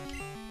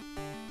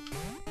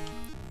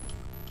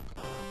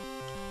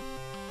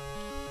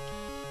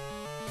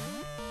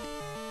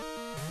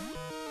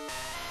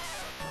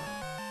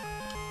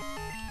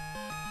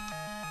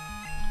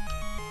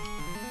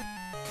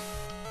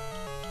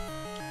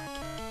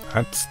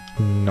 That's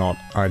not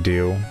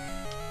ideal,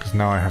 because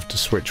now I have to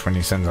switch when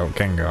he sends out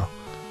Gengar.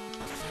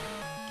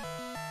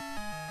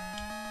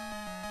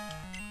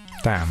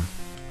 Damn.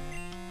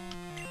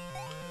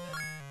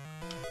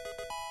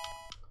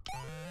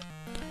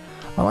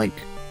 I like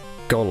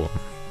Golem.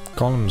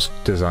 Golem's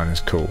design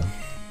is cool.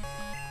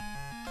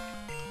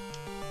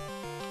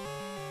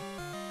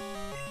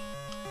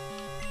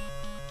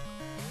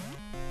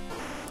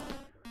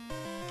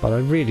 But I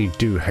really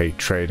do hate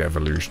trade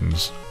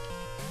evolutions.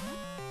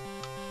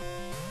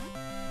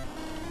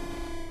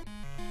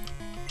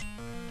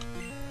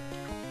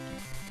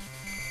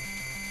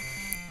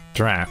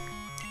 Drat.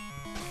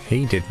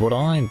 He did what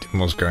I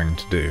was going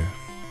to do.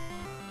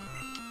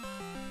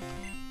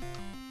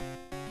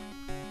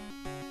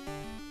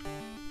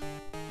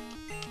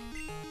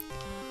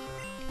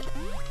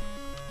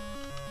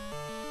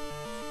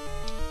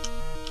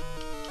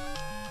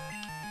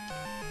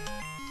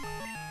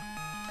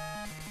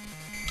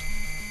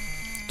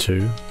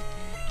 Two.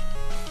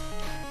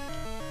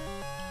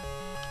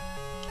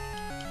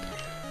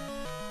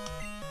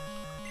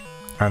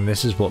 And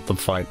this is what the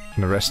fight,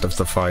 the rest of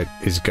the fight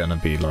is gonna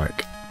be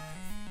like.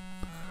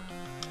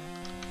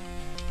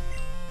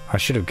 I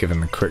should have given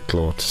the Quick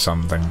Claw to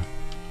something.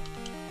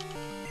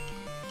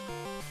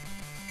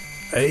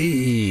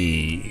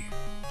 Hey!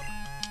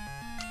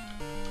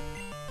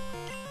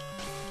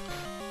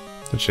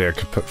 Actually, I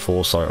could put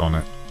Foresight on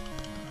it.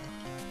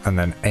 And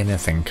then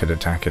anything could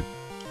attack it.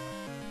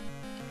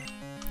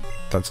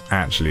 That's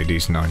actually a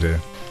decent idea.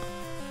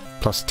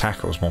 Plus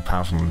Tackle's more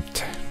powerful than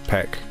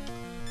Peck.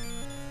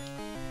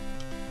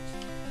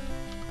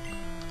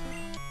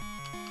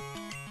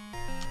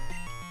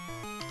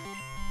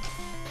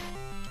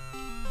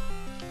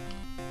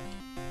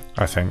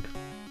 I think.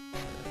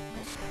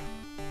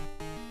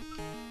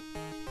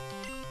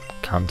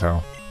 Can't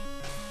tell.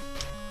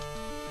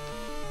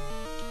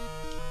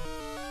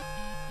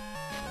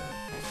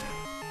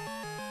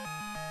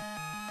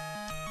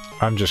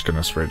 I'm just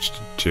gonna switch to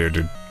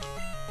Geodude.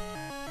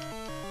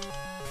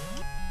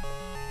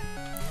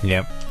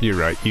 Yep, you're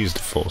right, use the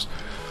Force.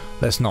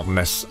 Let's not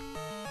mess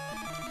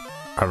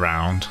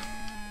around.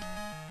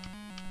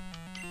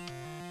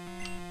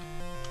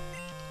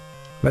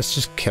 Let's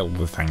just kill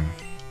the thing.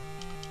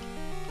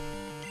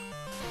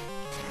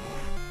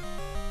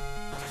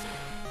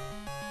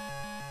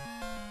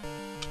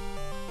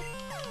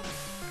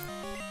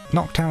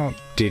 Noctowl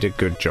did a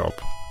good job.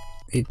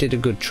 It did a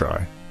good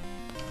try.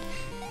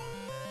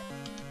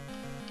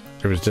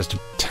 It was just a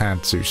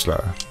tad too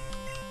slow.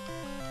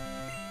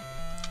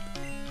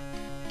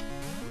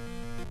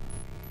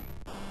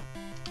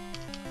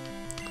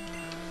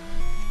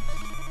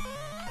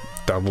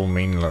 Double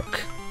mean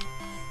look.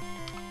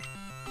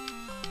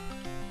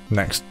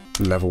 Next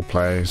level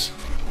plays.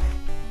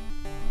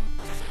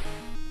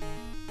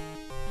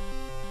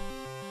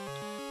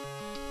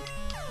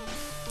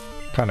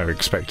 Kind of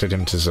expected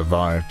him to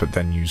survive, but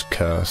then use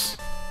curse.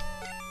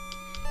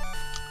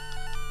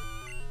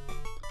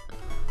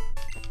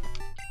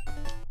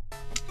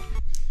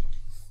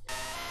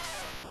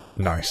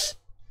 Nice.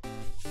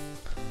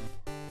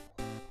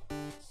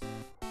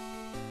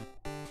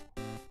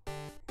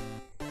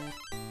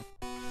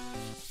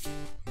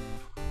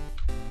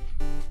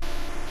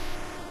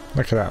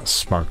 Look at that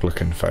smug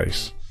looking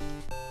face.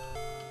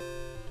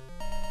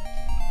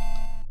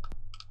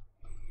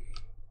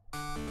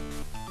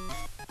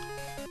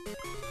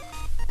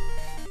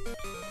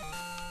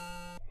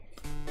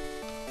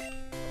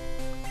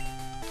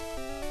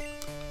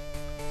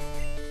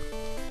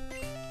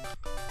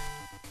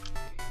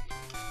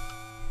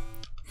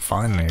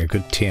 Finally, a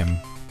good TM.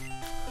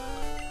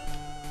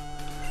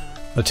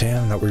 A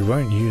TM that we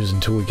won't use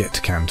until we get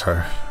to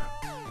Kanto.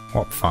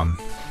 What fun.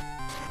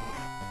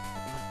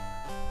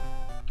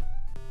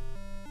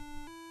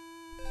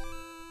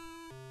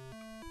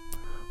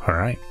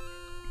 Alright.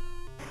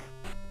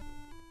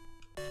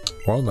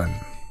 Well then.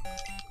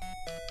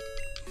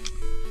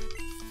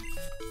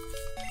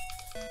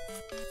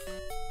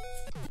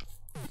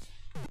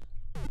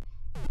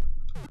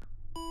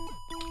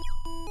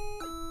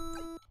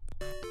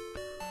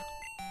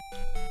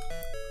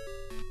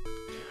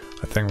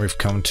 I think we've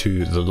come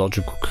to the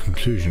logical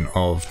conclusion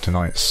of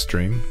tonight's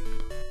stream.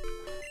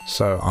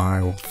 So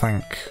I will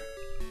thank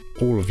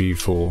all of you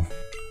for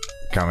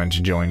coming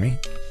to join me.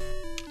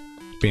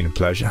 It's been a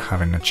pleasure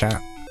having a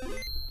chat.